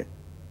එක්ස්පෙන්ඩිචර් එක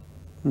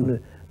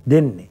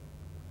දෙන්නේ?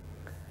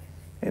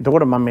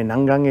 එතකොට මම මේ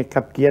නංගන්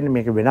එක්කත් කියන්නේ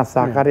මේක වෙනස්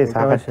ආකාරයේ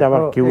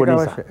සාකච්ඡාවක් කිව්ව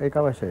නිසා. ඒක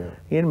අවශ්‍යයි.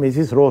 කියන්නේ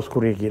මිසිස් රෝස්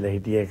කුරිය කියලා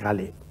හිටියේ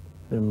කාලේ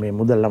මේ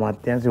මුදල්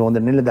අමාත්‍යාංශයේ හොඳ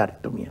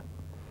නිලධාරිතුමිය.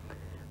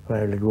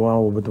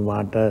 ඔයගොල්ලෝ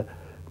ඔබතුමාට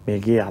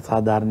මේකේ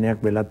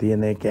අසාධාරණයක් වෙලා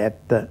තියෙන එක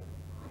ඇත්ත.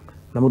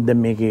 නමුත් දැන්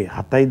මේකේ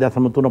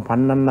 7.3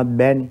 පන්නන්නත්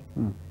බෑනේ.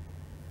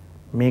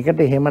 මේකට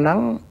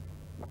එහෙමනම්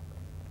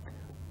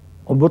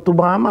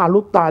ඔබතුමාම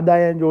අලුත්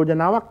ආදායම්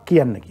යෝජනාවක්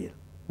කියන්න කියලා.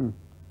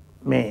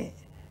 මේ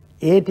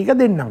ඒ ටික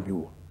දෙන්නම්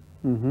කිව්වා.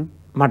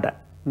 මට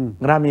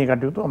ග්‍රාමීය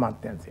කටයුතු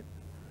අමාත්‍යාංශයෙන්.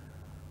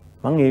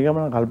 මම ඒ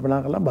ගමන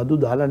කල්පනා කළා බදු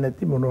දාලා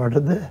නැති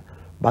මොනවටද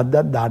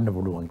බද්දක් දාන්න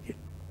පුළුවන්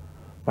කියලා.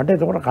 මට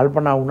එතකොට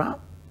කල්පනා වුණා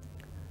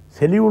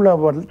සෙලියුලා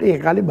වලට ඒ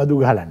කාලේ බදු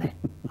ගහලා නැහැ.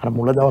 අර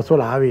මුල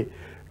දවස්වල ආවේ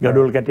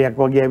ගඩොල් කැටයක්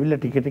වගේ ඇවිල්ලා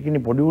ටික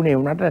ටිකනේ පොඩි උනේ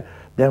වුණාට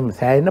දැන්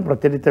සෑහෙන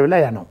ප්‍රචලිත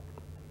වෙලා යනවා.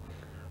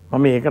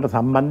 මම ඒකට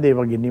සම්බන්ධ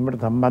ඒවා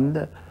ගැනීමට සම්බන්ධ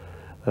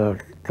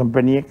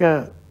කම්පැනි එක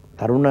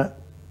තරුණ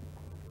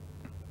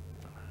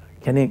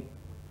කෙනෙක්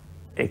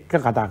එක්ක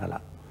කතා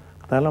කළා.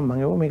 කතා කළා මම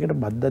ඒව මේකට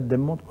බද්දක්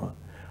දැම්මොත්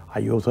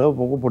අයියෝ සර්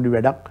පොක පොඩි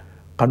වැඩක්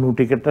කණු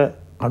ටිකට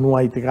කණු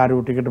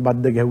අයිතිකාරයෝ ටිකට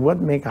බද්ද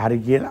ගැහුවත් මේක හරි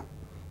කියලා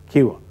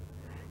කිව්වා.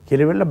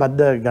 කෙලෙවල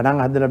බද්ද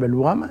ගණන් හදලා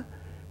බැලුවාම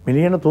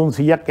මිලියන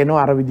 300ක්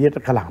එනවා අර විදියට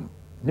කළාම.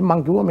 ඉතින්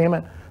මං කිව්වා මෙහෙම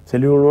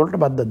සෙලියුලර්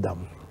වලට බද්දක්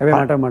දාමු.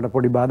 හැබැයි මට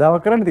පොඩි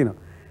බාධාවක් කරන්න තියෙනවා.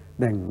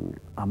 දැන්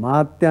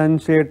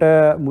අමාත්‍යංශයට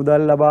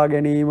මුදල් ලබා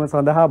ගැනීම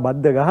සඳහා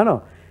බද්ද ගහනවා.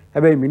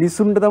 හැබැයි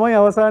මිනිස්සුන්ට තමයි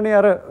අවසානයේ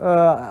අර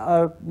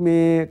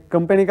මේ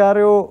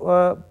කම්පැනිකාරයෝ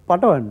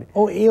පටවන්නේ.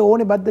 ඔව් ඒ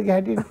ඕනේ බද්දක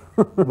හැටියට.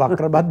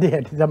 වක්‍ර බද්දේ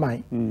හැටි තමයි.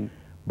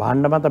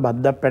 භාණ්ඩ මත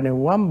බද්දක්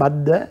පැනෙවුවම්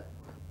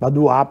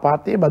බදු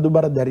ආපාතයේ බදු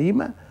බර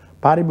දැරීම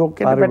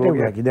පාරිභෝගිකයට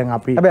පැටවුවා. දැන්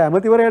අපි හැබැයි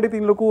ඇමතිවරයාට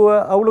ඉතින් ලොකු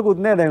අවුලකුත්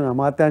නැහැ. දැන්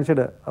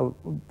අමාත්‍යාංශයට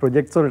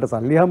ප්‍රොජෙක්ට්ස් වලට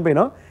සල්ලි හම්බ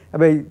වෙනවා.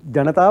 හැබැයි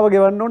ජනතාව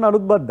ගෙවන්න ඕන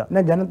අලුත් බද්දක්.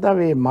 නෑ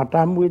ජනතාවේ මට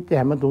හම්බ වෙච්ච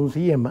හැම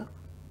 300ෙම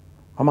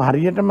මම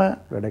හරියටම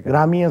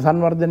ග්‍රාමීය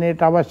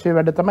සංවර්ධනයට අවශ්‍ය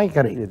වැඩ තමයි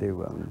කරේ.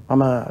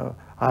 මම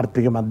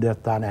ආර්ථික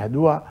මධ්‍යස්ථාන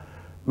හැදුවා.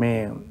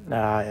 මේ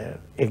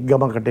එක්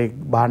ගමකට එක්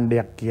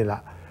භාණ්ඩයක්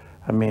කියලා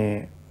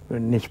මේ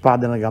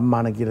නිෂ්පාදන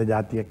ගම්මාන කියලා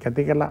જાතියක්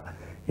ඇති කළා.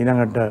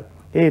 ඊළඟට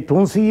ඒ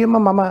 300ෙම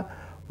මම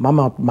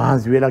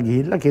මහන්සි වෙලා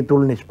ගිහිල්ලා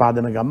කෙතුල්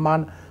නිෂ්පාදන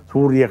ගම්මාන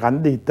සූර්ය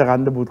කන්ද ඉත්ත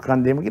කන්ද බුත්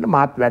කන්දේම කියලා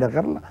මාත් වැඩ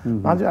කරලා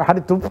මහන්සි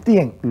හරි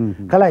තෘප්තියෙන්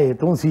කළා ඒ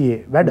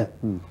 300 වැඩ.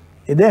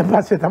 එදා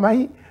පස්සේ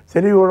තමයි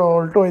සෙලියුලර්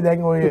වලට ඔය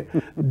දැන් ඔය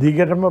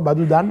දිගටම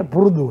බදු දාන්න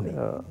පුරුදු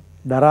වුණේ.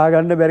 දරා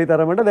ගන්න බැරි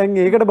තරමට දැන්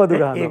ඒකට බදු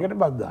ගන්නවා. ඒකට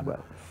බදු දානවා.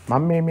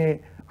 මම මේ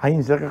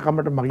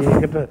අහිංසකකමට මගේ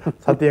එකට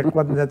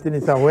සතියක්වත් නැති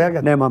නිසා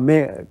හොයාගත්තා. නෑ මම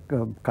මේ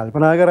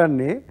කල්පනා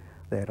කරන්නේ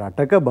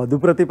රටක බදු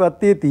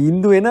ප්‍රතිපත්තියේ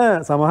තීන්දුව වෙන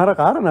සමහර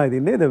කාරණා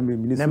ඉතින් නේද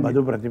මිනිස්සු. නෑ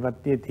බදු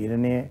ප්‍රතිපත්තියේ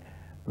තීරණය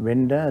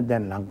වෙන්න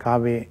දැන්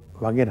ලංකාවේ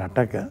වගේ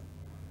රටක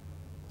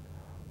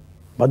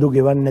බදු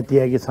ගෙවන්නේ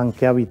නැති අයගේ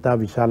සංඛ්‍යාව ඉතා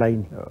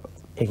විශාලයිනේ.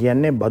 ඒ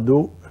කියන්නේ බදු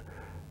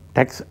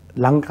ටැක්ස්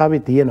ලංකාවේ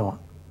තියෙනවා.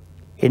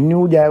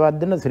 NU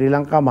ජයවර්ධන ශ්‍රී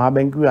ලංකා මහා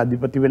බැංකුවේ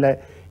අධිපති වෙලා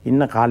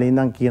ඉන්න කාලේ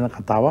ඉඳන් කියන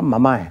කතාවක්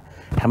මම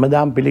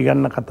හැමදාම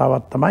පිළිගන්න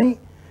කතාවක් තමයි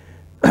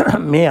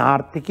මේ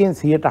ආර්ථිකයෙන්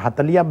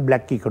 140ක්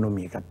බ්ලැක්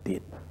ඉකොනොමි එකක්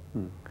තියෙනවා.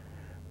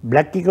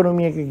 බ්ලැක්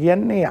ඉකොනොමි එක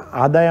කියන්නේ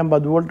ආදායම්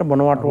බදු වලට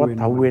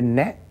මොනවටවත් අහුවෙන්නේ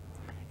නැහැ.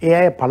 ඒ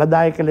අය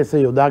ඵලදායක ලෙස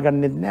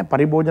යොදාගන්නෙත් නැහැ.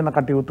 පරිභෝජන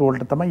කටයුතු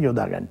වලට තමයි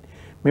යොදාගන්නේ.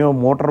 මේව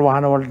මෝටර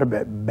වාහන වලට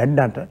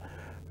බැන්නට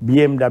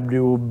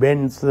BMW,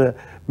 Benz,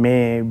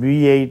 මේ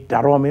V8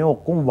 අරව මේ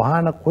ඔක්කොම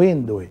වාහන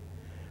කොහෙන්ද ඔය?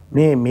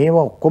 මේව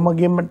ඔක්කොම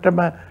ගෙම්මටම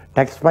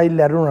ටැක්ස් ෆයිල්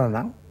ඇරුණා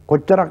නම්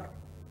කොච්චරක්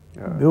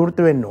විවෘත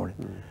වෙන්න ඕනේ.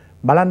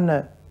 බලන්න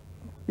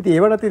ඉතින්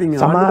ඒවට ඉතින්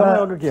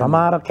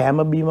සමහර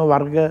කෑම බීම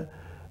වර්ග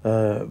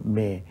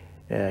මේ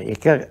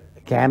එක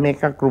කෑම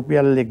එකක්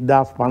රුපියල්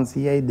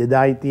 1500යි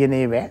 2000යි තියෙන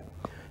ඒවා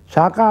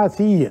ශාකා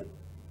 100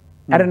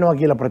 ඇරෙනවා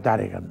කියලා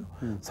ප්‍රචාරය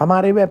කරනවා.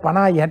 සමහර ඒවා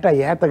 50යි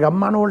 60යි ඈත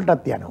ගම්මාන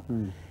වලටත් යනවා.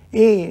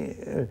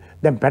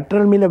 දැන්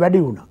පෙට්‍රල් මිල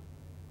වැඩි වුණා.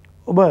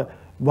 ඔබ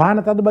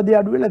වාහන තදබදිය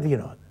අඩු වෙලා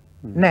තියෙනවද?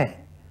 නැහැ.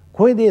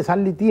 කොහෙද ඒ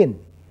සල්ලි තියෙන්නේ?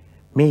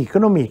 මේ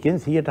ඉකොනොමි එකෙන්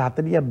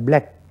 140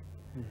 බ්ලැක්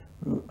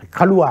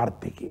කළු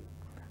ආර්ථිකය.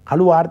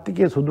 කළු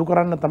ආර්ථිකය සුදු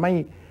කරන්න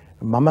තමයි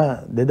මම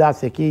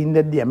 2001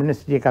 ඉඳද්දි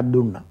ඇමනෙස්ටි එකක්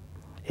දුන්නා.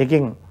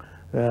 ඒකෙන්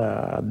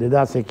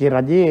 2001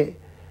 රජයේ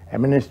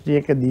ඇමනෙස්ටි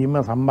එක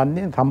දීම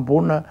සම්බන්ධයෙන්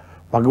සම්පූර්ණ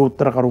වගේ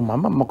උත්තර කරු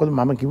මොකද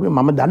මම කිව්වේ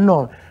මම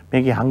දන්නවා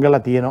මේකේ හංගලා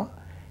තියෙනවා.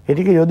 ඒ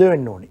ටික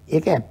යොදවෙන්න ඕනේ.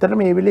 ඒක ඇත්තටම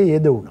මේ වෙලේ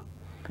යෙදුණා.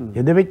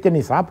 යෙදෙච්ච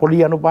නිසා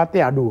පොලි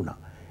අනුපාතය අඩු වුණා.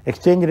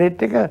 එක්ස්චේන්ජ්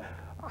රේට් එක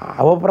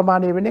අව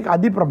ප්‍රමාණය වෙන එක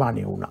අධි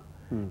ප්‍රමාණය වුණා.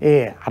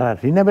 ඒ අර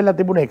රින වෙලා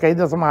තිබුණ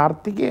 1.8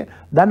 ආර්ථිකය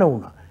ධන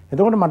වුණා.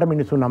 එතකොට මට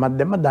මිනිස්සු නමක්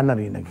දැම්ම ධන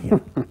රින කියලා.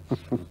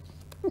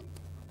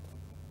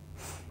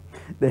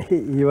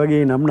 ඒ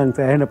වගේ නම් නම්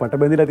සෑහෙන පට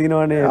බැඳිලා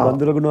තිනවනේ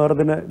බන්දුල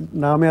ගුණවර්ධන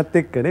නාමයත්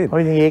එක්ක නේද?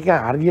 ඔය ඒක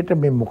හරියට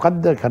මේ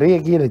මොකද්ද කරේ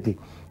කියලා ඉතින්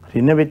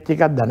රින වෙච්ච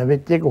එකක් ධන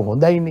වෙච්ච එක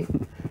හොඳයිනේ.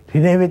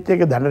 රින වෙච්ච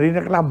එක ධන රින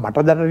කළා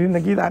මට ධන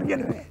රින කියලා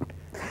හරියන්නේ නැහැ.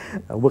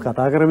 ඔබ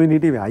කතා කරමින්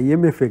හිටියේ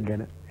IMF එක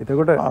ගැන.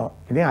 එතකොට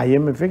ඉතින්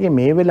IMF එකේ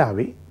මේ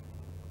වෙලාවේ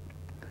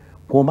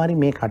කොහොමරි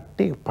මේ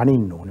කට්ටේ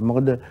පනින්න ඕනේ.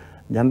 මොකද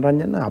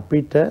ජනරන්ජන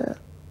අපිට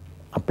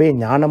අපේ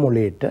ඥාන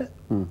මොලේට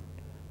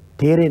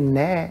තේරෙන්නේ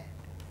නැහැ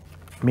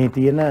මේ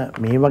තියෙන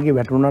මේ වගේ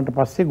වැටුණාට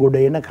පස්සේ ගොඩ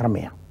එන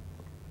ක්‍රමයක්.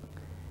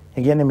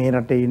 ඒ කියන්නේ මේ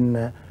රටේ ඉන්න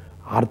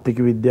ආර්ථික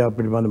විද්‍යාව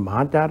පිළිබඳ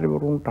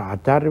මහාචාර්යවරුන්ට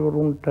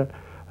ආචාර්යවරුන්ට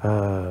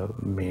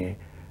මේ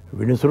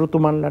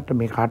විනිසුරුතුමන්ලට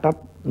මේ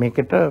කාටත්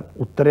මේකට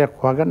උත්තරයක්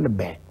හොයාගන්න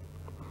බෑ.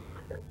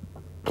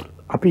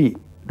 අපි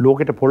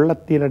ලෝකෙට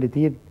පොල්ලක් තියලාද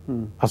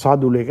තියෙන්නේ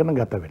අසාදු ලේඛන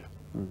ගත වෙලා.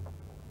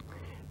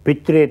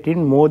 පිච් රේටින්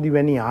මෝදි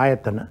වැනි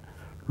ආයතන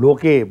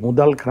ලෝකේ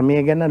මුදල්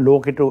ක්‍රමය ගැන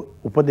ලෝකෙට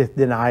උපදෙස්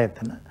දෙන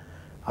ආයතන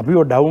අපිව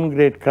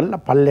ඩවුන්ග්‍රේඩ්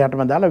කරලා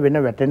පල්ලෙයටම දාලා වෙන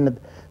වැටෙන්න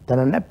තැන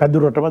නැහැ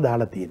පැදුරටම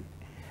දාලා තියෙනවා.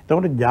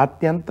 එතකොට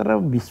ජාත්‍යන්තර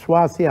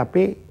විශ්වාසය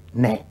අපේ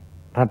නැහැ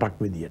රටක්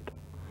විදියට.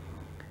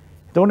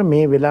 එතකොට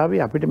මේ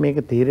වෙලාවේ අපිට මේක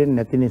තේරෙන්නේ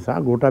නැති නිසා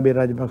ගෝඨාභය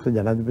රාජපක්ෂ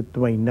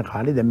ජනාධිපතිතුමා ඉන්න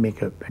කාලේ දැන් මේක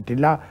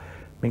පැටිලා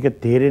මේක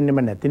තේරෙන්නෙම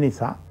නැති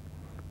නිසා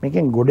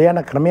මේකෙන් ගොඩ යන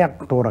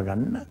ක්‍රමයක්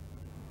තෝරගන්න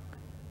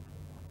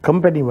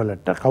කම්පැනි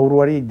වලට කවුරු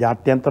හරි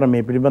ජාත්‍යන්තර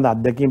මේ පිළිබඳ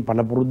අත්දැකීම්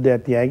පළපුරුද්ද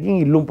ඇති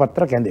අයගෙන් ඉල්ලුම්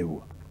පත්‍ර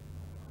කැඳෙව්වා.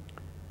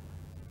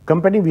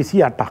 කම්පැනි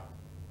 28ක්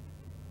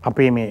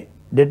අපේ මේ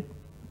ඩෙඩ්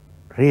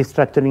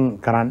රීස්ට්‍රක්චරින්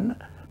කරන්න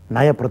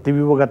ණය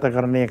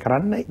ප්‍රතිව්‍යුහගතකරණය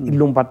කරන්න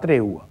ඉල්ලුම් පත්‍රය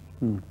එව්වා.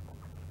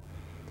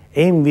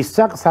 එයින්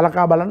 20ක්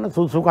සලකා බලන්න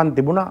සුසුකම්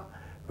තිබුණා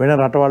වෙන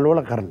රටවල්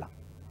වල කරලා.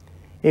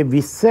 ඒ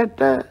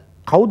 20ට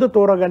කවුද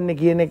තෝරගන්නේ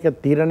කියන එක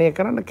තීරණය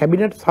කරන්න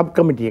කැබිනට් සබ්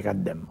කමිටි එකක්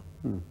දැම්මා.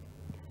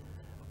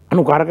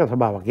 අනුකාරක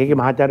සභාවක්. ඒකේ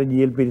මහාචාර්ය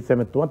ජී.එල්.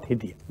 පිරිසමැතිතුමත්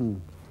හිටියා.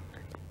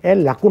 ඒ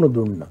ලකුණු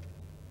දුන්නා.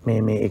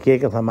 මේ එක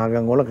එක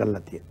සමාගම් වල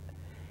කරලා තියෙන.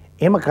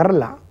 එහෙම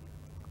කරලා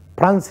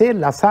ප්‍රංශයේ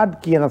ලසාඩ්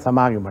කියන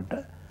සමාගමට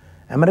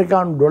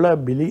ඇමරිකානු ඩොලර්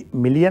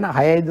මිලියන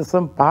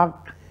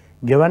 6.5ක්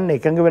ගෙවන්න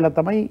එකඟ වෙලා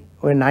තමයි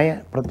ওই ණය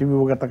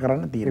ප්‍රතිව්‍යුහගත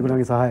කරන්න තියෙන්නේ.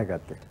 ඒගොල්ලන්ගේ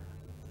සහායකත්වය.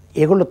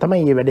 ඒගොල්ලෝ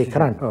තමයි මේ වැඩේ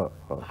කරන්නේ.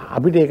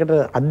 අපිට ඒකට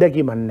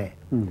අත්දැකීමක් නැහැ.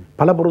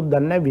 පළපුරුද්දක්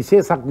නැහැ,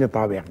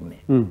 විශේෂඥතාවයක්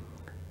නැහැ.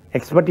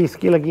 එක්ස්පර්ටිස්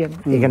කියලා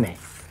කියන්නේ ඒක නැහැ.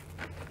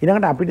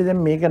 ඊළඟට අපිට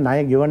දැන් මේක ණය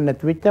ගෙවන්න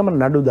නැති වෙච්චාම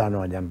නඩු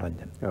දානවා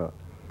ජනරන්ජන.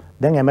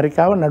 දැන්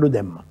ඇමරිකාව නඩු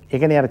දැම්මා. ඒ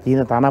කියන්නේ අර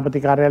චීන තානාපති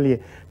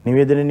කාර්යාලයේ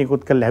නිවේදනය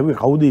නිකුත් කළා හැවි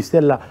කවුද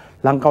ඉස්සෙල්ලා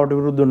ලංකාවට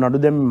විරුද්ධව නඩු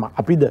දැම්ම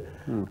අපිද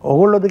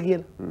ඕගොල්ලෝද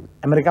කියලා.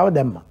 ඇමරිකාව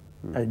දැම්මා.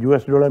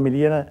 US ඩොලර්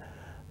මිලියන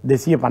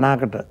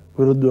 250කට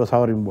විරුද්ධව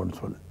සවරින්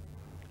බොන්ඩ්ස් වල.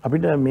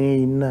 අපිට මේ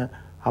ඉන්න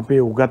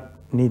අපේ උගත්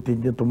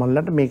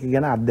නීතිඥතුමන්ලට මේක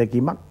ගැන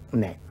අත්දැකීමක්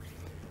නැහැ.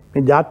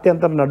 මේ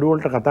ජාත්‍යන්තර නඩු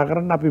වලට කතා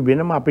කරන්න අපි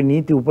වෙනම අපේ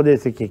නීති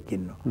උපදේශකයෙක්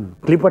ඉන්නවා.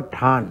 ක්ලිපර්ට්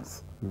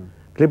හාන්ස්.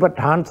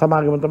 ක්ලිපර්ට් හාන්ස්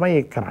සමාගම තමයි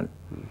ඒක කරන්නේ.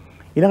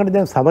 ඊළඟට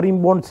දැන් සවරින්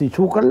බොන්ඩ්ස්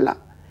ඉෂුව කළා.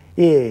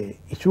 ඒ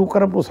ඉෂුව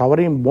කරපු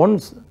සවරින්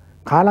බොන්ඩ්ස්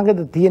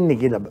කාලඟද තියෙන්නේ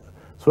කියලා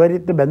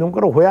ස්වෛරීත්ව බැඳුම්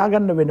කර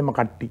හොයාගන්න වෙනම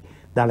කට්ටි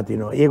දාලා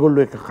තිනවා.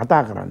 ඒගොල්ලෝ එක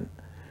කතා කරන්න.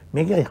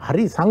 මේක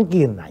හරි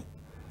සංකීර්ණයි.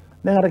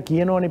 දැන් අර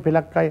කියනෝනේ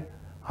පෙලක් අය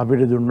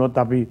අපිට දුන්නොත්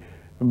අපි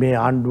මේ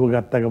ආණ්ඩුව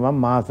ගත්ත ගමන්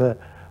මාස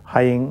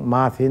 6න්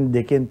මාසෙන්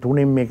 2න්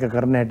 3න් මේක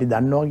කරන්න හැටි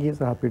දන්නවා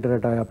කියලා. අපිට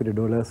රටයි අපිට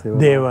ඩොලර්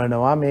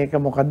දේවනවා මේක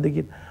මොකද්ද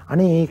කියලා.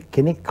 අනේ ඒ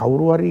කෙනෙක්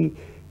කවුරු හරි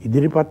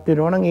ඉදිරිපත්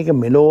වෙනවා නම් ඒක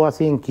මෙලෝ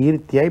වශයෙන්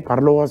කීර්තියයි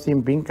පරලෝ වශයෙන්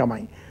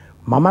පින්කමයි.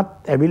 මමත්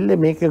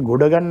ඇවිල්ලා මේක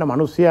ගොඩ ගන්න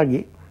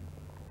මිනිස්සයාගේ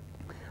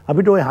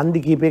අපිට ওই හන්දි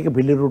කීපයක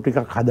පිළිරු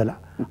ටිකක් හදලා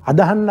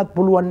අදහන්නත්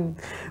පුළුවන්.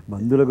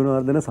 බන්දුල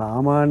ගුණවර්ධන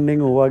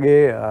සාමාන්‍යයෙන්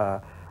ඔයගේ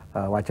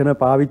වචන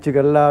පාවිච්චි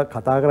කරලා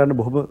කතා කරන්න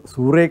බොහොම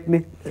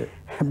සූරෙක්නේ.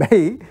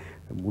 හැබැයි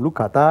මුළු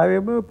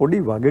කතාවෙම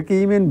පොඩි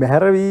වගකීමෙන්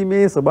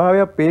බැහැරවීමේ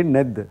ස්වභාවයක්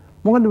පේන්නේ නැද්ද?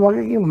 මොකද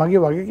වගකීම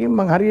මගේ වගකීම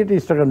මම හරියට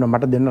ඉෂ්ට කරනවා.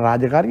 මට දෙන්න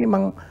රාජකාරිය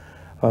මම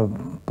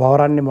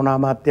පවරන්නේ මොන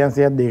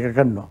අමාත්‍යාංශයක්ද ඒක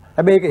කරනවා.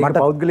 හැබැයි ඒක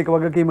පෞද්ගලික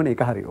වගකීමනේ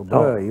ඒක හරි. ඔබ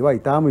ඒවා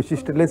ඊටාම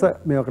විශිෂ්ට ලෙස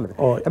මේවා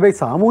කළා. හැබැයි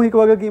සාමූහික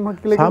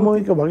වගකීමක් කියලා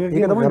සාමූහික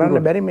වගකීම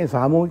කරන්න බැරි මේ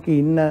සාමූහිකේ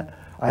ඉන්න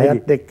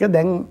අයත් එක්ක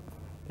දැන්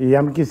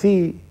යම්කිසි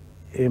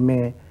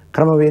මේ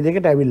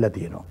ක්‍රමවේදයකට ඇවිල්ලා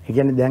තියෙනවා. ඒ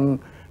කියන්නේ දැන්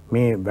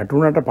මේ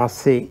වැටුණට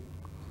පස්සේ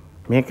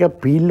මේක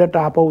පීල්ලට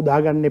ආපහු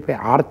දාගන්න එපා.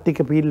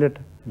 ආර්ථික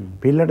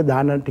පීල්ලට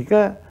දාන ටික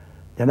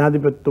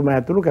ජනාධිපතිතුමා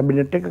ඇතුළු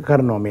කැබිනට් එක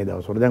කරනවා මේ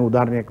දවස්වල. දැන්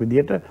උදාහරණයක්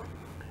විදියට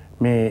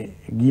මේ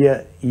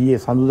ඊයේ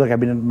සඳුදා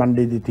කැබිනට්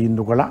මණ්ඩලයේදී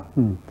තීන්දුව කළා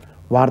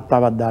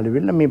වාර්තාවක් දාලා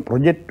ඉවිල්ලා මේ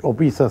ප්‍රොජෙක්ට්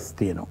ඔෆිසර්ස්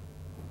තියෙනවා.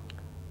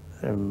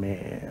 මේ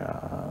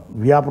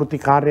ව්‍යාපෘති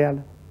කාර්යාල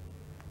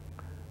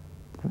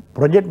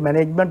ප්‍රොජෙක්ට්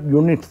මැනේජ්මන්ට්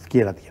යුනිට්ස්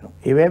කියලා තියෙනවා.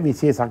 ඒවැ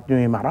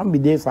විශේෂඥයෝ එහෙම අරන්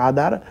විදේශ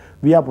ආධාර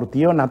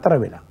ව්‍යාපෘතිය නතර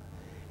වෙලා.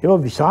 ඒවා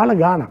විශාල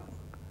ගාණක්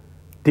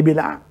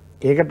තිබිලා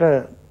ඒකට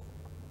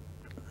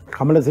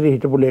කමලසිරි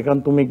හිටපු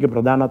ලේකම්තුමෙක්ගේ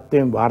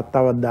ප්‍රධානත්වයෙන්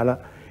වාර්තාවක් දාලා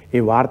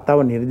ඒ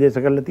වාර්තාව නිර්දේශ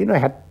කරලා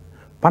තියෙනවා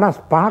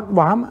 55ක්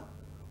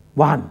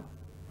වහන්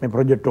මේ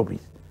ප්‍රොජෙක්ට්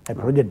ඔෆිස්. ඒ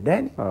ප්‍රොජෙක්ට්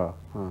නෑනේ.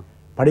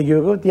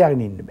 පරිගයකව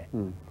තියාගෙන ඉන්න බෑ.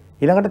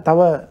 ඊළඟට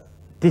තව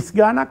 30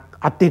 ගාණක්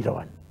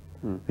අත්හිටවන්න.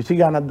 20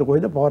 ගාණක්ද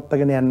කොහෙද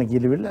පවත්වාගෙන යන්න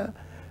කියලා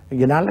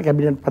ගෙනාලා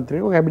කැබිනට්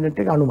පත්‍රයක කැබිනට්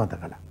එක අනුමත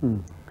කළා.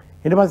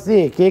 ඊට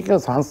පස්සේ එක එක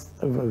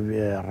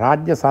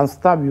රාජ්‍ය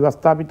සංස්ථා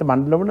ව්‍යවස්ථාපිත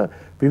මණ්ඩලවල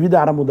විවිධ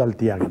අරමුදල්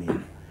තියාගෙන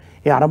ඉන්නවා.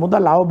 ඒ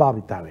අරමුදල්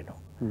අවභාවිතා වෙනවා.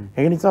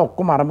 ඒක නිසා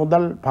ඔක්කොම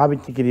අරමුදල්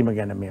පාවිච්චි කිරීම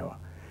ගැන මේවා.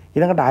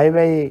 ඊළඟට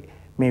අයවැය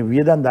මේ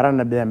වියදම්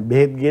දරන්න දැන්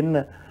බෙහෙත් ගෙන්න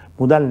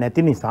මුදල්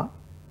නැති නිසා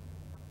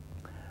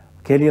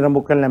කේලි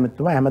රඹුකල්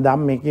නැමෙතුමා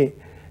හැමදාම මේකේ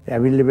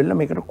ඇවිල්ලා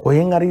මේකට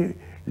කොහෙන් හරි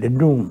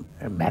ලෙඩුම්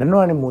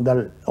මැරෙනවනේ මුදල්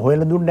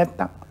හොයලා දුන්නේ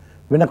නැත්තම්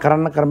වෙන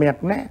කරන්න ක්‍රමයක්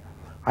නැහැ.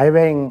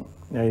 අයවැයෙන්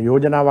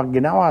යෝජනාවක්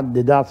ගෙනාවා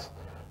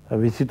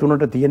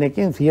 2023ට තියෙන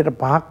එකෙන්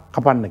 105ක්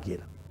කපන්න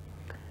කියලා.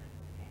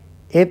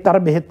 ඒත් අර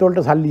බෙහෙත්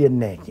වලට සල්ලි එන්නේ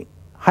නැහැ එකෙන්.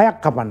 6ක්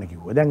කපන්න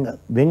කිව්වා. දැන්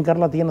වෙන්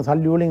කරලා තියෙන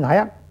සල්ලි වලින්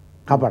 6ක්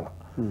කපලා.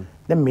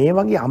 දැන් මේ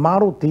වගේ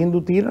අමාරු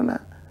තීන්දුව తీරන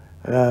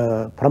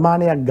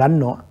ප්‍රමාණයක්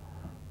ගන්නවා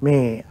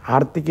මේ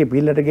ආර්ථිකයේ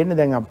පිළිලට ගෙන්න.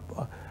 දැන්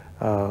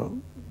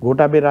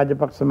ගෝඨාභය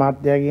රාජපක්ෂ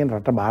මහත්තයාගෙන්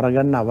රට බාර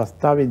ගන්න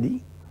අවස්ථාවේදී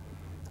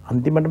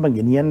අන්තිමටම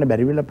ගෙනියන්න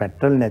බැරි වෙලා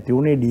පෙට්‍රල් නැති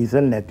උනේ,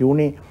 ඩීසල් නැති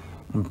උනේ,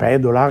 පැය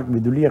 12ක්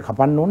විදුලිය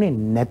කපන්න ඕනේ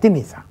නැති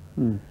නිසා.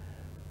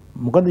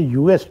 මොකද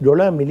US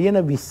ඩොලර් මිලියන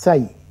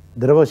 20යි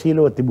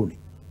ද්‍රවශීලව තිබුණේ.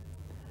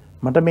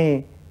 මට මේ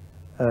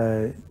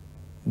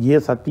ගිය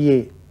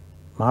සතියේ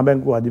මහ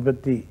බැංකුව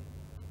අධිපති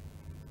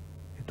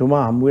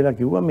එතුමා හම්බ වෙලා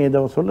කිව්වා මේ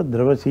දවස්වල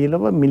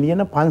ද්‍රවශීලව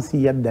මිලියන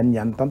 500ක් දැන්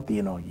යන්තම්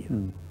තියෙනවා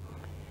කියලා.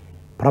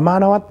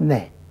 ප්‍රමාණවත්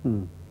නැහැ.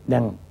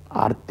 දැන්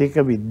ආර්ථික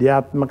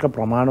විද්‍යාත්මක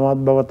ප්‍රමාණවත්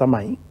බව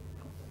තමයි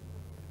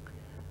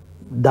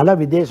දල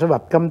විදේශ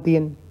වත්කම්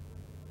තියෙන්නේ.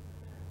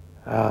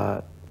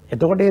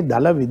 එතකොට මේ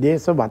දල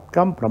විදේශ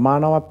වත්කම්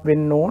ප්‍රමාණවත්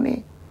වෙන්න ඕනේ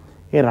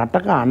ඒ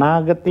රටක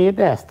අනාගතයට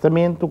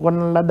ඇස්තමේන්තු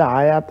කරන ලද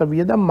ආයාත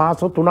වියදම්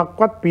මාස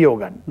 3ක්වත් පියෝ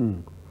ගන්න.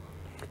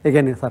 ඒ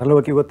කියන්නේ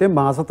සරලව කිව්වොත්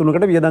මාස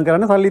 3කට වියදම්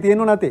කරන්න සල්ලි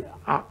තියෙනව නැතේ.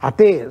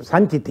 අතේ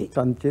සංචිතේ.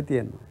 සංචිතය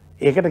තියෙනවා.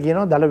 ඒකට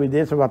කියනවා දල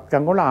විදේශ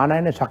වත්කම් වල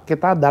ආනයන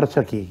ශක්්‍යතා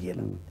දර්ශකය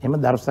කියලා. එහෙම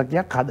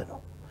දර්ශකයක්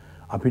හදනවා.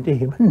 අපිට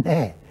එහෙම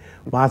නැහැ.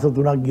 මාස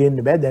 3ක්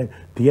ගේන්න බෑ. දැන්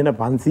තියෙන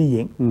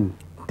 500න්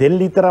තෙල්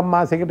ලීතරක්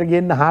මාසයකට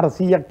ගේන්න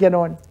 400ක්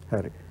යනවනේ.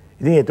 හරි.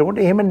 ඉතින් එතකොට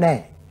එහෙම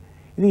නැහැ.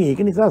 ඉතින් ඒක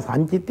නිසා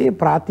සංචිතයේ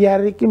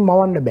ප්‍රාතිහාර්යකින්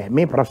මවන්න බෑ.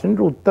 මේ ප්‍රශ්නෙට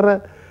උත්තර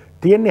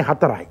තියෙන්නේ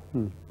 4යි.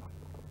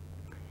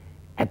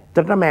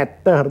 ඇත්තටම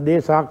ඇත්ත හෘදේ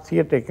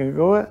සාක්ෂියට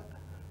එකගව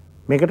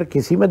මේකට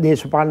කිසිම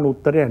දේශපාලන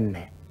උත්තරයක්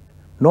නැහැ.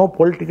 No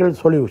political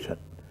solution.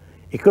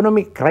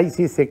 Economic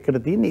crisis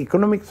එකට තියෙන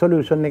economic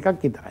solution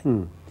එකක් විතරයි.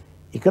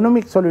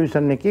 economic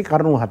solution එකේ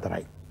කරුණු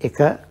 4යි.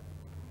 1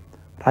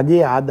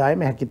 රජයේ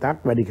ආදායම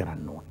හැකිතාක් වැඩි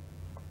කරන්න ඕනේ.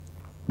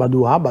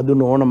 බදු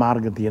නොවන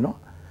මාර්ග තියෙනවා.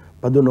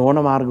 බදු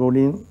නොවන මාර්ග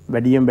වලින්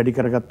වැඩියෙන් වැඩි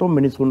කරගත්තොත්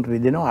මිනිසුන්ට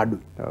රිදෙනවා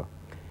අඩුයි.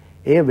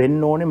 ඒ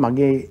වෙන්න ඕනේ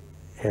මගේ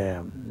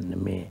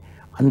මේ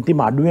අන්තිම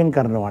අඩුවෙන්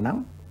කරනවා නම්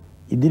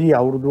ඉදිරි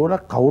අවුරුදු වල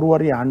කවුරු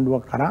හරි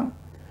ආණ්ඩුවක් කරන්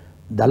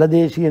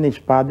දලදේශීය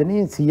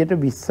නිෂ්පාදනයේ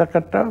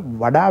 120කට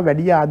වඩා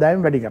වැඩි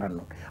ආදායම් වැඩි කරන්න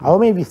ඕනේ.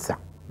 අවමේ 20ක්.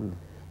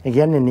 ඒ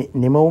කියන්නේ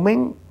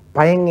නිමවුමෙන්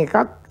පහෙන් එකක්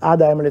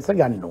ආදායම ලෙස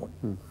ගන්න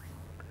ඕනේ.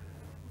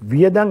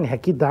 වියදම්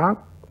හැකිතාක්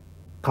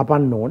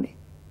කපන්න ඕනේ.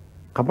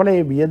 කපලා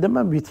ඒ වියදම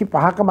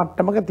 25ක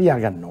මට්ටමක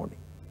තියාගන්න ඕනේ.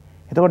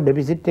 එතකොට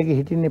ඩෙෆිසිට් එකේ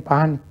හිටින්නේ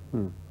 5නේ.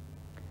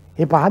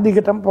 ඒ 5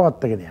 දිගටම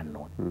පවත්වාගෙන යන්න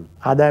ඕනේ.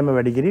 ආදායම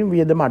වැඩි කිරීම,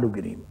 වියදම අඩු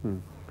කිරීම.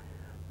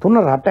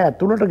 3 රට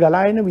ඇතුළට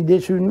ගලා එන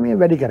විදේශ විනිමය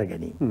වැඩි කර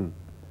ගැනීම.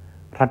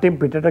 රටින්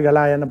පිටට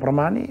ගලා යන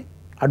ප්‍රමාණය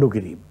අඩු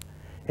කිරීම.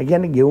 ඒ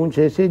කියන්නේ ගෙවුම්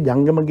ශේෂයේ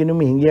ජංගම ගිණුම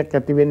හිඟියක්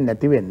ඇති වෙන්නේ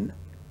නැති වෙන්න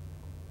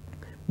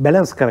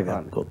බැලන්ස්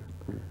කරගන්නකොත්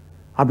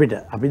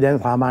අපි දැන්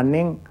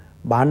සාමාන්‍යයෙන්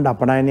භාණ්ඩ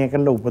අපනයනය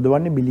කරලා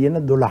උපදවන්නේ බිලියන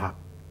 12ක්.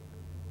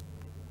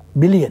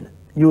 බිලියන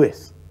US.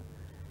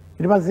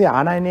 ඊට පස්සේ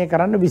ආනයනය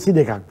කරන්න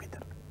 22ක්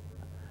විතර.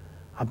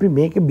 අපි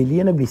මේක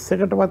බිලියන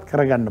 20කටවත්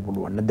කරගන්න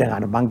පුළුවන්. දැන්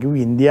අර මං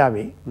කිව්වේ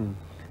ඉන්දියාවේ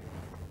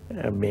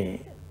මේ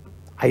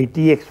IT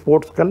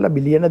එක්ස්පෝර්ට්ස් කරලා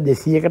බිලියන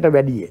 200කට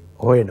වැඩි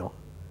හොයනවා.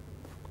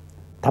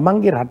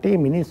 තමන්ගේ රටේ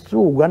මිනිස්සු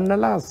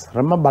උගන්නලා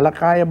ශ්‍රම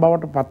බලකාය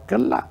බවට පත්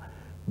කරලා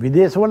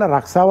විදේශවල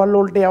රක්ෂාවල්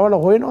වලට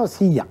යවලා හොයනවා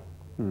 100ක්.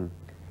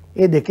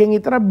 ඒ දෙකෙන්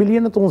විතර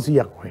බිලියන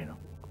 300ක් හොයනවා.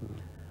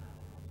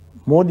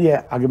 මෝදිය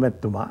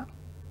අගමැතිතුමා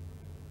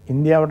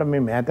ඉන්දියාවට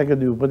මේ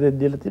මෑතකදී උපදෙස්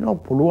දීලා තිනවා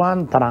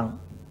පුළුවන් තරම්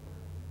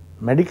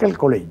මෙඩිකල්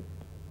කොලෙජ්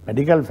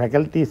මෙඩිකල්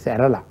ෆැකල්ටිස්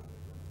ඇරලා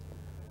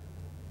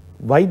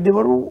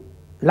වෛද්‍යවරු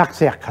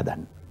ලක්ෂයක්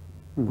හදන්න.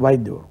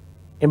 වෛද්‍යවරු.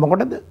 ඒ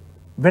මොකටද?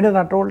 වෙන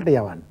රටවලට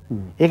යවන්න.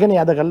 ඒකනේ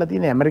අද කරලා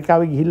තියෙන්නේ.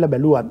 ඇමරිකාවේ ගිහිල්ලා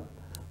බැලුවත්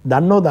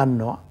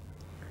දන්නවා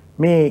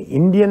මේ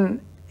ඉන්දියන්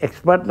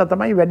එක්ස්පර්ට්ලා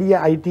තමයි වැඩි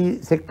IT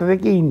සෙක්ටර්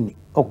එකේ ඉන්නේ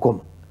ඔක්කොම.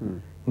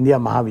 ඉන්දියා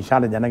මහා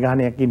විශාල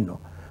ජනගහනයක් ඉන්නවා.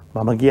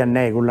 මම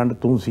කියන්නේ ඒගොල්ලන්ට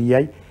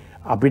 300යි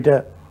අපිට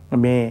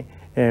මේ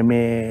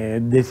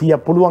 200ක්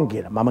පුළුවන්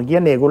කියලා. මම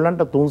කියන්නේ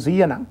ඒගොල්ලන්ට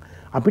 300 නම්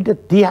අපිට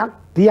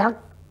 30ක්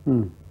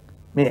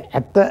මේ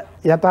ඇත්ත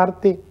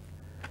යථාර්ථේ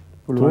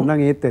පුළුවන් නම්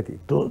ඒත් ඇති.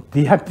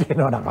 30ක්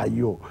තියෙනවා නම්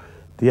අයියෝ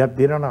 30ක්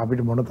තියෙනවා නම්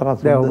අපිට මොන තරම්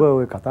දැන් ඔබ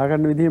ඔය කතා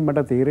කරන විදිහෙන්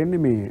මට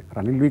තේරෙන්නේ මේ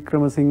රනිල්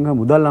වික්‍රමසිංහ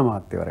මුදල්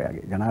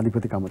අමාත්‍යවරයාගේ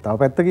ජනාධිපතිකම තව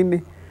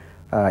පැත්තකින්නේ.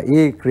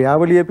 ඒ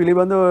ක්‍රියාවලිය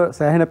පිළිබඳව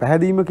සෑහෙන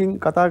පැහැදීමකින්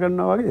කතා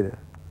කරනවා වගේද?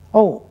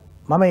 ඔව්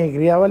මම මේ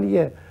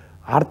ක්‍රියාවලිය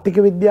ආර්ථික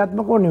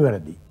විද්‍යාත්මකව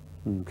නිවැරදි.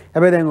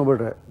 හැබැයි දැන්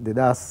ඔබට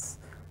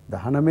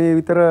 2019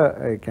 විතර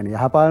ඒ කියන්නේ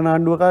යහපාලන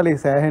ආණ්ඩුව කාලේ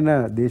සෑහෙන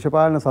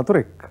දේශපාලන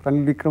සතුරෙක්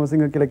රනිල්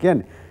වික්‍රමසිංහ කියලා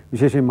කියන්නේ.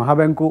 විශේෂයෙන් මහ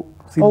බැංකු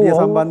සිද්ධිය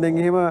සම්බන්ධයෙන්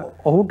එහෙම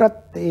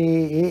ඔහුටත්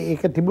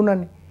ඒක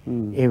තිබුණානේ.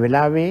 ඒ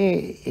වෙලාවේ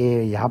ඒ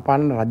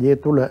යහපාලන රජය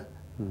තුල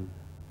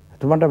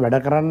එතුමන්ට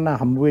වැඩ කරන්න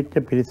හම්බ වෙච්ච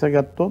පිරිස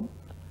ගත්තොත්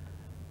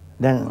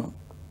දැන්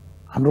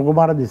අනුර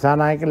කුමාර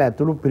දිසානායකලා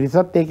ඇතුළු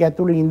පිරිසත් ඒක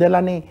ඇතුළේ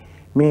ඉඳලානේ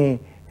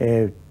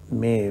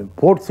මේ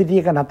පෝර්ට් සිටි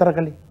එක නතර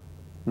කළේ.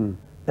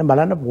 දැන්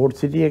බලන්න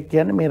පෝර්ට් සිටි එක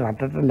කියන්නේ මේ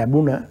රටට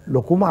ලැබුණ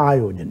ලොකුම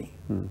ආයෝජනය.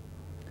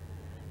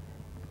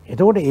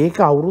 එතකොට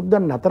ඒක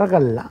අවුරුද්දක් නතර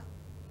කළා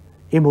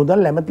ඒ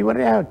මුදල්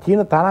ඇමතිවරයා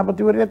චීන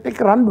තානාපතිවරයාත්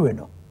එක්ක රණ්ඩු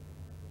වෙනවා.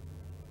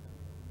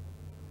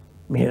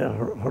 මේ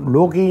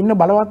ලෝකේ ඉන්න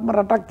බලවත්ම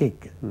රටක්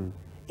එක්ක.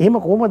 එහෙම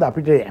කොහොමද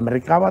අපිට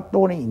ඇමරිකාවත්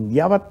ඕනේ,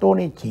 ඉන්දියාවත්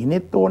ඕනේ,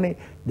 චීනෙත් ඕනේ,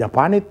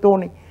 ජපානෙත්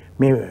ඕනේ.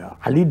 මේ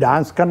අලි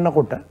ඩාන්ස්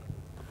කරනකොට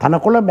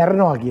තනකොළ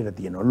මැරෙනවා කියලා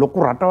තියෙනවා.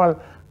 ලොකු රටවල්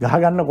ගහ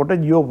ගන්නකොට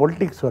ජියෝ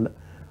පොලිටික්ස් වල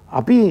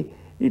අපි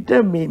ඊට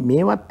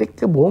මේවත්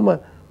එක්ක බොහොම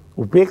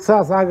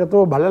උපේක්ෂා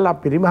සහගතව බලලා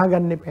පිරිමහ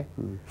ගන්න එපා.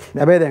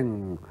 හැබැයි දැන්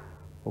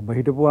ඔබ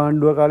හිටපු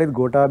ආණ්ඩුව කාලෙත්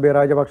ගෝඨාභය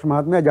රාජපක්ෂ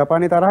මහත්මයා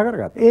ජපානයේ තරහ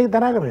කරගත්තා. ඒ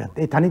තරහ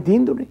කරගත්තා. ඒ තනි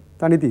තීන්දුවනේ.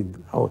 තනි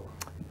තීන්දුව. ඔව්.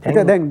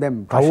 දැන්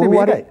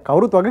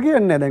කවුරුත් වග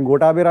කියන්නේ නැහැ. දැන්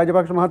ගෝඨාභය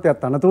රාජපක්ෂ මහත්තයා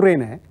තනතුරේ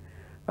නැහැ.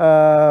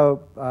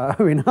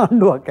 වෙන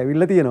ආණ්ඩුවක්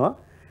ඇවිල්ලා තියෙනවා.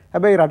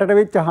 හැබැයි රටට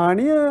වෙච්ච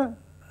හානිය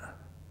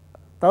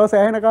තව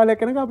සෑහෙන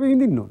කාලයක් යනකම් අපි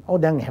විඳින්න ඕන.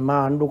 ඔව් දැන් හැම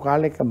ආණ්ඩු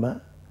කාලෙකම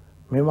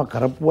මේව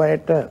කරපු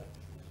අයට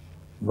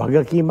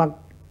වගකීමක්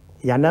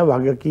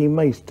වගකීම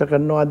ඉෂ්ට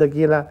කරනවාද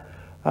කියලා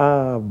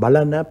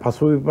බලන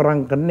පසු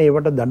විපරම් කරන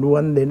ඒවට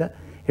දඬුවම් දෙන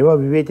ඒවා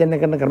විවේචනය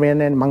කරන ක්‍රමයක්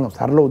නැහැ. මම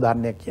සරල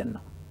උදාහරණයක් කියන්නම්.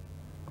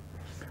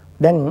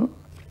 දැන්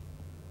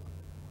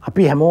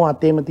අපි හැමෝම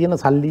අතේම තියෙන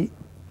සල්ලි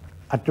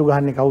අච්චු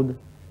ගහන්නේ කවුද?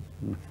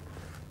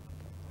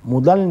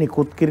 මුදල්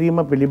නිකුත්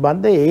කිරීම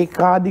පිළිබඳ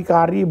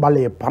ඒකාධිකාරී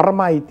බලය පරම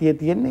අයිතිය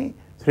තියෙන්නේ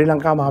ශ්‍රී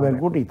ලංකා මහ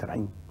බැංකුවට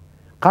විතරයි.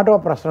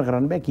 කාටවත් ප්‍රශ්න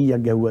කරන්න බෑ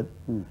කීයක් ගැව්වද?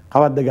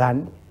 කවද්ද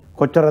ගහන්නේ?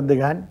 කොච්චරද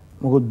ගහන්නේ?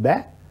 මොකුත් බෑ.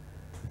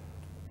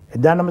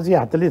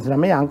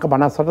 1949 අංක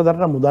 58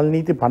 දරන මුදල්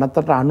නීති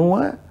 58 අනුව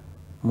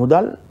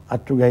මුදල්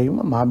අච්චු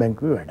ගැනීම මහ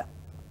බැංකුවේ වැඩ.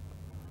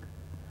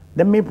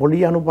 දැන් මේ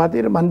පොලි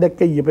අනුපාතයේ මම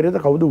දැක්ක ඊයේ පෙරේද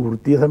කවුද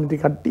වෘත්තීය සමිති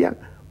කට්ටියක්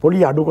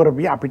පොලි අඩු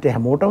කරපිය අපිට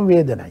හැමෝටම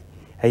වේදනයි.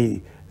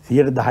 ඇයි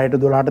 10%ට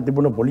 12ට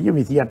තිබුණ පොලිය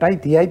 28යි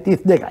 30යි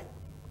 32යි.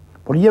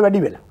 පොලිය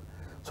වැඩි වෙලා.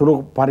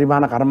 සුළු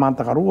පරිමාණ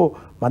කර්මාන්තකරුවෝ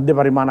මධ්‍ය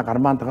පරිමාණ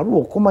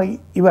කර්මාන්තකරුවෝ ඔක්කොම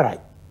ඉවරයි.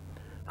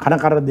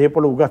 කනකර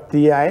දේපොළ උගස්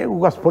තිය අය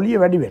උගස් පොලිය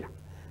වැඩි වෙලා.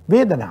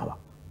 වේදනාවක්.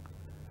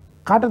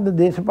 කාටද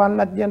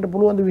දේශපාලනඥයන්ට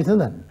පුළුවන් ද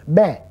විසඳන්න?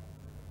 බෑ.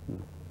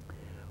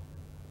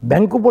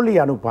 බැංකු පොලි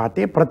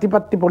අනුපාතයේ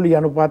ප්‍රතිපත්ති පොලි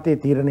අනුපාතයේ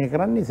තීරණය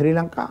කරන්නේ ශ්‍රී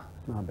ලංකා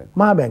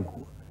මහ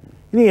බැංකුව.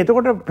 ඉතින්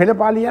එතකොට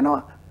පෙළපාලි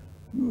යනවා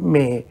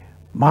මේ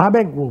මහ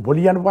බැංකුව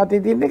පොලි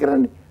අනුපාතයේ තීරණය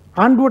කරන්නේ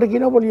ආණ්ඩුවට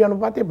කියනවා පොලි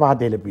අනුපාතයේ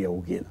පහත එළපියව්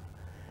කියලා.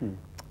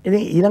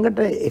 ඉතින් ඊළඟට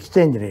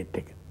එක්ස්චේන්ජ් රේට්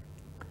එක.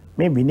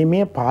 මේ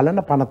විනිමය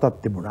පාලන පනතක්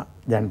තිබුණා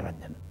දැන්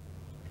රංජන.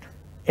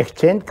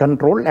 එක්ස්චේන්ජ්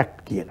කන්ට්‍රෝල් ඇක්ට්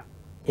කියලා.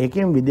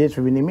 ඒකෙන් විදේශ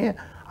විනිමය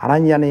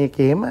අරන් යන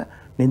එකේම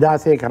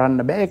නිදාසය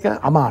කරන්න බෑ. ඒක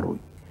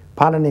අමාරුයි.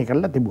 පාලනය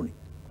කරලා තිබුණේ.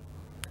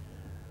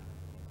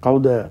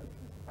 කවුද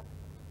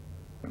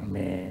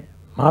මේ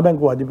මහ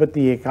බැංකුව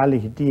අධිපති ඒ කාලේ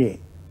හිටියේ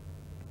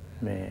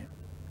මේ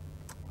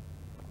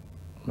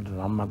මට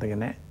නම් මතක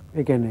නැහැ.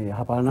 ඒ කියන්නේ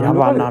යහපාලන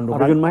ආණ්ඩුව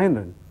අර්ජුන්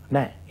මහේන්ද්‍රන්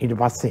නෑ ඊට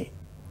පස්සේ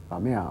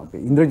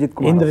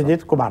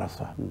ඉන්ද්‍රජිත්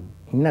කුමාරස්වාමී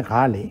ඉන්න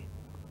කාලේ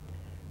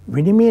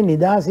විනිමය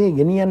නිදාසේ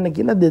ගෙනියන්න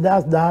කියලා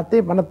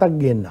 2017 පනතක්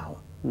ගෙන්න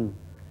ආවා.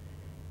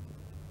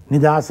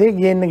 නිදාසේ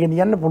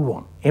ගෙනියන්න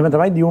පුළුවන්. එහෙම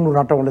තමයි දියුණු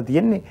රටවල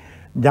තියෙන්නේ.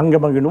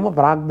 ජංගම ගිණුම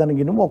ප්‍රාග්ධන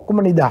ගිණුම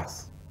ඔක්කොම නිදාස්.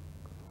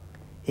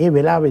 ඒ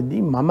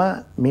වෙලාවෙදී මම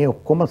මේ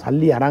ඔක්කොම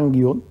සල්ලි අරන්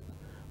ගියොත්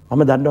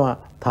මම දන්නවා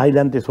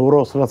තායිලන්තේ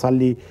සෝරෝස්ලා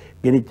සල්ලි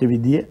ගෙනිච්ච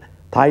විදිය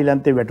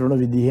තායිලන්තේ වැටුණ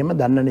විදිය එහෙම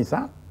දන්න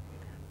නිසා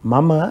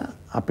මම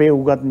අපේ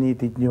උගත්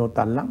නීතිඥයෝත්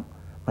අල්ලන්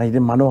මම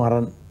ඉතින්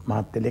මනෝහරන්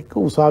මහත්තයල එක්ක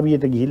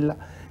උසාවියට ගිහිල්ලා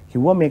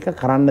කිව්වා මේක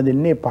කරන්න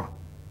දෙන්න එපා.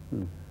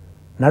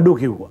 නඩු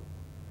කිව්වා.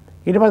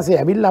 ඊට පස්සේ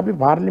ඇවිල්ලා අපි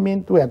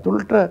පාර්ලිමේන්තුව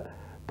ඇතුළට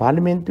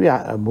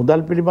පාර්ලිමේන්තුවේ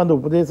මුදල් පිළිබඳ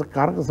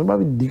උපදේශකාරක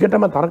සභාවේ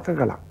දිගටම තර්ක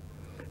කළා.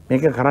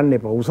 මේක කරන්න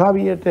එපා.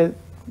 උසාවියට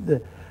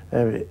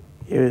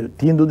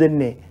තීන්දුව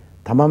දෙන්නේ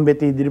තමන්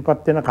වෙත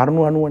ඉදිරිපත් වෙන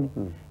කරුණු අනුවනේ.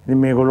 ඉතින්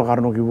මේගොල්ලෝ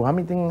කරුණු කිව්වහම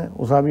ඉතින්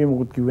උසාවිය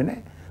මොකුත් කිව්වේ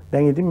නැහැ.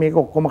 දැන් ඉතින් මේක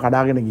ඔක්කොම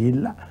කඩාගෙන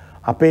ගිහිල්ලා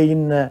අපේ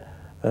ඉන්න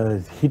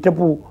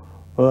හිටපු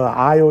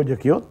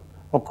ආයෝජකයොත්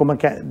ඔක්කොම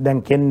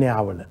දැන්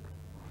කෙන්යාවල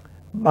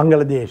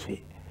බංගලදේශේ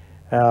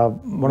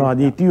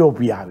මොනවද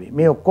ඉතියෝපියාවේ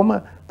මේ ඔක්කොම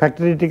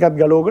ෆැක්ටරි ටිකක්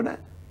ගලවගෙන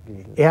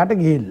එහාට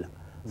ගිහිල්ලා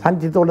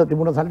සංචිතවල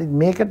තිබුණ සල්ලි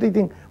මේකට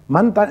ඉතින්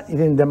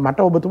ඉතින් දැන් මට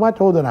ඔබතුමා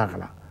චෝදනා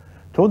කළා.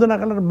 චෝදනා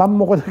කළාට මම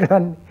මොකද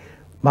කරන්නේ?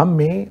 මම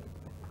මේ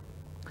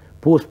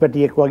පෝස්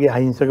පැටියෙක් වගේ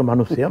අහිංසක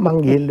මිනිස්සයා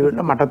මං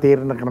ගිහිල්ලා මට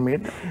තේරෙන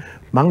ක්‍රමයට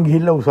මං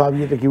ගිහිල්ලා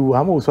උසාවියට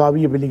කිව්වහම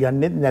උසාවිය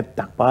පිළිගන්නේ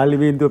නැත්තම්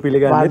පාර්ලිමේන්තුව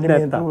පිළිගන්නේ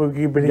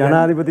නැත්තම්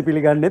ජනාධිපති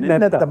පිළිගන්නේ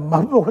නැත්තම්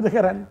මම මොකද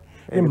කරන්නේ?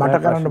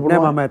 මට කරන්න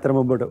පුළුවන් මම ඇත්තටම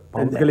ඔබට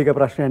පෞද්ගලික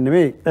ප්‍රශ්නයක්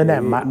නෙවෙයි.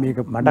 මේක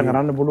මට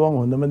කරන්න පුළුවන්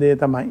හොඳම දේ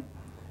තමයි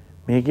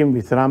මේකෙන්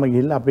විශ්‍රාම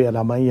ගිහිල්ලා අපේ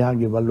ළමයි හා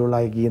ගෙවල් වල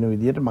අය කියන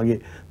විදිහට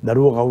මගේ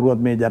දරුවෝ කවුරුවත්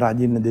මේ ජරා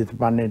ජීර්ණ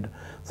දේශපාලනයට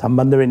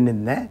සම්බන්ධ වෙන්නේ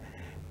නැහැ.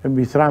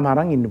 විශ්‍රාම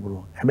අරන් ඉන්න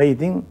පුළුවන්. හැබැයි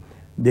ඉතින්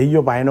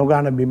දෙයියෝ පයනෝ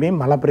ගන්න බිමේ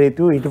මල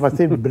ප්‍රේතයෝ ඊට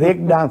පස්සේ බ්‍රේක්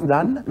ඩාන්ස්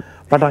දාන්න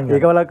පටන් ගන්නවා.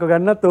 ඒක වලක්ව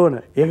ගන්නත් ඕන.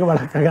 ඒක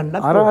වලක්ව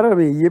ගන්නත් අර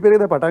මේ ඊයේ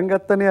පෙරේද පටන්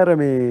ගත්තනේ අර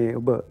මේ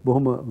ඔබ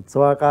බොහොම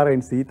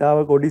උත්සවාකාරයෙන්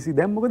සීතාවක ඔඩිසි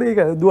දැන් මොකද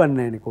ඒක දුවන්නේ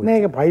නැහැනේ කොහොමද? නෑ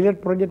ඒක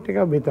පයිලට් ප්‍රොජෙක්ට්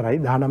එක විතරයි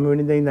 19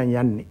 වෙනිදා ඉඳන්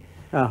යන්නේ.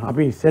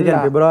 අපි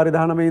ඉස්සෙල්ලා පෙබරවාරි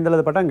 19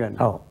 ඉඳලාද පටන් ගන්නේ?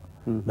 ඔව්.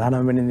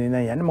 19 වෙනිදා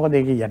ඉඳන් යන්නේ. මොකද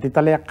ඒකේ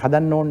යටිතලයක්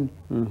හදන්න ඕනේ.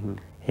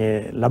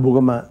 ඒ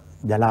ලබුගම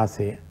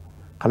ජලාශය,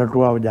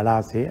 කලටුවාව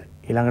ජලාශය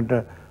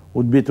ඊළඟට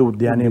උද්භිත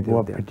උද්‍යානයේ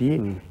පුව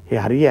පිටියේ ඒ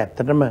හරිය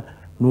ඇත්තටම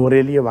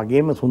නුවරඑළිය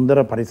වගේම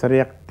සුන්දර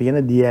පරිසරයක්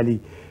තියෙන දියඇලි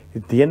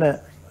තියෙන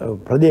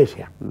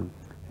ප්‍රදේශයක්.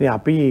 ඉතින්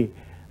අපි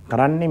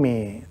කරන්නේ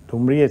මේ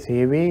දුම්රිය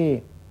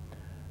සේවයේ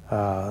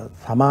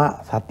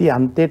සති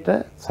අන්තයට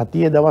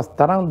සතිය දවස්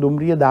තරම්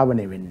දුම්රිය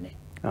ධාවනය වෙන්නේ.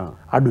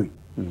 අඩුයි.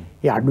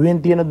 ඒ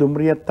අඩුවෙන් තියෙන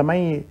දුම්රියක්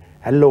තමයි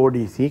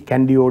LODC,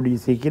 කැන්ඩි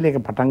ODC කියලා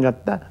එක පටන්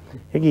ගත්තා.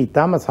 ඒක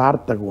ඊටාම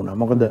සාර්ථක වුණා.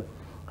 මොකද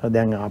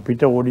දැන්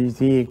අපිට ODC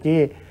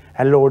එකේ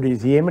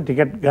LODC එම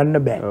ටිකට්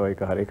ගන්න බෑ. ඔව්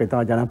ඒක හරි. ඒක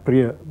තමයි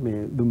ජනප්‍රිය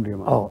මේ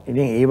දුම්රියම. ඔව්.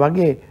 ඉතින් ඒ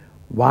වගේ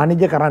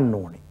වාණිජ්‍ය කරන්න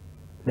ඕනේ.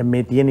 දැන්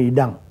මේ තියෙන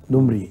ඉඩම්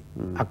දුම්රියේ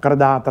අක්කර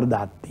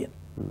 14,000ක් තියෙන.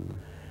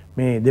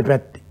 මේ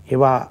දෙපැත්තේ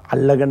ඒවා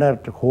අල්ලගෙන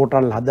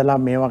හෝටල් හදලා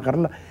මේවා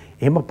කරලා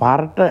එහෙම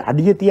පාරට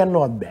අඩිය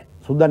තියන්නවත් බෑ.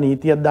 සුදා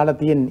නීතියක් දාලා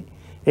තියෙන්නේ.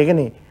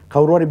 ඒකනේ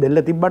කවුරු හරි බෙල්ල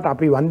තිබ්බට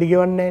අපි වන්දි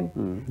ගෙවන්නේ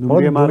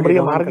නැහැ.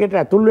 දුම්රිය මාර්ගයට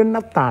ඇතුල්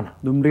වෙන්නත් තාන.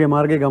 දුම්රිය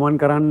මාර්ගයේ ගමන්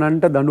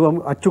කරන්නන්ට දඬුවම්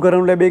අච්චු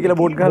කරනු ලැබේ කියලා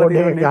බෝඩ් ගහලා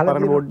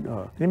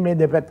තියෙනවා. ඉතින් මේ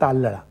දෙපැත්ත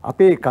අල්ලලා.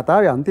 අපේ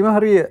කතාවේ අන්තිම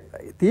හරිය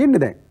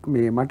තියෙන්නේ දැන්.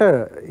 මේ මට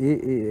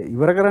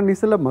ඉවර කරන්න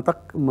ඉස්සෙල්ලා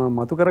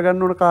මතු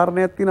කරගන්න ඕන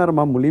කාරණයක් තියෙනවා. අර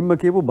මම මුලින්ම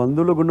කියපු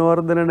බන්දුල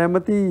ගුණවර්ධන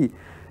නැමැති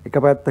එක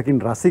පැත්තකින්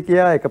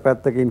රසිකයා, එක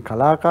පැත්තකින්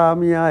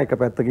කලාකාමියා, එක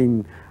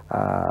පැත්තකින්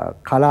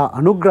කලා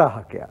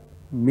අනුග්‍රාහකයා.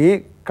 මේ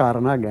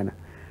කාරණා ගැන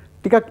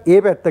ටිකක් ඒ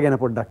පැත්ත ගැන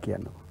පොඩ්ඩක්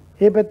කියන්න.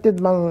 ඒ පැත්තෙත්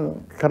මම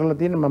කරලා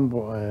තියෙන මම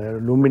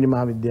ලුම්බිනි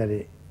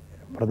මහාවිද්‍යාලයේ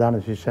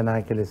ප්‍රධාන ශිෂ්‍ය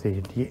නායක ලෙස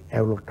හිටියේ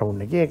ඇවුලොක්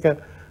ටවුන් එකේ. ඒක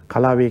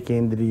කලාවේ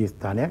කේන්ද්‍රීය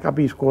ස්ථානයක්.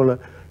 අපි ඉස්කෝල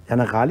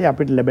යන කාලේ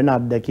අපිට ලැබෙන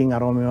අත්දැකීම්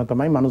අරම මේවා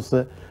තමයි මනුස්ස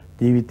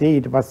ජීවිතේ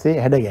ඊට පස්සේ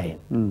හැඩ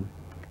ගැහෙන්නේ.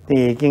 ඉතින්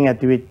ඒකෙන්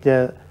ඇතිවෙච්ච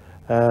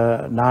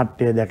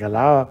නාට්‍ය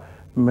දැකලා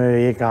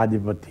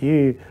ඒකාධිපති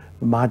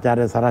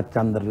මහාචාර්ය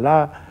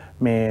සරච්චන්ද්‍රලා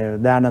මේ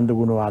දයානන්ද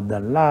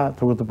ගුණවර්ධනලා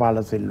සුගතපාල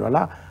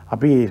සිල්වලා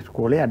අපි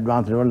ඉස්කෝලේ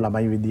ඇඩ්වාන්ස් ලෙවල්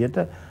ළමයි විදියට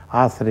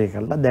ආශ්‍රය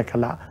කරලා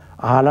දැකලා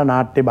අහලා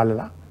නාට්‍ය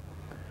බලලා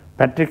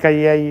පැට්‍රික්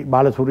අයියයි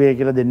බාලසූරියයි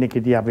කියලා දෙන්නෙක්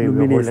හිටියා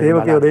අපේ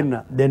සේවකයෝ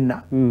දෙන්න.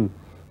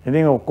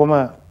 ඉතින් ඔක්කොම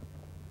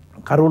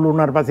කරුළු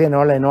වුණාට පස්සේ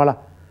එනවලා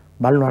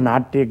බලනවා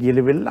නාට්‍ය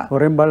කියලා වෙලා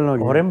හොරෙන්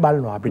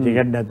බලනවා අපි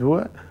ටිකට් නැතුව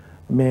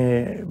මේ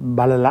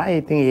බලලා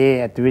ඉතින් ඒ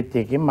ඇතිවෙච්ච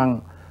එකෙන් මං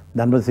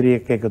ධනවසිරි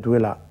එක්ක එකතු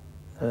වෙලා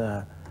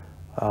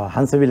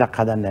හංසවිලක්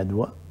හදන්න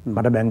ඇදුවා.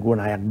 මට බැංකුව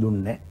ණයක්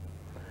දුන්නේ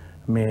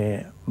මේ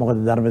මොකද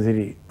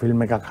ධර්මසිරි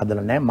ෆිල්ම් එකක්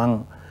හදලා නැහැ. මං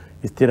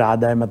ස්ථිර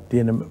ආදායමක්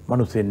තියෙන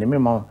මිනිස්සෙක් නෙමෙයි.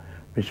 මම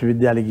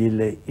විශ්වවිද්‍යාලේ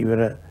ගිහිල්ලා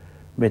ඉවර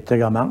වෙච්ච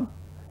ගමන්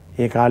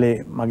ඒ කාලේ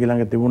මගේ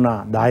ළඟ තිබුණා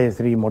 10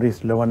 ශ්‍රී මොරිස්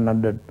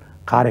 1100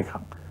 කාර් එකක්.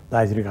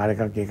 10 ශ්‍රී කාර්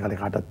එකක් ඒ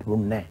කාලේ කාටවත්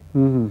තිබුණේ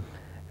නැහැ.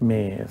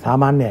 මේ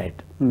සාමාන්‍ය අයට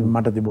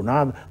මට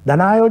තිබුණා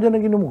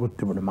ධනායෝජන කිනු මුකුත්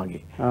තිබුණා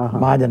මගේ.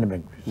 මහජන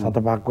බැංකුවේ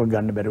 7-5ක්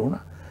ගන්න බැරි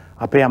වුණා.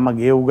 අපේ අම්මා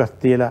ගේ උගස්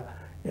තියලා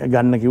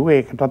ගන්න කිව්වා.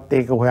 ඒකටත්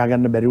ඒක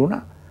හොයාගන්න බැරි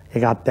වුණා.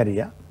 ඒක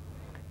අත්හැරියා.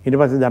 ඊට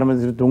පස්සේ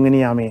ධර්මසිරි තුන්වෙනි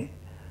යාමේ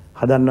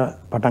හදන්න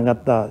පටන්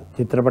ගත්තා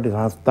චිත්‍රපටි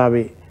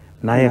සංස්ථාවේ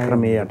ණය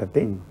ක්‍රමයේ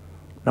යටතේ.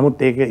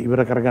 නමුත් ඒක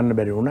ඉවර කරගන්න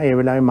බැරි වුණා. ඒ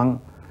වෙලාවේ මං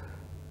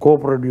කෝ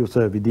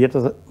ප්‍රොඩියුසර් විදියට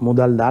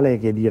මුදල් දාලා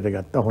ඒක එළියට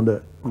ගත්තා. හොඳ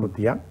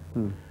කෘතියක්.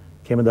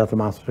 කේමදාස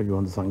මාස්ටර්ගේ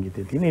හොඳ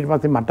සංගීතය තියෙන. ඊට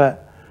පස්සේ මට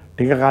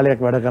ටික කාලයක්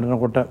වැඩ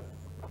කරනකොට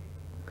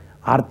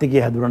ආර්ථිකය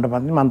හැදුනට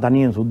පස්සේ මම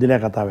තනියෙන්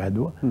සුද්ධිලෑ කතාව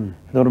හැදුවා.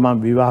 ඒතකොට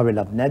මම විවාහ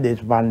වෙලත් නැහැ,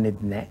 දේශපාලනෙත්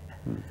නැහැ.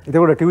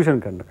 එතකොට ටියුෂන්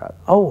කරන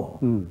කාලේ. ඔව්.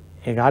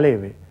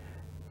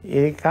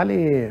 ඒ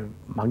කාලේ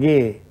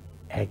මගේ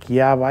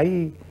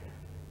හැකියාවයි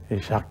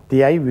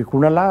ශක්තියයි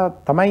විකුණලා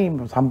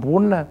තමයි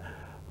සම්පූර්ණ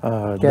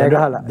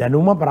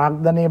දැනුම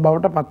ප්‍රාග්ධනයේ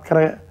බවට පත්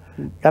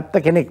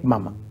කරගත්ත කෙනෙක්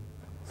මම.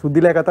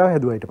 සුද්ධිලෑ කතාව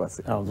හැදුවා ඊට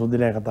පස්සේ. ඔව්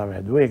සුද්ධිලෑ කතාව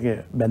හැදුවා. ඒක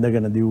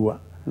බැඳගෙන දිව්වා.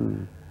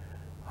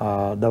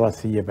 දවස්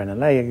 100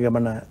 පැනලා ඒක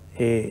ගමන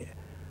ඒ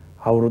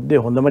අවුරුද්දේ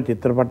හොඳම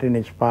චිත්‍රපට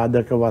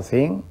නිෂ්පාදක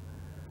වශයෙන්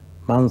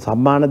මම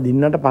සම්මාන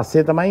දින්නට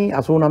පස්සේ තමයි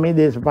 89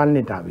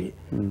 දේශපාලනයට ආවේ.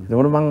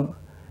 ඒකෝර මම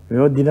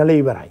මේව දිනලා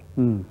ඉවරයි.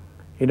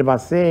 ඊට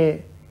පස්සේ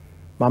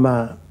මම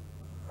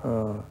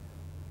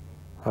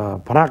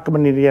පරාක්‍රම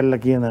නිරියල්ල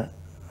කියන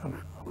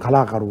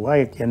කලාකරුවා,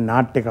 ඒ කියන්නේ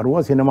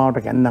නාට්‍යකරුවා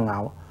සිනමාවට කැන්දන්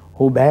ආවා.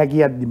 ඔහු බෑ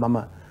කියද්දි මම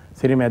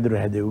සිරිමැදුර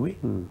හැදෙව්වේ.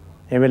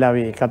 ඒ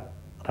වෙලාවේ ඒකත්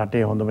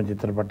රටේ හොඳම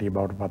චිත්‍රපටිය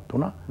බවට පත්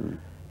වුණා.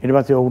 ඊට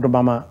පස්සේ ඔහුට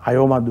මම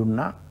අයෝමා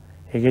දුන්නා.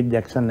 ඒකේ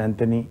ජැක්සන්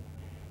ඇන්තනි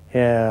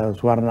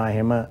ස්වර්ණා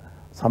එහෙම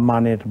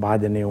සම්මානයට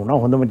භාජනය වුණා.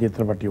 හොඳම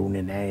චිත්‍රපටිය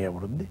වුණේ නෑ ඒ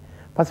අවුරුද්දේ.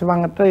 පස්සේ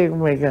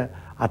මම මේක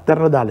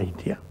අත්තරලා දාලා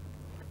හිටියා.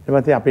 ඊට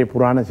පස්සේ අපේ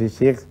පුරාණ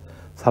ශිෂ්‍යයෙක්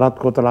සරත්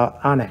කොතලා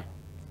නෑ.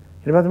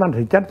 ඊට පස්සේ මම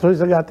රිචඩ්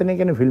සොයිස ඝාතනය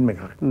කියන ෆිල්ම්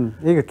එකක්.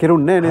 ඒක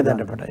කෙරුන්නේ නෑ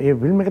නේද? ඒ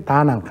ෆිල්ම් එක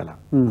තානම් කළා.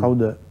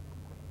 කවුද?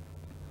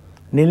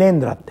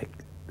 නිලේන්ද්‍රත් එක්ක.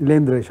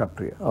 නිලේන්ද්‍ර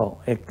ශක්‍රිය. ඔව්.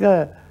 එක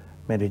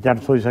මේ රිචඩ්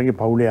සොයිසගේ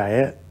පවුලේ අය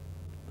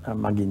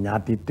මගේ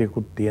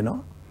ඥාතිත්වයකුත් තියෙනවා.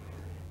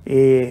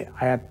 ඒ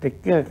අයත්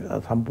එක්ක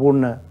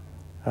සම්පූර්ණ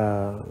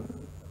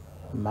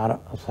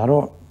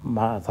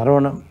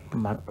සරවණ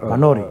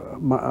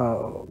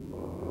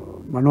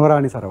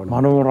මනෝරාණි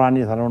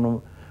සරවණ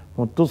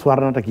මුත්තු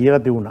ස්වර්ණට කියලා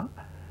තිබුණා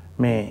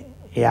මේ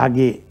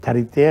එයාගේ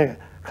චරිතය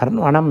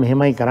කරනවා නම්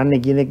මෙහෙමයි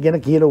කරන්න කියන එක ගැන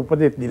කියලා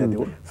උපදෙස් දීලා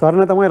තිබුණා.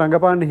 ස්වර්ණ තමයි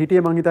රංගපාන්න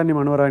හිටියේ මං හිතන්නේ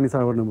මනෝරාණි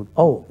සරවණ මුත්.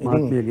 ඔව්.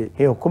 ඉතින්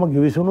ඒ ඔක්කොම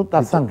ගිවිසුණුත්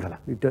අස්සම් කළා.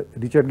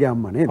 රිචඩ්ගේ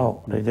අම්මා නේද? ඔව්.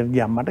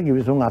 රිචඩ්ගේ අම්මට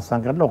ගිවිසුම්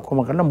අස්සම් කරලා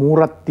ඔක්කොම කරලා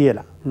මූරක්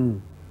තියලා.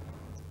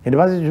 ඊට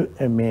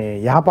පස්සේ මේ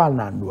යහපාලන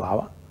ආණ්ඩුව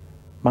ආවා.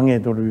 මම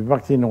ඒකට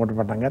විපක්ෂීන කොට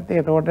පටන් ගත්තා.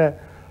 ඒකට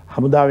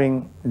හමුදාවෙන්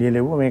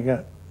ලියලෙව්වා මේක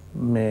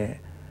මේ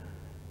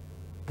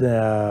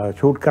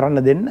ෂූට්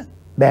කරන්න දෙන්න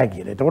බෑ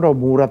කියලා. එතකොට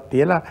මූරක්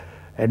තියලා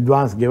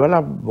ඇඩ්වාන්ස්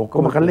ගෙවලා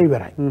ඔක්කොම කරලා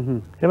ඉවරයි.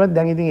 ඊට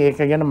දැන් ඉතින් ඒක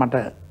ගැන මට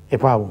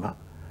එපා වුණා.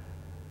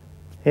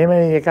 එහෙම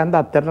ඒකන්ද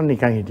අත්තරට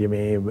නිකන් හිටියේ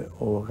මේ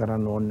ඕක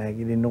කරන්න ඕනේ නැහැ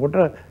කියලා ඉන්නකොට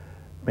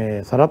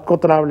මේ සරත්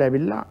කොතරාවල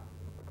ඇවිල්ලා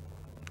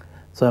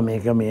සර්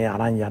මේක මේ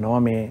අරන් යනවා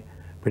මේ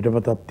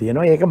පිටපතක්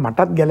තියෙනවා. ඒක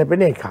මටත්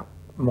ගැලපෙන එකක්.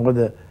 මොකද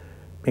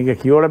මේක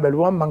කියවලා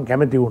බැලුවම මම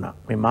කැමති වුණා.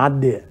 මේ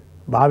මාධ්‍ය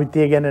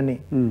භාවිතය ගැනනේ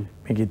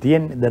මේකේ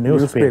තියෙන්නේ the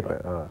newspaper.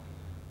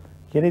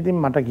 කියලා ඉතින්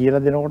මට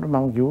කියලා දෙනකොට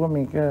මම කිව්වා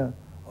මේක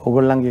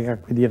ඕගොල්ලන්ගේ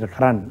එකක් විදියට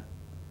කරන්න.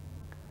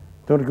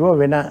 ඒකට කිව්වා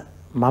වෙන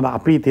මම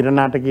අපි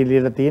තිරනාටකයේ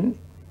ලියලා තියෙන්නේ.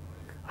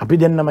 අපි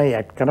දෙන්නමයි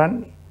ඇඩ්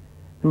කරන්නේ.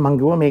 මං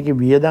කිව්වා මේකේ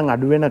වියදම්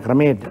අඩු වෙන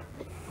ක්‍රමයට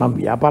මම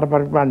ව්‍යාපාර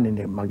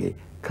පරිපාලනයේ මගේ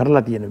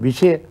කරලා තියෙන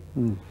විෂය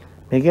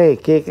මේක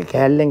එක එක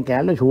කෑල්ලෙන්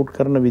කෑල්ල ෂූට්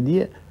කරන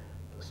විදිය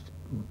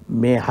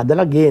මේ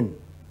හදලා ගේන්න.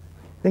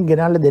 දැන්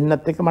ගෙනාලා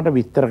දෙන්නත් එක්ක මට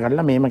විස්තර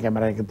කරලා මේම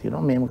කැමරා එක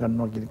තියෙනවා මේම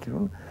කරනවා කියලා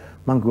කිව්වොත්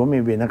මං කිව්වා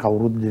මේ වෙන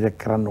කවුරුත්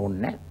ඩිරෙක්ට් කරන්න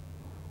ඕනේ නැහැ.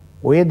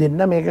 ඔය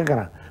දෙන්න මේක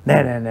කරා.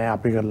 නෑ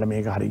අපි කරලා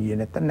මේක හරි ගියේ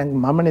නැත්තම් දැන්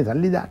මමනේ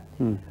සල්ලි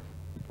දාන්නේ.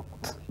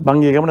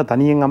 බංගේ ගමන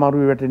තනියෙන්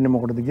අමාරුවේ වැටෙන්නේ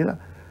මොකටද කියලා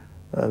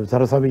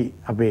සරසවි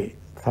අපේ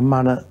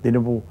සම්මාන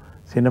දෙනපු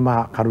සිනමා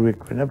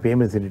කරුවෙක් වෙන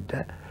ප්‍රේමසිරිට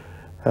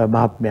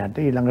මහත්මයාට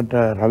ඊළඟට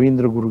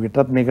රවීන්ද්‍ර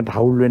ගුරුගෙටත් මේකට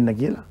හවුල් වෙන්න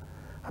කියලා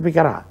අපි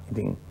කරා.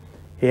 ඉතින්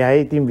ඒ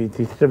අය ඉතින්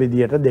විශිෂ්ට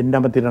විදියට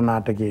දෙන්නම තිර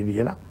නාටකයේ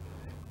ලියලා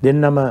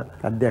දෙන්නම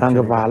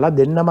රංගපාලා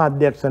දෙන්නම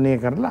අධ්‍යක්ෂණය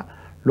කරලා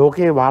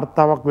ලෝකේ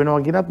වාර්තාවක්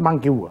වෙනවා කියලාත් මං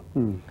කිව්වා.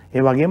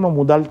 ඒ වගේම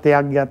මුදල්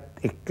තෑග්ගයත්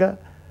එක්ක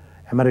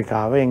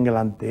ඇමරිකාව,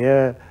 එංගලන්තය,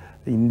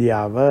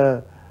 ඉන්දියාව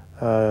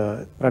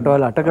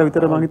රටවල් 8ක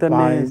විතර මම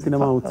හිතන්නේ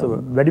සිනමා උත්සව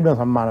වැඩිම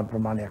සම්මාන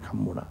ප්‍රමාණයක්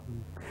හම්බුණා.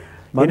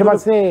 ඊට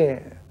පස්සේ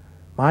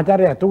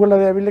මහාචාර්ය ඇතුගල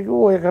ඇවිල්ලා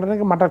කිව්වා ඔය කරන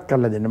එක මටත්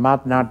කරලා දෙන්න.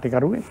 මාත්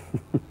නාට්‍යකරුවේ.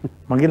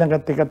 මගේ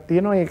ළඟත් එකක්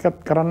තියෙනවා ඒකත්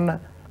කරන්න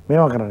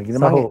මේවා කරන්න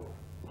කියලා. මම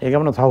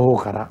ඒකම සහෝ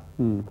කරා.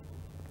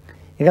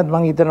 ඒකත්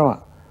මම හිතනවා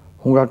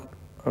හුඟක්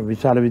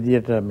විශාල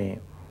විදියට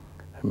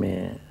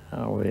මේ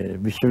ඔය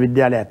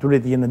විශ්වවිද්‍යාලය ඇතුලේ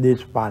තියෙන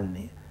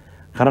දේශපාලනය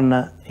කරන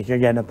එක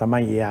ගැන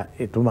තමයි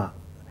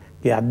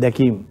එතුමාගේ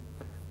අත්දැකීම්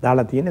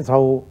දාලා තියෙන්නේ.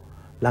 සහෝ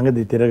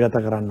ළඟදී තිරගත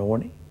කරන්න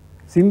ඕනේ.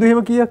 සින්දු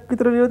එහෙම කීයක්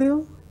විතර ලියලා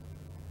තියෙනවද?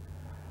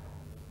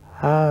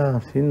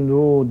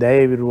 සින්දු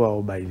දැය විරුවා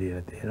ඔබයි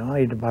ලියලා තියෙනවා.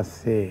 ඊට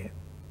පස්සේ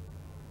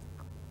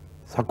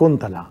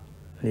සකුන්තලා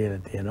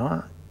ලියලා තියෙනවා.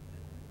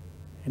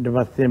 ඊට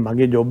පස්සේ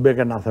මගේ ජොබ් එක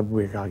නසපු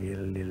එකා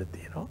කියලා ලියලා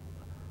තියෙනවා.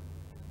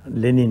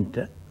 ලෙනින්ට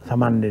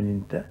සමන්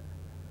ලෙනින්ට.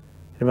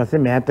 ඊට පස්සේ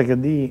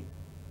මෑතකදී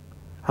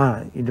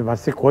ඊට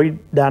පස්සේ කොයිඩ්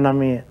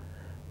 19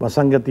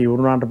 වසංගතය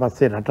ඉවරුණාට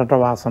පස්සේ රටට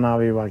වාසනාව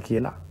වේවා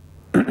කියලා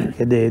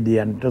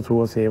හෙදෙදියන්ට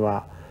සුව සේවා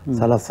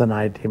සලස්සන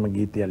අයට එහෙම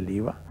ගීතයක්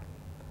ලියවා.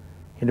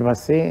 ඊට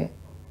පස්සේ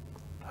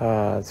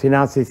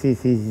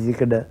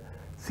සිනාසිසිසිකඩ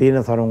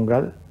සීන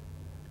සරුංගල්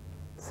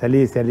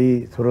සැලී සැලී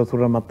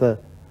සුරසුර මත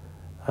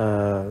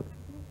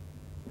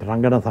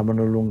රංගන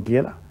සමනලුන්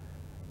කියලා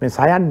මේ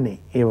සයන්නේ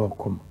ඒව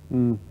ඔක්කොම.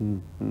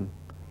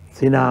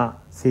 සිනා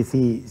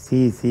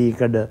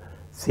සිසිසිකඩ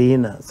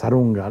සීන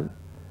සරුංගල්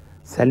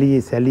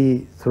සැලී සැලී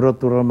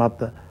සුරතුර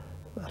මත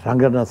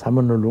රංගන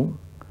සමනලුන්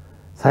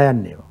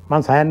සයන්නේ.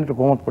 මම සයන්නට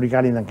කොහොමද පොඩි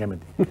කාලේ ඉඳන්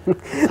කැමති.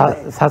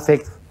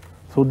 සසෙක්ස්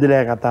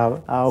සුද්දලෑ කතාව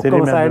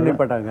ඔක්කොම සයන්නේ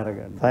පටන්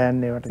අරගන්න.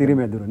 සයන්නේ වට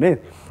සිරිමැදුර නේද?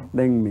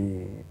 දැන්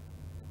මේ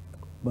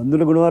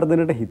බන්දුල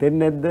ගුණවර්ධනට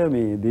හිතෙන්නේ නැද්ද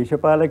මේ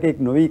දේශපාලකෙක්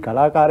නොවි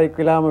කලාකාරයෙක්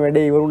වෙලාම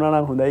වැඩේ ඉවරුණා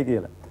නම් හොඳයි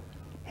කියලා?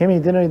 එහෙම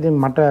හිතෙනවා. ඉතින්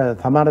මට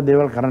සමහර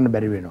දේවල් කරන්න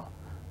බැරි වෙනවා.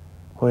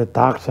 ඔය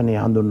තාක්ෂණය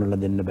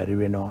හඳුන්වලා දෙන්න බැරි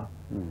වෙනවා.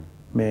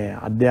 මේ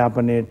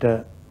අධ්‍යාපනයේට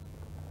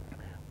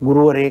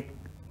ගුරුවරයෙක්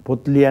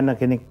පොත් ලියන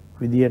කෙනෙක්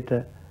විදියට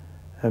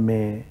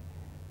මේ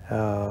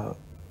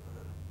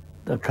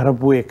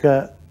කරපු එක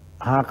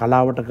හා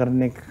කලාවට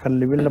කරන එක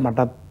කරලා ඉවිල්ල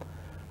මටත්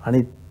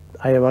අනිත්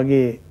අය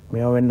වගේ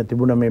මේවා වෙන්න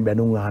තිබුණා. මේ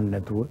බැනුම් අහන්න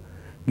නැතුව,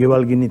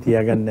 ගෙවල් ගිනි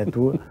තියාගන්න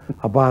නැතුව,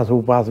 අපහසු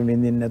උපාසු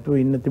විඳින්න නැතුව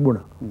ඉන්න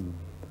තිබුණා.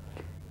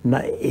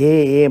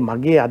 ඒ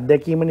මගේ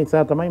අත්දැකීම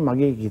නිසා තමයි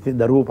මගේ කිසි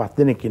දරුවෝ 5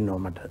 දෙනෙක් ඉන්නවා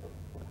මට.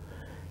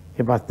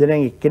 ඒ 5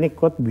 දෙනෙන්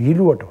එක්කෙනෙක්වත්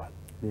විහිළුවටවත්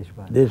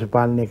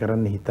දේශපාලනය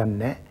කරන්න හිතන්නේ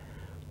නැහැ.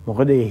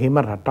 මොකද එහෙම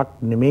රටක්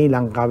නෙමෙයි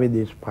ලංකාවේ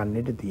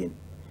දේශපාලනයට තියෙන්නේ.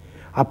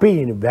 අපි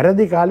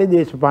වැරදි කාලේ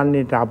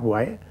දේශපාලනයට ආපු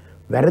අය,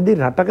 වැරදි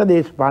රටක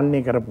දේශපාලනය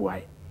කරපු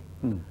අය.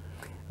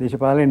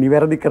 දේශපාලනය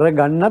නිවැරදි කර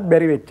ගන්නත්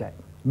බැරි වෙච්ච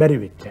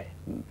අය.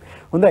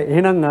 හොඳයි.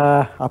 එහෙනම්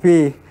අපි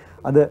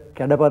අද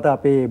කැඩපත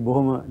අපේ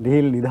බොහොම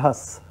ලිහිල්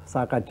නිදහස්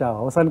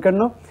සාකච්ඡාව අවසන්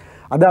කරනවා.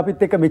 අද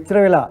අපිත් එක්ක මෙච්චර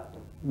වෙලා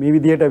මේ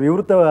විදිහට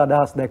විවෘතව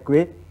අදහස්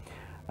දැක්වේ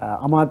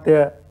අමාත්‍ය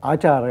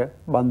ආචාර්ය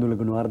බන්දුල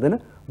ගුණවර්ධන.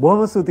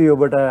 බොහොම ස්තුතියි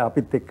ඔබට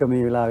අපිත් එක්ක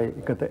මේ වෙලාවේ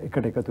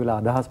එකට එකතු වෙලා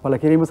අදහස් පළ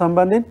කිරීම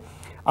සම්බන්ධයෙන්.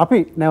 අපි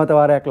නැවත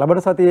වාරයක්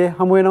ලබන සතියේ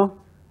හමු වෙනවා.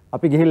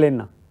 අපි ගිහිල්ලා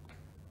එන්න.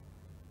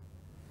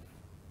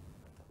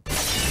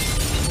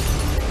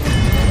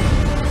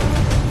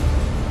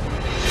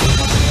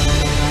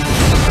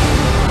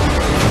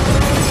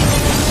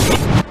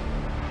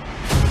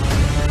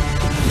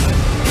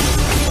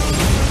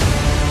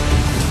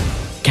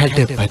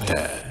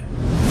 Kedapatha.